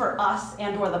mean more for us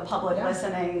and or the public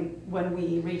listening when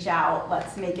we reach out.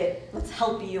 Let's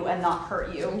help you and not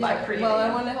hurt you by creating. Well, I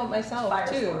want to help myself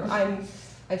too.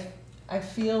 I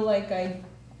feel like I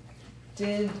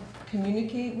did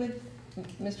communicate with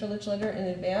Mr. Lichletter in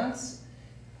advance.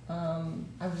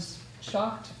 I was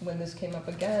shocked when this came up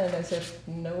again, as if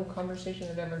no conversation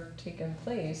had ever taken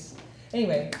place.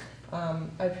 Anyway, I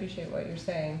appreciate what you're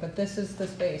saying, but this is the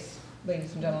space,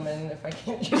 ladies and gentlemen, if I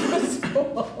can't use the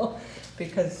school,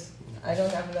 because I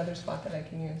don't have another spot that I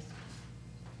can use.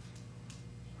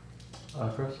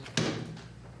 Chris?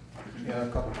 Yeah, a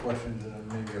couple questions and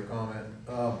maybe a comment.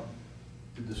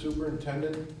 Did the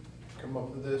superintendent come up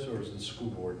with this, or is it the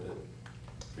school board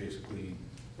that basically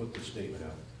put the statement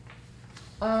out?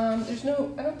 I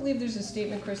don't believe there's a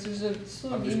statement, Chris. There's a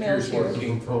slew of emails here. What's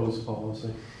the proposed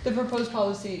policy? The proposed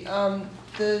policy.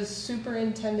 The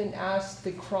superintendent asked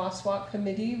the crosswalk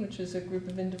committee, which is a group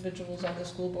of individuals on the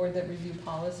school board that review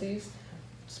policies,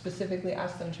 specifically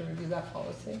asked them to review that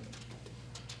policy.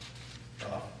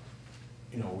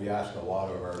 You know, we ask a lot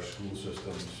of our school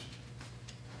systems,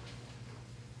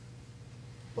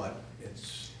 but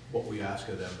it's what we ask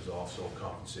of them is also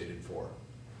compensated for.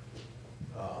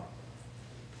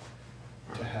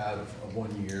 to have a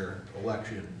one-year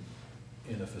election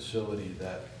in a facility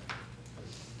that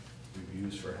we've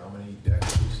used for how many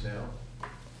decades now?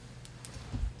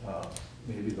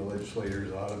 Maybe the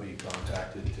legislators ought to be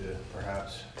contacted to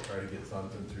perhaps try to get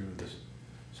something through the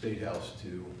State House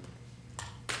to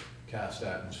cast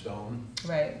that in stone.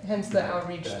 Right, hence the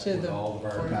outreach That to with the all of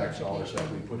our Board of tax dollars that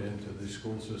we Education. put into the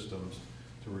school systems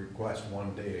to request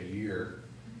one day a year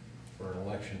for an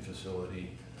election facility,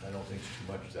 I don't think it's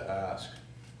too much to ask.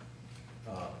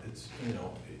 It's, you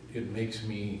know, it makes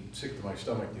me sick to my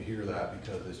stomach to hear that,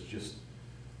 because it's just,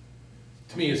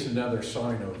 to me, it's another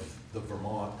sign of the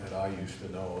Vermont that I used to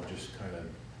know, just kind of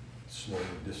slowly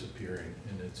disappearing,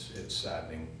 and it's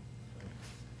saddening.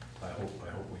 I hope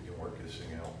we can work this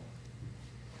thing out.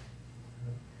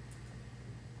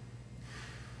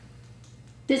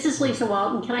 This is Lisa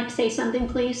Walton. Can I say something,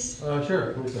 please?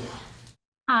 Sure, Lisa.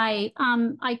 Hi.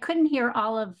 I couldn't hear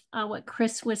all of what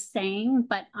Chris was saying,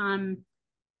 but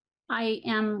I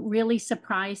am really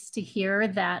surprised to hear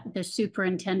that the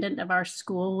superintendent of our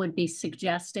school would be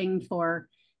suggesting for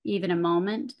even a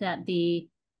moment that the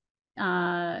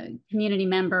community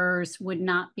members would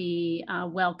not be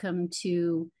welcome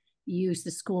to use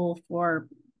the school for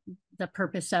the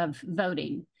purpose of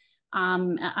voting.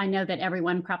 I know that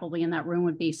everyone probably in that room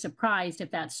would be surprised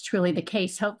if that's truly the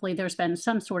case. Hopefully there's been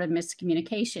some sort of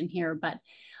miscommunication here, but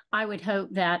I would hope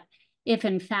that if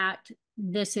in fact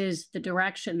this is the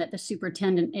direction that the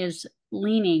superintendent is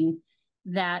leaning,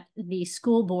 that the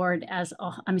school board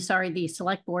the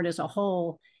select board as a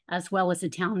whole, as well as the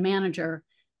town manager,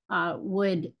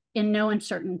 would in no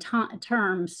uncertain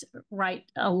terms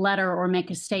write a letter or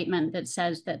make a statement that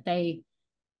says that they,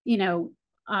 you know,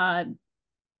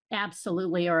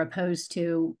 absolutely are opposed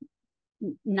to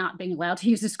not being allowed to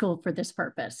use the school for this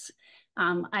purpose.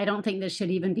 I don't think this should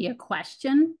even be a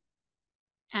question.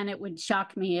 And it would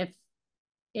shock me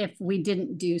if we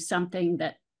didn't do something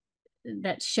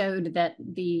that showed that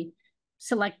the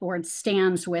select board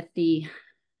stands with the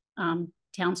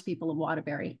townspeople of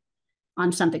Waterbury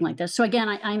on something like this. So again,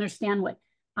 I understand what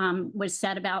was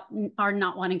said about our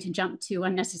not wanting to jump to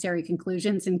unnecessary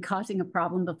conclusions and causing a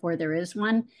problem before there is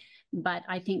one. But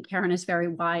I think Karen is very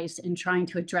wise in trying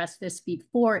to address this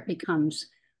before it becomes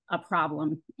a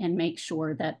problem and make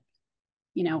sure that,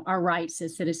 you know, our rights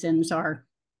as citizens are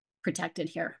protected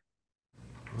here.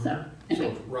 So,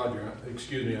 anyway. So Roger,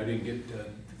 excuse me, I didn't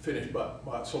get finished,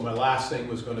 but so my last thing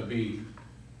was going to be,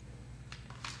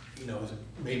 you know,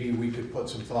 maybe we could put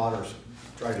some thought or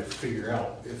try to figure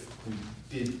out if we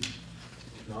did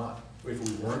not, if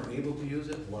we weren't able to use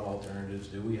it, what alternatives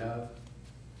do we have?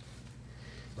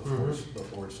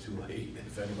 Before it's too late,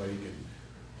 if anybody can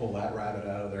pull that rabbit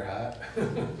out of their hat.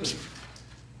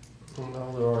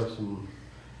 Well, there are some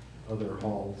other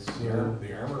halls. The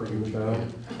armory.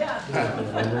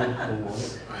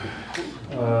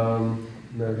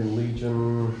 American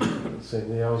Legion, St.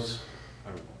 Leo's.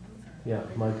 Yeah,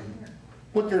 Mike.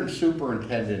 What their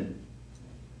superintendent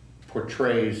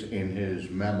portrays in his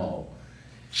memo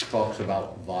talks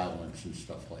about violence and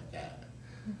stuff like that.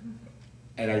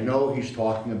 And I know he's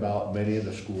talking about many of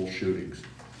the school shootings.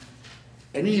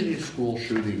 Any of these school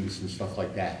shootings and stuff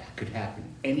like that could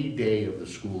happen any day of the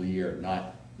school year,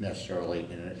 not necessarily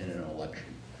in an election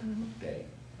day.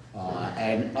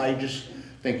 And I just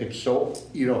think it's so,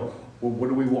 you know, well, what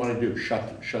do we want to do?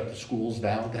 Shut the schools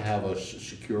down to have a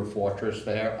secure fortress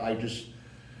there? I just,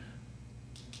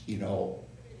 you know,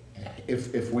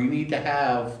 if we need to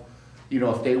have, you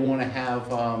know, if they want to have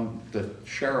the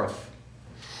sheriff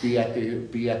be at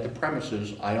the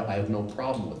premises, I have no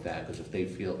problem with that, because if they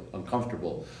feel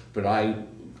uncomfortable. But I'm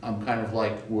kind of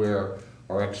like where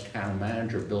our ex-town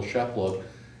manager, Bill Sheplock,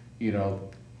 you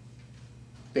know,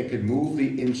 they could move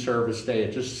the in-service day.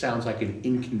 It just sounds like an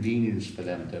inconvenience for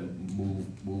them to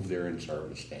move their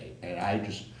in-service day, and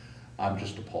I'm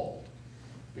just appalled.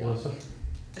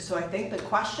 So I think the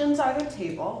questions are the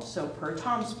table. So per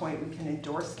Tom's point, we can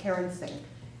endorse Karen's thing.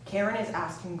 Karen is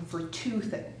asking for two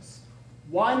things.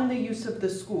 One, the use of the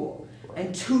school,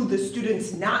 and two, the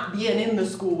students not being in the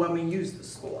school when we use the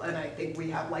school. And I think we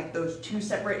have like those two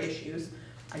separate issues.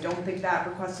 I don't think that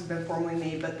request has been formally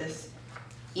made, but this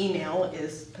email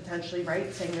is potentially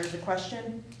right, saying there's a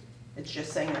question. It's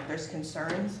just saying that there's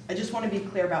concerns. I just want to be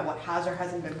clear about what has or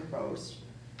hasn't been proposed.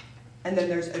 And then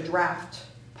there's a draft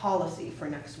policy for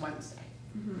next Wednesday.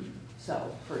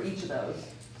 So for each of those,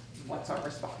 what's our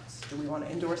response? Do we want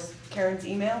to endorse Karen's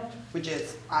email? Which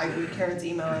is, I read Karen's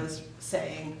email as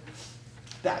saying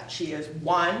that she is,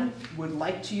 one, would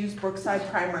like to use Brookside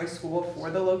Primary School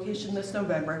for the location this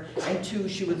November, and two,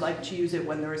 she would like to use it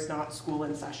when there is not school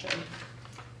in session.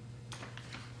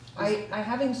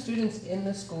 Having students in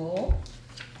the school,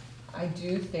 I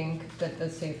do think that the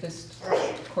safest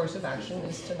course of action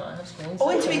is to not have school in Oh,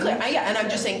 and to be clear, September. yeah, and I'm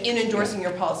just saying, in endorsing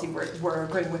your policy, we're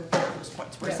agreeing with both of those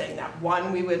points. We're Yeah. saying that,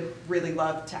 one, we would really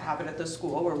love to have it at the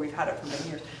school where we've had it for many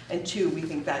years. And two, we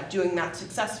think that doing that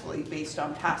successfully based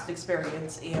on past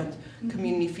experience and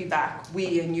community feedback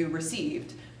we and you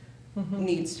received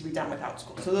needs to be done without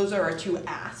school. So those are our two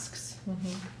asks.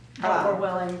 But we're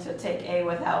willing to take A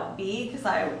without B, because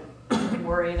I'm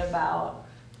worried about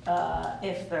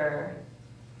if they're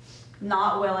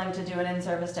not willing to do an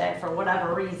in-service day for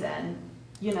whatever reason,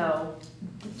 you know,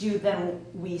 then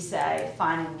we say,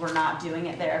 fine, we're not doing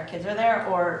it there, kids are there,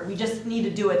 or we just need to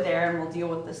do it there and we'll deal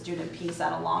with the student piece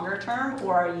at a longer term?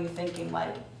 Or are you thinking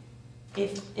like,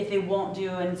 if they won't do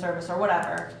in-service or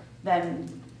whatever,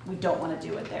 then we don't want to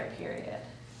do it there, period?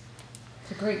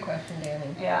 It's a great question,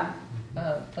 Danny. Yeah.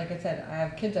 Like I said, I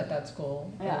have kids at that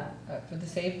school. Yeah. For the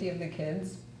safety of the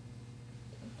kids,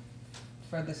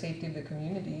 for the safety of the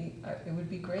community, it would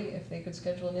be great if they could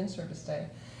schedule an in-service day.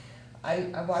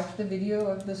 I watched the video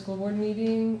of the school board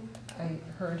meeting. I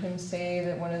heard him say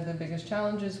that one of the biggest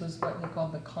challenges was what he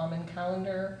called the common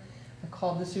calendar. I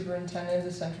called the superintendent of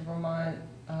the Central Vermont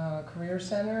Career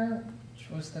Center, which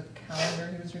was the calendar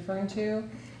he was referring to.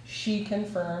 She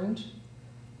confirmed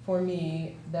for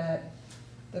me that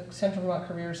the Central Vermont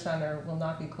Career Center will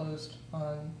not be closed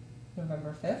on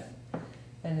November 5th.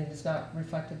 And it is not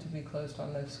reflected to be closed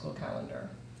on the school calendar.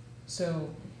 So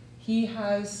he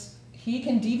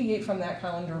can deviate from that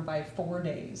calendar by 4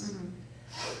 days.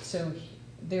 So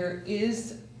there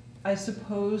is, I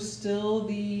suppose, still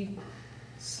the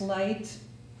slight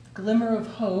glimmer of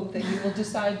hope that you will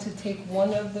decide to take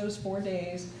one of those 4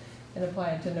 days and apply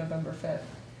it to November 5th.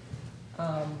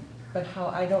 But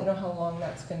I don't know how long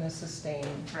that's gonna sustain.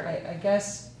 I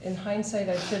guess in hindsight,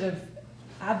 I should have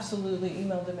absolutely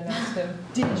emailed him and asked him,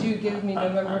 did you give me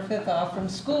November 5th off from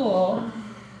school?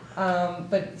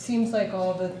 But it seems like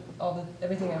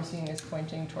everything I'm seeing is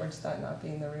pointing towards that not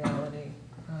being the reality.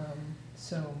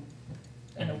 So,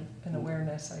 an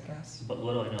awareness, I guess. But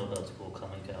what do I know about school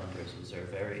common calendars is they're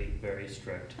very, very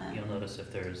strict. You'll notice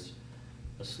if there's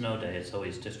a snow day, it's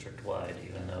always district-wide,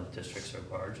 even though districts are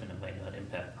large and it might not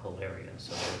impact the whole area.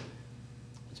 So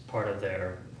it's part of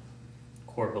their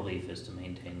core belief is to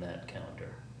maintain that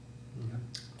calendar.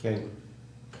 Okay.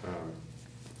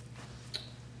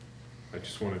 I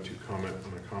just wanted to comment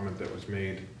on a comment that was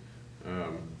made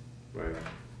by a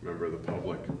member of the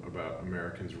public about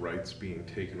Americans' rights being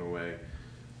taken away.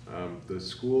 The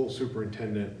school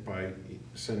superintendent, by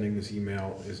sending this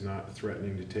email, is not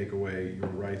threatening to take away your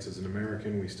rights as an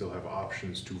American. We still have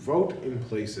options to vote in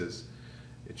places.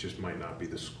 It just might not be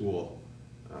the school.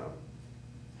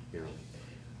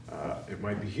 It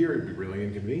might be here. It'd be really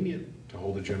inconvenient to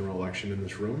hold a general election in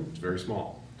this room. It's very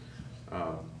small.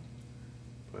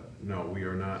 But no, we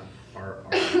are not, our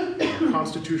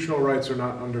constitutional rights are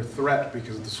not under threat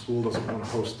because the school doesn't want to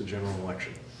host the general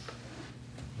election.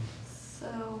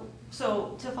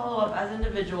 So to follow up, as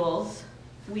individuals,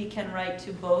 we can write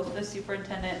to both the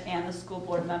superintendent and the school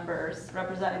board members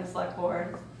representing the select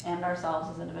board and ourselves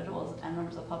as individuals and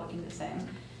members of the public can do the same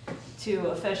to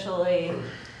officially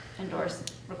endorse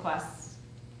requests.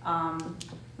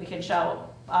 We can show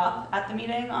up at the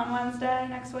meeting on Wednesday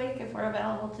next week if we're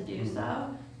available to do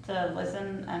so, to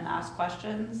listen and ask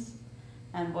questions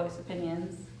and voice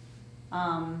opinions.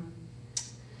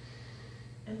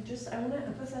 And just, I want to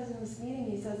emphasize in this meeting,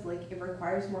 he says like it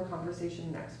requires more conversation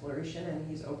and exploration, and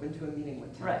he's open to a meeting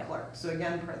with town clerk. So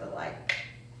again, per the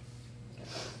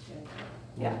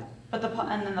Yeah, but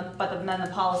then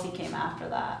the policy came after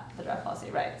that, the draft policy,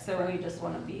 right? So we just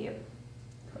want to be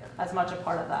as much a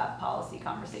part of that policy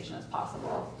conversation as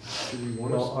possible.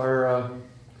 Well,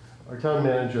 our town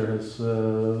manager has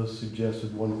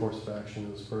suggested one course of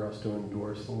action is for us to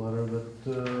endorse the letter that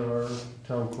our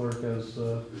town clerk has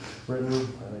written.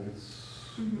 I think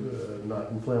it's not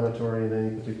inflammatory in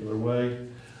any particular way.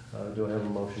 Do I have a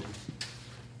motion?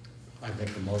 I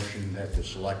make a motion that the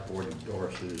select board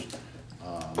endorses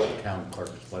the town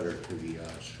clerk's letter to the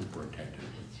superintendent.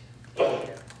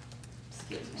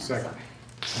 Second.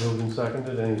 Moved and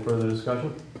seconded. Any further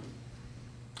discussion?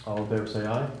 All in favor say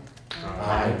aye.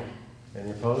 Aye.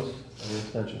 Any opposed? Any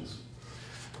abstentions?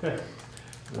 Okay.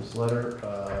 This letter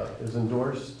is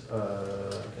endorsed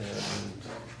and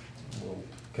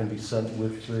can be sent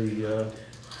with the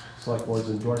select board's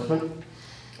endorsement.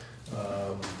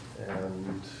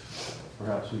 And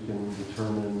perhaps we can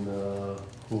determine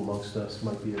who amongst us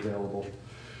might be available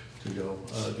to go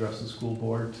address the school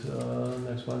board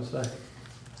next Wednesday.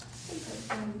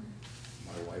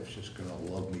 My wife's just gonna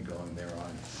love me going there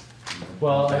on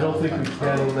Well, I don't think we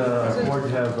can afford to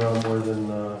have more than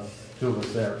 2 of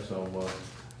us there, so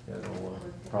yeah, we'll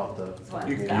prompt the. It's what,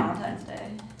 Valentine's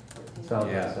Day? It's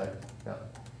Valentine's Day, yeah.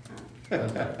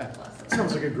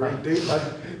 Sounds like a great date.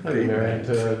 I've been married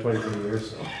 23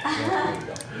 years, so.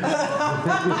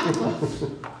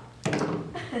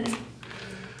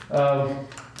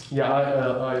 Yeah,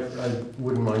 I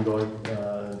wouldn't mind going,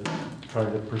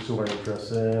 trying to pursue our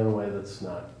interests in a way that's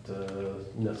not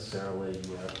necessarily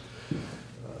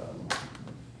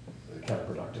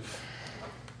counterproductive.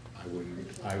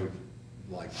 I would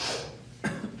like,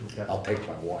 I'll take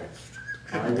my wife.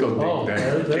 I Go will,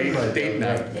 date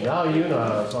night. Now you know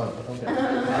how it's fun, okay.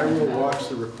 I will watch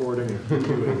the recording of you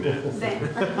doing this.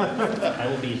 I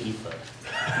will be at EFA.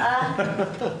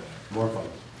 More fun.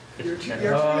 Your true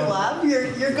love?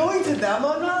 You're going to them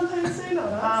on Valentine's Day? No,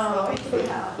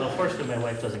 that's Well, fortunately, my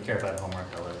wife doesn't care about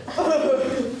Hallmark holidays.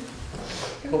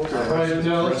 All right,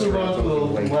 now let's move on to the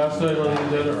last item on the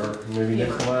agenda, or maybe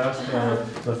next to last,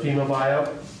 the FEMA buyout.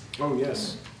 Oh,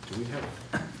 yes. Do we have?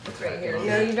 It's right here.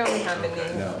 No, you don't have any,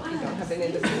 you don't have any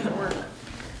of the paperwork.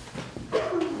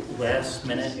 Last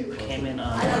minute came in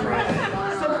on Friday.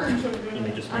 Let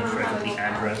me just make sure I get the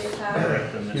address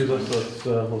correct on Excuse this us,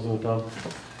 one. let's listen to Tom.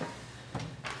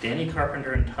 Danny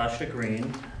Carpenter and Tasha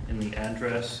Green, and the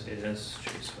address is,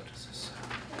 jeez, what is this?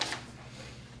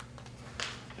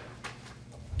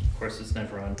 Of course, it's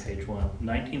never on page 1.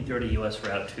 1930 US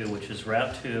Route 2, which is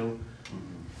Route 2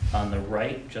 on the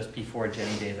right, just before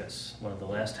Jenny Davis, one of the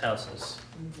last houses.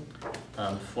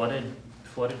 Flooded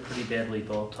pretty badly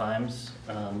both times.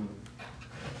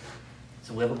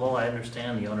 It's livable, I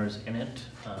understand, the owner's in it,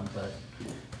 but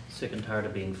sick and tired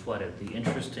of being flooded.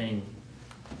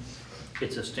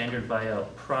 It's a standard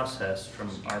buyout process from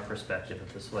our perspective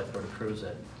if the select board approves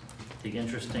it. The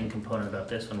interesting component about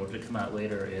this one, which will come out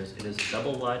later, is it is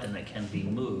double wide and it can be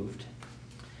moved,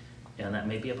 and that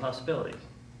may be a possibility.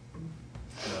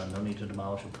 No need to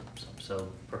demolish it,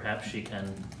 so perhaps she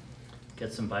can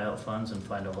get some buyout funds and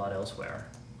find a lot elsewhere.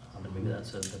 And maybe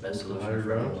that's the best solution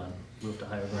for everyone. Move to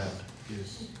higher ground.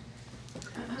 Yes.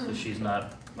 So she's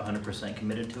not 100%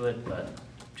 committed to it, but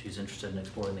she's interested in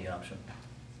exploring the option.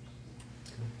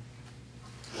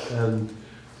 And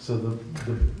so the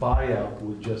buyout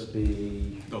would just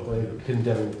be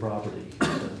condemning the property,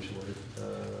 essentially,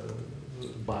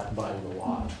 buying the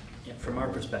lot. Yeah, from our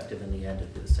perspective, in the end,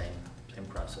 it'd be the same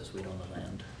process. We'd own the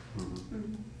land.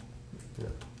 Mm-hmm.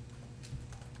 Yeah.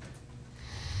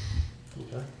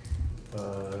 Okay.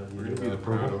 We're going to be the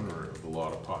proud owner of a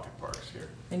lot of pocket parks here.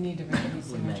 I need to make any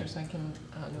signature so I can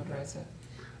notarize it.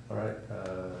 All right, do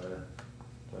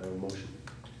I have a motion?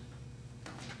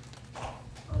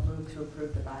 I'll move to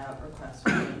approve the buyout request for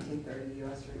 1930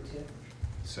 US Route 2.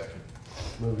 Second.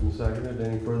 Moved and seconded.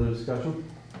 Any further discussion?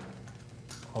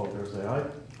 All in favor say aye.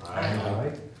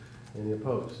 Aye. Any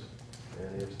opposed?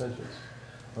 Any abstentions?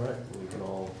 All right, we can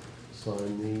all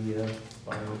sign the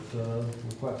buyout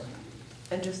request.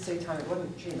 And just say, Tom, it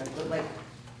wouldn't change,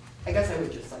 I guess I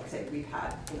would just say we've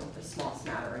had, a small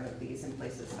smattering of these in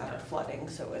places that are flooding,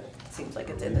 so it seems like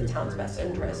it's in the town's best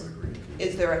interest.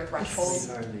 Is there a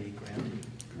threshold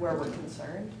where we're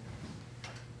concerned?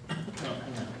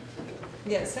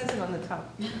 Yeah, it says it on the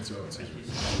top. So it's a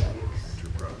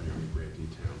property in great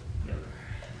detail.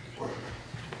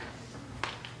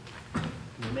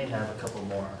 We may have a couple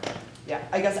more. Yeah,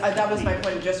 I guess that was my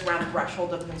point, just around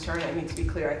threshold of concern. I mean, to be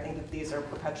clear, I think if these are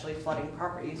perpetually flooding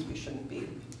properties, we shouldn't be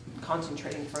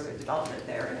concentrating further development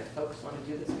there, and if folks want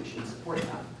to do this, we should support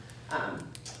them.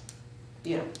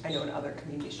 I know in other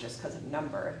communities, just because of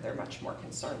number, they're much more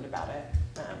concerned about it.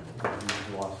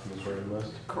 Lost from the sorting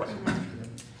list. Correct.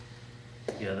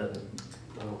 Yeah,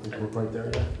 I don't think we're quite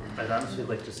there yet. I'd honestly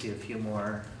like to see a few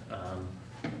more.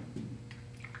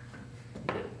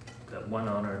 Got one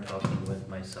owner talking with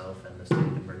myself and the state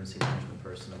emergency management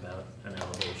person about an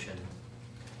elevation.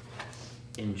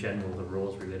 In general, the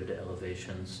rules related to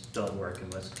elevations don't work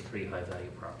unless it's a pretty high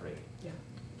value property. Yeah.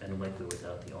 And likely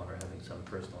without the owner having some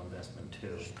personal investment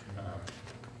too.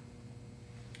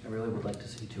 I really would like to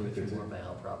see 2 or 3 more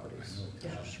buyout properties.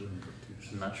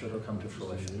 I'm not sure they'll come to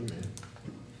fruition.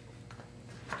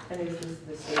 And is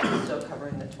the state still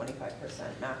covering the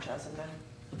 25% match as of now?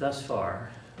 Thus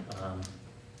far,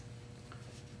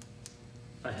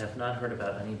 I have not heard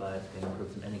about any buyouts being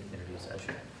approved in any communities as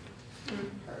yet.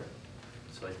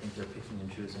 So I think they're picking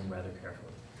and choosing rather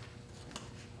carefully.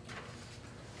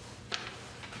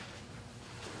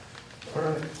 All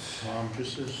right.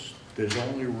 There's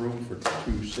only room for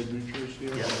 2 signatures here?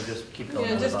 Yeah, we'll just keep going.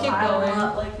 Yeah, just keep Pile going. them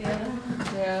up like the other.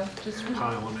 Yeah, just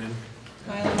Pile them in.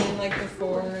 pile them in like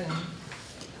before and.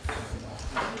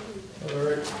 All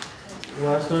right.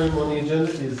 last item on the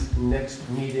agenda is next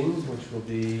meeting, which will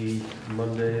be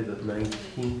Monday, the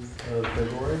 19th of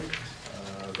February.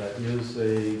 That is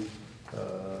a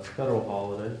federal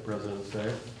holiday, President's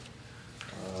Day.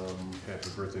 Happy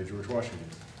birthday, George Washington.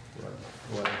 Right.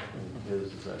 Well,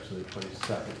 his is actually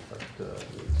 22nd, but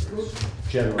it's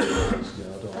generally announced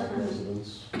now to all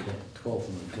residents. 12th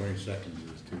and the 22nd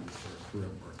is two real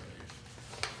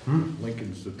birthdays.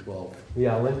 Lincoln's the 12th.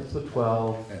 Yeah, Lincoln's the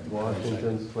 12th, And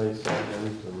Washington's 22nd,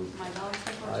 and My dog's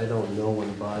the first. I don't know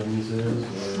when Biden's is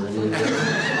or any of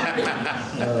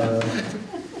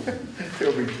that.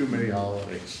 There'll be too many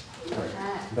holidays.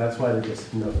 That's why they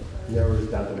just narrowed it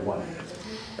down to one.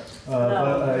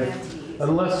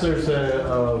 Unless there's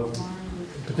a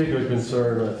particular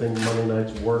concern, I think Monday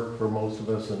nights work for most of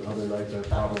us and other nights are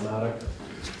problematic.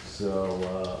 So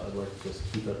I'd like to just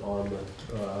keep it on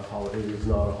the holiday. It is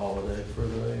not a holiday for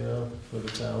the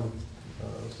town,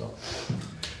 so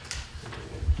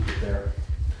keep it there.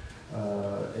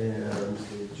 And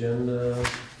the agenda.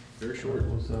 Very short.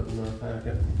 Was that in our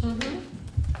packet?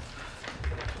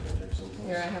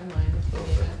 Here, I have mine if you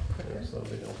need it quicker. Yes, that'll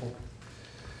be helpful.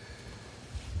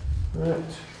 All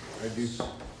right. I do.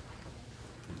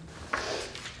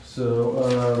 So,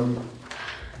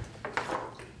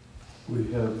 we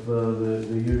have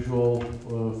the usual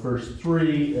first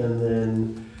three, and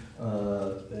then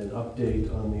an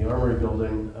update on the Armory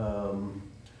building.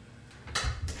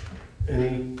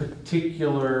 Any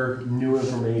particular new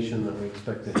information that we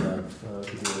expect to have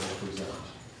to be able to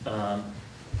present?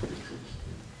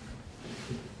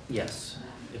 Yes,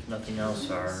 if nothing else,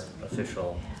 our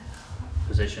official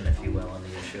position, if you will, on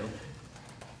the issue.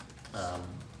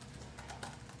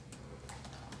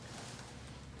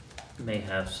 May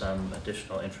have some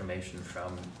additional information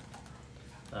from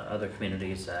other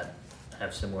communities that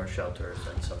have similar shelters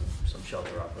and some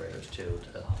shelter operators too,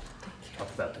 to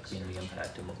talk about the community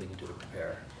impact and what we can do to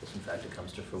prepare if in fact it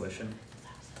comes to fruition.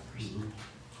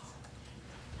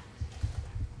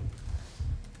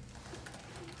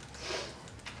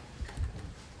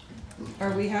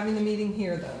 Are we having the meeting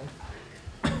here then?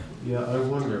 Yeah, I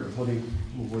wonder, what do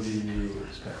you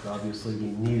expect? Obviously,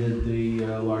 we needed the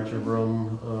larger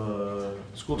room.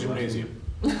 School gymnasium.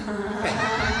 Knock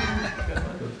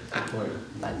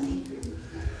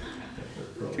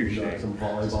some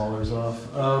volleyballers off.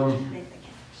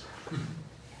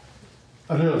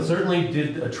 I don't know, it certainly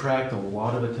did attract a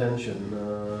lot of attention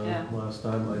last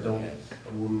time. I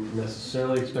wouldn't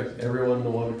necessarily expect everyone to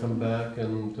want to come back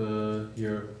and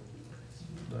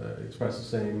express the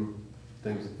same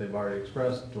things that they've already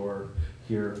expressed, or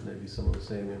hear maybe some of the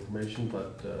same information,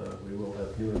 but we will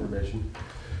have new information.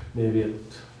 Maybe it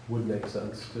would make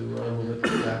sense to move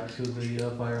it back to the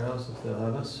firehouse if they'll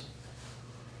have us.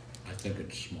 I think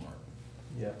it's smart.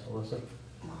 Yeah, Alyssa?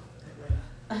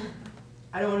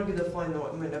 I don't want to be the fly in the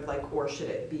ointment of like, or should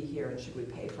it be here and should we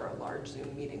pay for a large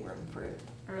Zoom meeting room for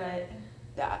Right.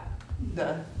 that?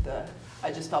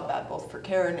 I just felt bad both for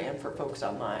Karen and for folks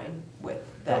online with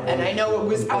that. And I know it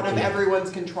was out of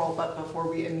everyone's control, but before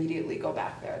we immediately go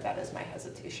back there, that is my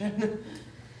hesitation.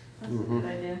 That's a good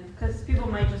idea, because people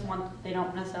might just they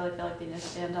don't necessarily feel like they need to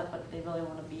stand up, but they really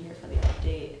want to be here for the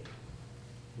update.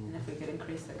 And if we could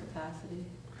increase the capacity.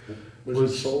 Was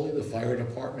it solely the fire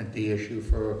department the issue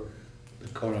for the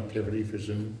connectivity for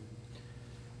Zoom?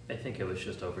 I think it was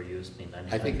just overused.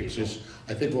 I think it's just,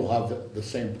 I think we'll have the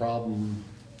same problem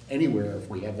anywhere if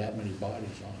we have that many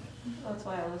bodies on it. That's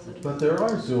why I listened. But there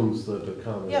are Zooms that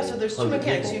accommodate. Yeah, so there's two 100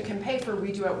 mechanics. people. You can pay for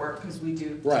We Do at Work because we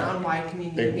do Right. town-wide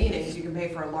community Big meetings. You can pay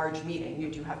for a large meeting. You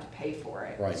do have to pay for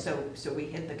it. Right. So we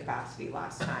hit the capacity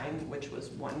last time, which was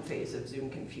one phase of Zoom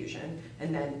confusion.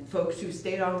 And then folks who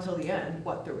stayed on until the end,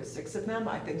 there was 6 of them,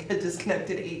 I think had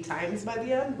disconnected 8 times by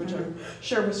the end, which I'm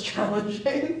sure was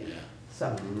challenging.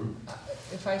 So.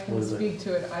 If I can speak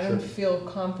to it, I don't feel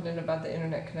confident about the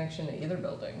internet connection at either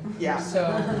building. Yeah. So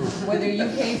whether you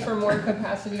pay for more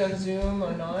capacity on Zoom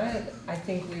or not, I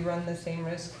think we run the same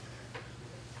risk.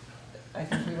 I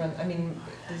mean,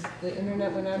 the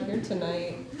internet went out here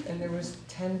tonight and there was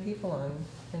 10 people on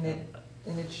and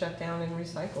it shut down and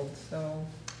recycled, so.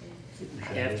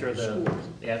 After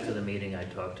the meeting, I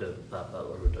talked to Bob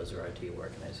Butler, who does our IT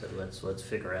work, and I said, let's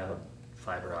figure out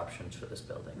fiber options for this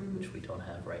building, which we don't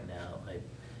have right now.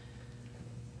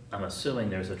 I'm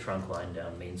assuming there's a trunk line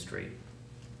down Main Street.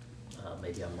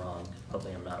 Maybe I'm wrong,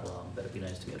 hopefully I'm not wrong, but it'd be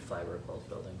nice to get fiber at both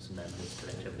buildings, and then these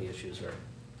connectivity issues are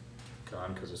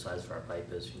gone, because the size of our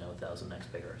pipe is,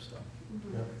 1,000x bigger, so.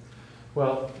 Yeah.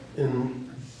 Well,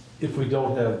 if we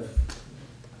don't have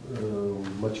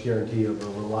much guarantee of a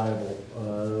reliable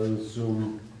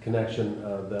Zoom connection,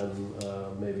 then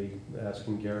maybe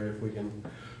asking Gary if we can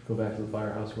go back to the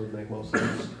firehouse would make most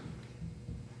sense.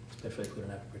 Especially if we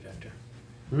don't have a projector.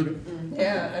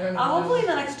 Yeah, I don't know. Hopefully in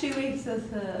the next 2 weeks is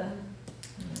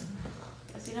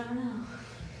because you never know.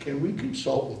 Can we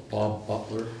consult with Bob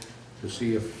Butler to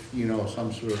see if,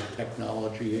 some sort of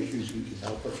technology issues he can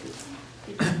help us with?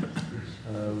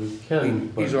 We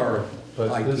can, He's our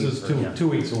but this IT is person. 2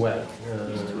 weeks away.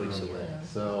 He's 2 weeks away.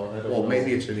 So I don't know. Well,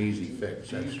 maybe it's an easy fix.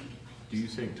 Do you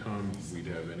think, Tom, we'd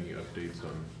have any updates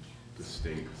on the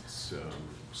state's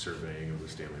surveying of the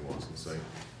Stanley Watson site?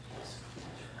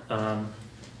 I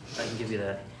can give you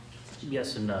that.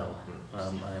 Yes and no.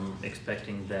 I'm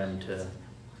expecting them to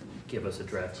give us a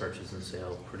draft purchase and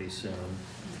sale pretty soon.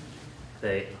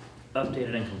 They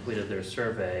updated and completed their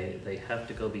survey. They have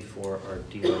to go before our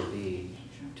DRB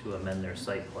to amend their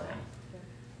site plan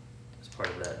as part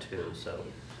of that too. So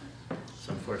it's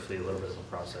unfortunately a little bit of a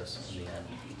process in the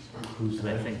end. And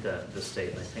I think that the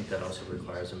state, and I think that also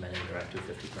requires amending their Act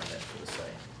 250 permit for the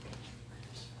site.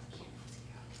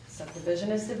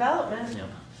 Subdivision is development. Yeah.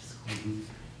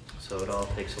 So it all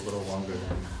takes a little longer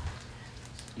than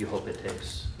you hope it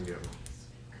takes. Yeah.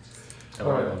 A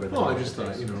lot longer than Well, I you just hope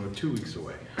it thought, takes. 2 weeks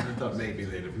away. I thought maybe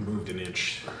they'd have moved an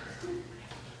inch.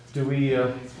 Do we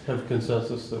have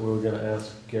consensus that we were gonna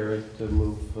ask Gary to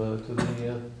move to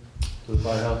the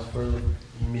firehouse for the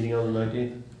meeting on the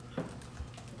 19th?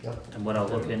 Yep. And what I'll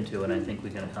look into, and I think we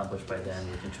can accomplish by then,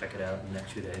 we can check it out in the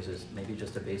next few days, is maybe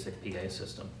just a basic PA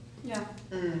system, Yeah.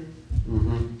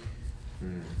 Mm-hmm.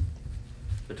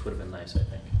 which would have been nice, I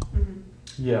think.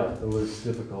 Yeah, it was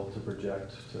difficult to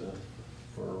project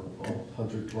for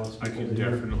 100 plus I people can to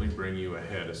hear. definitely bring you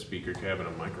ahead a speaker cabinet,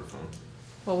 a microphone.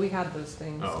 Well, we had those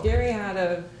things. Oh. Gary had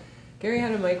a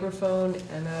microphone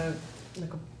and a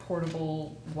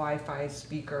portable Wi-Fi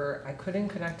speaker. I couldn't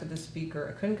connect to the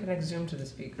speaker. I couldn't connect Zoom to the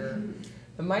speaker.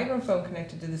 The microphone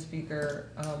connected to the speaker.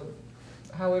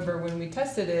 However, when we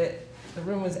tested it, the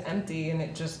room was empty and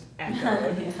it just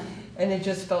echoed. Yeah. And it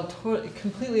just felt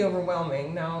completely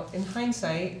overwhelming. Now, in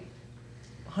hindsight,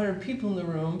 100 people in the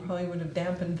room probably would have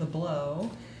dampened the blow,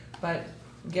 but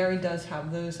Gary does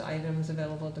have those items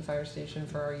available at the fire station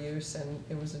for our use, and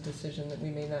it was a decision that we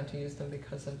made not to use them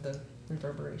because of the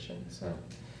reverberation. So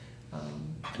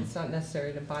it's not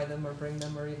necessary to buy them or bring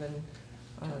them or even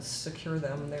secure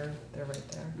them. They're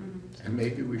right there. And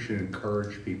maybe we should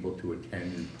encourage people to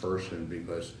attend in person,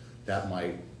 because that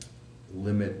might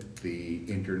limit the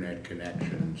internet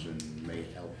connections and may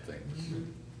help things.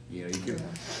 You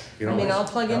know, I mean, I'll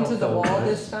plug into the that'll wall feel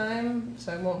this time,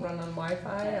 so I won't run on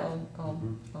Wi-Fi.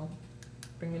 I'll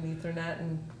bring an Ethernet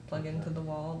and plug into the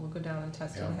wall. We'll go down and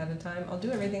test it ahead of time. I'll do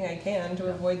everything I can to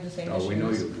avoid the same issues. Oh, we know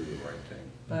you'll do the right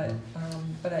thing. But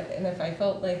and if I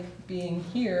felt like being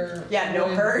here no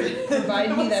hurt.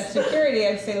 provide me that security,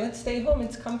 I'd say let's stay home.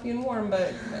 It's comfy and warm.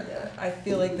 But I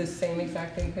feel like the same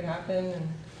exact thing could happen,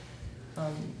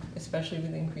 and especially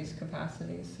with increased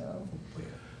capacity. So.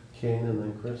 King and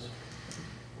then Chris.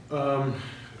 A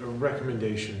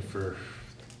recommendation for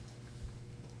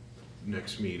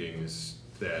next meeting is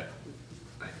that,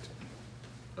 I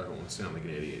don't want to sound like an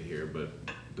idiot here, but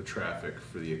the traffic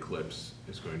for the eclipse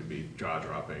is going to be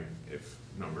jaw-dropping if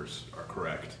numbers are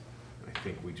correct. I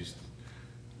think we just,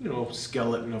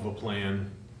 skeleton of a plan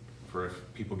for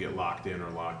if people get locked in or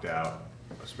locked out,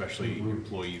 especially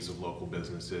employees of local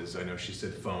businesses. I know she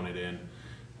said phone it in,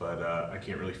 but I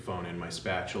can't really phone in my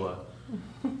spatula.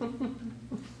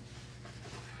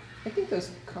 I think those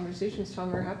conversations,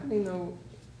 Tom, are happening though.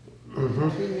 Mm-hmm.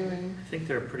 Doing. I think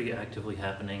they're pretty actively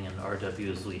happening, and RW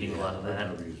is leading a lot of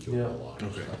that.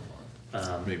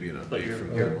 Maybe an But update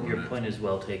from your point is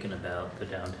well taken about the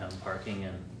downtown parking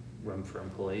and room for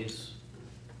employees.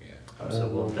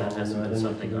 So that hasn't been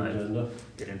something I've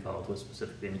get involved with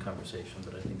specifically in the conversation,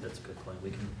 but I think that's a good point. We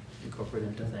can incorporate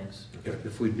into things.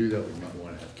 If we do that, we might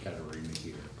want to have Katerina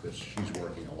here, because she's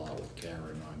working a lot with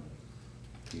Karen on,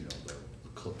 the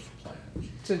eclipse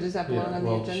plans. So does that belong on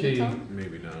the agenda, Tom?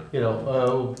 Maybe not.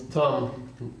 Tom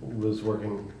was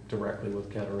working directly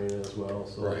with Katerina as well,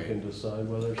 so he can decide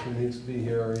whether she needs to be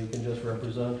here or he can just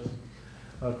represent.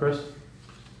 Chris?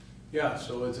 Yeah,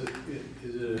 so is it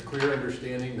a clear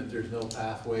understanding that there's no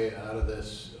pathway out of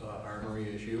this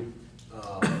armory issue?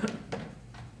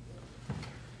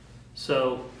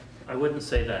 So I wouldn't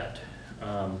say that.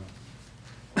 A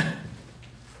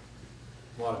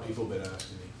lot of people have been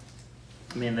asking me.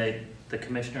 I mean, the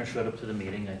commissioner showed up to the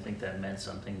meeting. I think that meant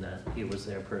something, that he was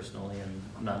there personally and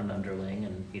not an underling,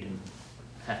 and he didn't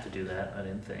have to do that, I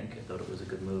didn't think. I thought it was a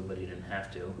good move, but he didn't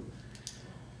have to.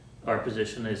 Our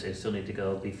position is they still need to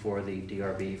go before the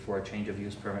DRB for a change of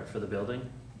use permit for the building.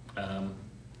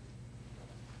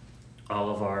 all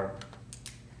of our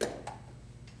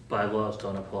bylaws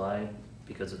don't apply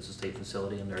because it's a state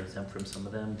facility and they're exempt from some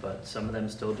of them, but some of them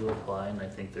still do apply, and I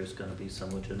think there's gonna be some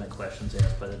legitimate questions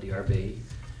asked by the DRB.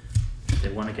 If they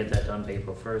wanna get that done by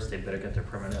April 1st, they better get their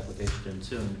permit application in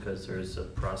soon, because there's a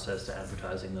process to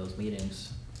advertising those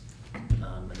meetings.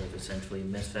 And they've essentially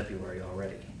missed February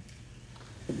already.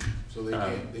 So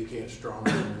they can't strong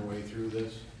arm their way through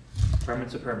this?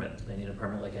 Permit's a permit. They need a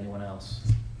permit like anyone else.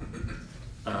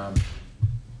 And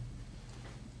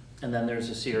then there's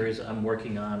a series, I'm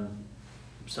working on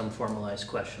some formalized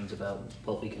questions about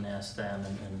what we can ask them,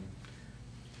 and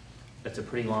it's a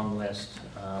pretty long list.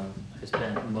 I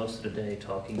spent most of the day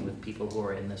talking with people who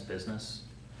are in this business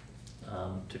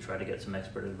to try to get some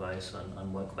expert advice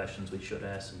on what questions we should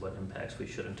ask and what impacts we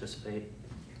should anticipate.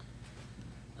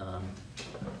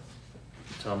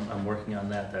 So I'm working on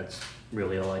that. That's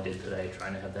really all I did today,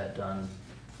 trying to have that done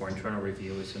for internal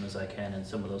review as soon as I can, and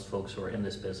some of those folks who are in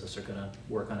this business are gonna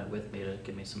work on it with me to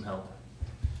give me some help.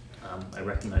 I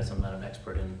recognize I'm not an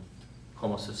expert in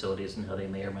homeless facilities and how they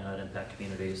may or may not impact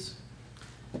communities.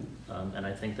 And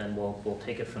I think then we'll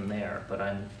take it from there, but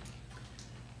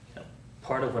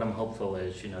part of what I'm hopeful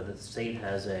is, the state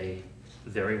has a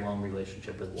very long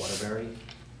relationship with Waterbury,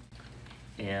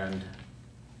 and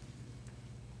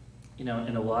in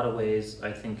a lot of ways,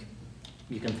 I think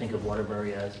you can think of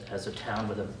Waterbury as a town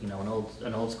with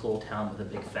an old school town with a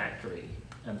big factory,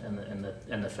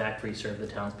 and the factory served the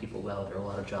townspeople well. There are a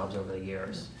lot of jobs over the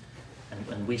years,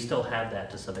 and we still have that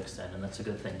to some extent, and that's a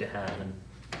good thing to have. And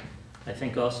I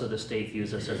think also the state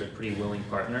views us as a pretty willing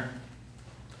partner.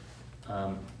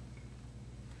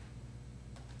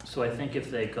 So I think if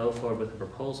they go forward with a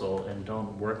proposal and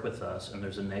don't work with us, and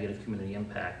there's a negative community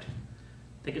impact,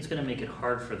 I think it's going to make it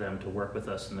hard for them to work with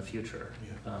us in the future.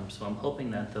 Yeah. So I'm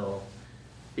hoping that they'll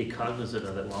be cognizant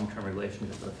of that long-term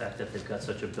relationship, the fact that they've got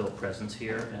such a built presence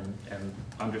here, and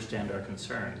understand our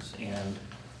concerns. And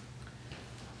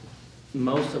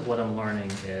most of what I'm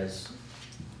learning is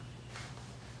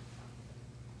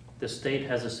the state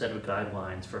has a set of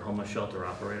guidelines for homeless shelter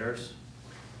operators,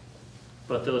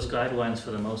 but those guidelines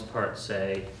for the most part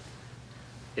say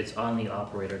it's on the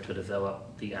operator to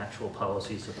develop the actual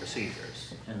policies and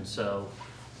procedures. And so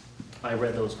I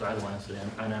read those guidelines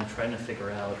and I'm trying to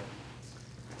figure out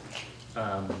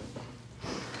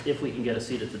if we can get a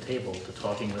seat at the table to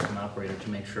talking with an operator to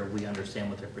make sure we understand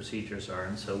what their procedures are.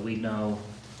 And so we know,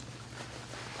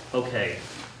 okay,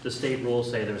 the state rules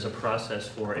say there's a process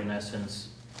for, in essence,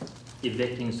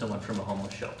 evicting someone from a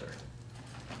homeless shelter.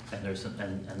 And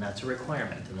and that's a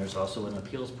requirement, and there's also an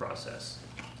appeals process.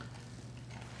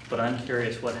 But I'm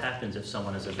curious what happens if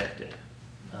someone is evicted.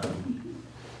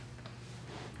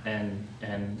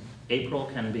 And April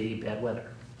can be bad weather.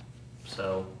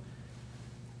 So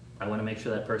I want to make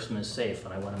sure that person is safe,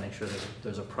 and I want to make sure that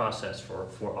there's a process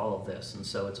for all of this. And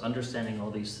so it's understanding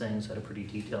all these things at a pretty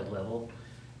detailed level.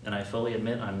 And I fully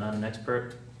admit I'm not an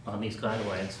expert on these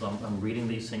guidelines, so I'm reading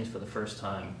these things for the first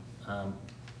time.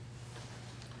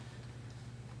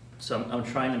 So I'm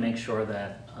trying to make sure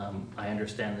that I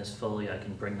understand this fully. I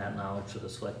can bring that knowledge to the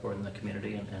select board and the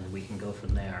community, and we can go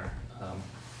from there.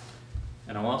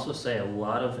 And I'll also say a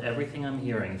lot of everything I'm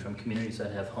hearing from communities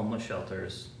that have homeless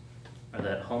shelters are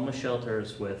that homeless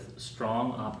shelters with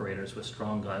strong operators, with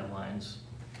strong guidelines,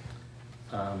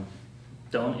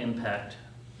 don't impact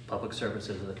public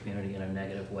services of the community in a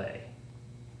negative way.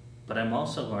 But I'm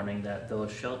also learning that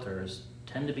those shelters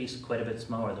tend to be quite a bit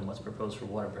smaller than what's proposed for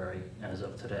Waterbury as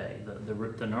of today.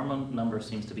 The normal number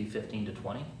seems to be 15 to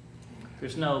 20.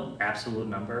 There's no absolute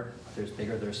number. There's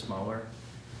bigger, there's smaller.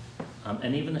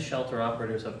 And even the shelter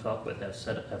operators I've talked with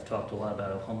have talked a lot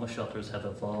about how homeless shelters have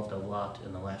evolved a lot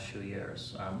in the last few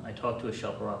years. I talked to a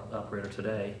shelter operator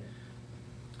today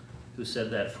who said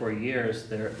that for years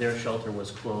their shelter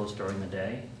was closed during the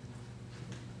day,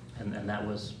 and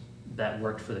that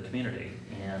worked for the community.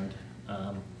 And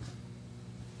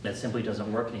that simply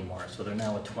doesn't work anymore. So they're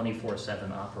now a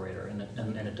 24/7 operator,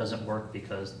 and it doesn't work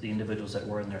because the individuals that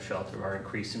were in their shelter are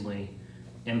increasingly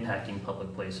impacting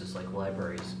public places like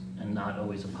libraries, and not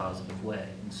always a positive way.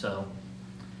 And so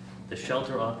the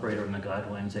shelter operator and the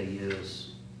guidelines they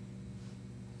use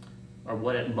are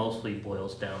what it mostly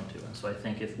boils down to. And so I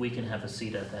think if we can have a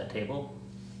seat at that table,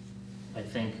 I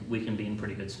think we can be in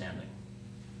pretty good standing.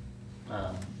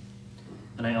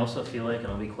 And I also feel like, and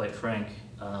I'll be quite frank,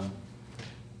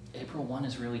 April 1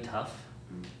 is really tough.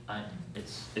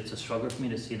 It's a struggle for me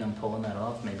to see them pulling that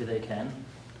off. Maybe they can.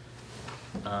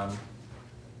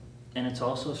 And it's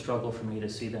also a struggle for me to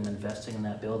see them investing in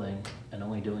that building and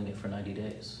only doing it for 90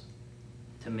 days.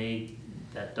 To me,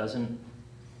 that doesn't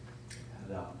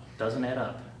add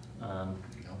up.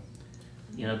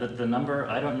 You know, the number,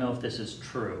 I don't know if this is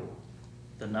true.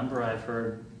 The number I've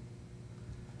heard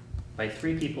by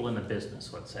 3 people in the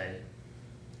business, let's say,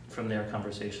 from their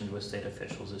conversations with state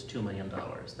officials is $2 million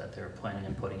that they're planning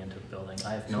on putting into the building.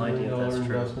 I have no idea if that's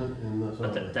true.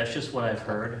 But that's just what I've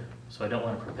heard, so I don't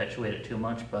want to perpetuate it too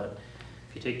much, but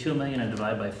if you take $2 million and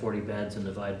divide by 40 beds and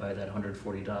divide by that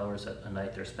 $140 a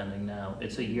night they're spending now,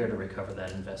 it's a year to recover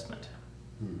that investment.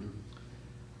 Mm-hmm.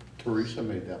 Teresa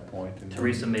made that point.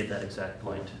 Teresa made that exact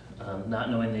point.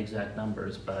 Not knowing the exact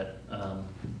numbers, but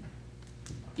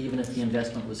even if the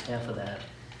investment was half of that,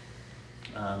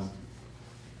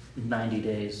 90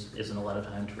 days isn't a lot of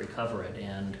time to recover it.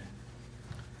 And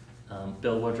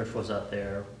Bill Woodruff was up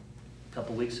there a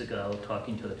couple weeks ago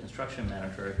talking to the construction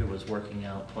manager who was working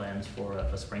out plans for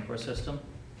a sprinkler system.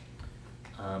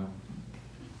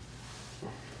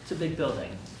 It's a big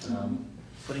building.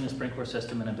 Putting a sprinkler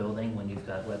system in a building when you've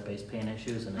got lead-based paint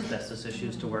issues and asbestos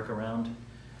issues to work around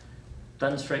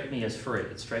doesn't strike me as free.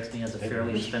 It strikes me as a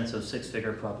fairly expensive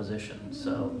 6-figure proposition.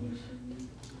 So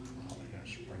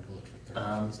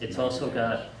it's also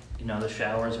got, you know, the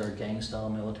showers are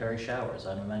gang-style military showers.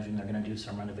 I imagine they're going to do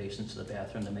some renovations to the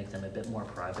bathroom to make them a bit more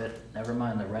private. Never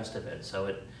mind the rest of it.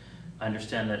 So I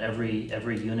understand that every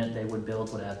unit they would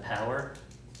build would have power,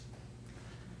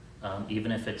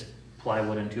 even if it's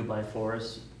plywood and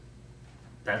 2x4s.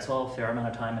 That's all a fair amount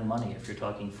of time and money. If you're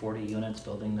talking 40 units,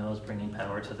 building those, bringing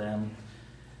power to them.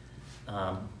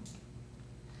 I'm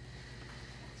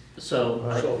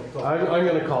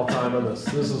going to call time on this.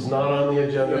 This is not on the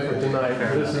agenda for tonight.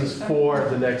 This is for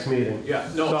the next meeting. Yeah,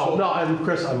 no, and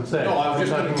Chris, I'm saying. No, I was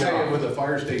just going to tell you with the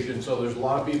fire station, so there's a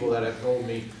lot of people that have told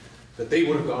me that they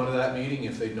would have gone to that meeting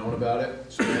if they'd known about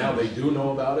it. So now they do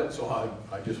know about it, so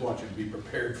I just want you to be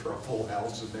prepared for a full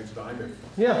house the next time.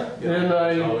 Yeah, and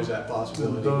there's always that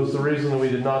possibility. That was the reason that we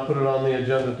did not put it on the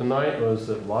agenda tonight, was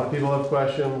that a lot of people have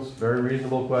questions, very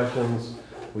reasonable questions.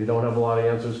 We don't have a lot of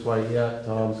answers quite yet.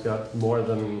 Tom's got more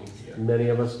than many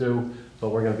of us do, but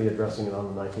we're going to be addressing it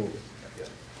on the 19th.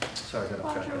 Sorry, I got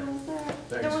off track.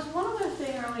 There was one other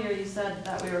thing earlier you said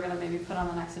that we were gonna maybe put on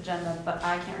the next agenda, but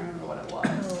I can't remember what it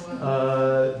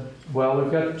was. Well,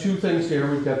 we've got 2 things here.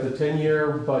 We've got the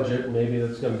 10-year budget. Maybe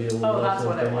that's going to be a little less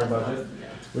than a 10-year budget.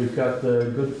 We've got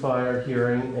the Good Fire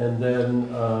hearing, and then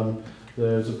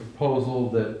there's a proposal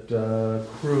that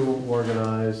Crew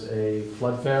organize a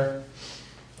flood fair.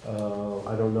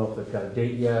 I don't know if they've got a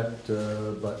date yet,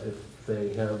 but if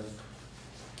they have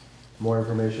more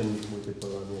information, we could put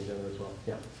it on the agenda as well.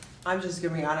 Yeah. I'm just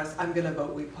gonna be honest, I'm gonna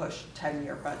vote we push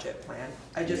 10-year budget plan.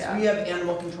 We have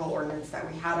animal control ordinance that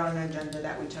we had on an agenda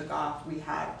that we took off. We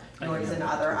had noise and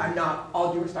other. I'm not,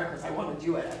 all due respect, because I want to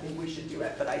do it. I think we should do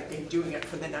it, but I think doing it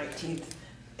for the 19th,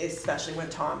 especially when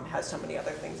Tom has so many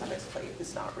other things on his plate,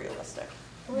 is not realistic.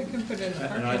 We can put in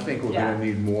and I think we're gonna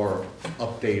need more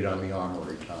update on the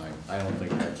armory time. I don't think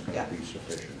that's gonna be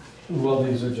sufficient. Well,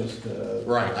 these are just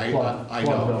right. I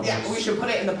know. Yeah, we should put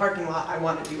it in the parking lot. I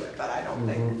want to do it, but I don't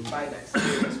think by next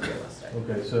year it's realistic.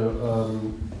 Okay, so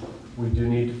we do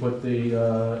need to put the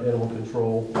animal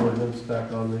control ordinance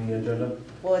back on the agenda.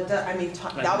 Well, it does, I mean,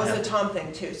 that was a Tom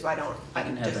thing too, so I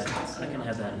can have that. I can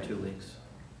have that in 2 weeks.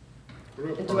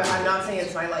 I'm not saying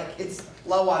it's it's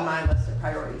low on my list of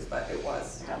priorities, but it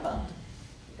was governed.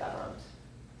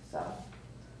 So.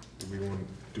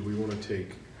 Do we want to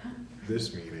take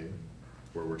this meeting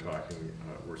where we're talking,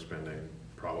 we're spending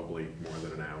probably more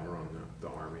than an hour on the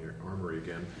armory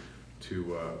again,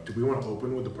 to, do we want to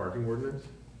open with the parking ordinance?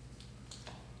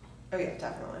 Oh yeah,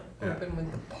 definitely. Open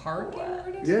with the parking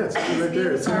ordinance? Yeah, it's right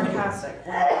there. It's sarcastic.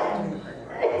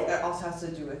 It also has to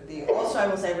do with also I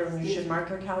will say everyone, you should mark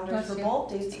your calendars for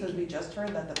both dates, because we just heard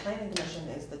that the planning commission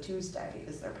is the Tuesday,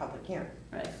 is their public hearing.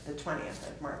 Right. The 20th,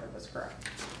 if Martha was correct.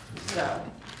 So,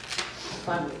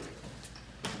 fun week.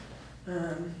 I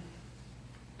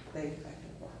think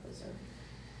we'll have a Zoom.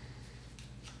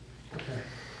 Okay.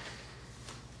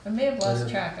 I may have lost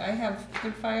track. I have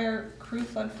Good Fire, Crew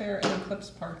Flood Fair, and Eclipse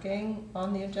Parking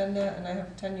on the agenda, and I have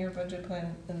a 10-year budget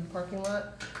plan in the parking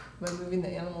lot. Am I moving the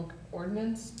animal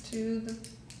ordinance to the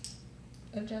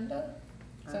agenda?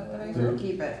 Is that what I heard?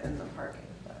 Keep it in the parking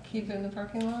lot. Keep it in the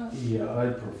parking lot? Yeah,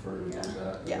 I'd prefer to do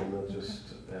that. Yeah. I mean, that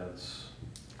just adds.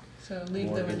 So leave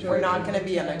the majority. We're not going to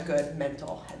be in a good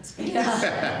mental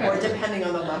headspace. Or depending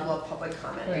on the level of public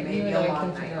comment, it may be a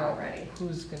long night already.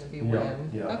 Who's going to be when.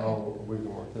 Yeah, Okay. we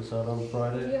can work this out on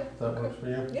Friday. Yeah, if that works for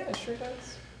you. Yeah, it sure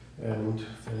does. And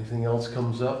if anything else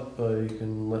comes up, you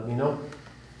can let me know.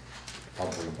 I'll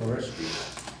bring the whiskey.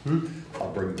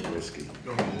 I'll bring the whiskey.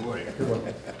 Oh boy. Good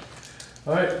one.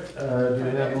 All right, do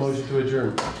we have a motion to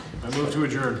adjourn? I move to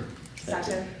adjourn.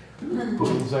 Second.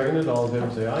 Moved and seconded, all in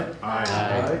favor say aye. Aye.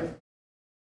 Aye.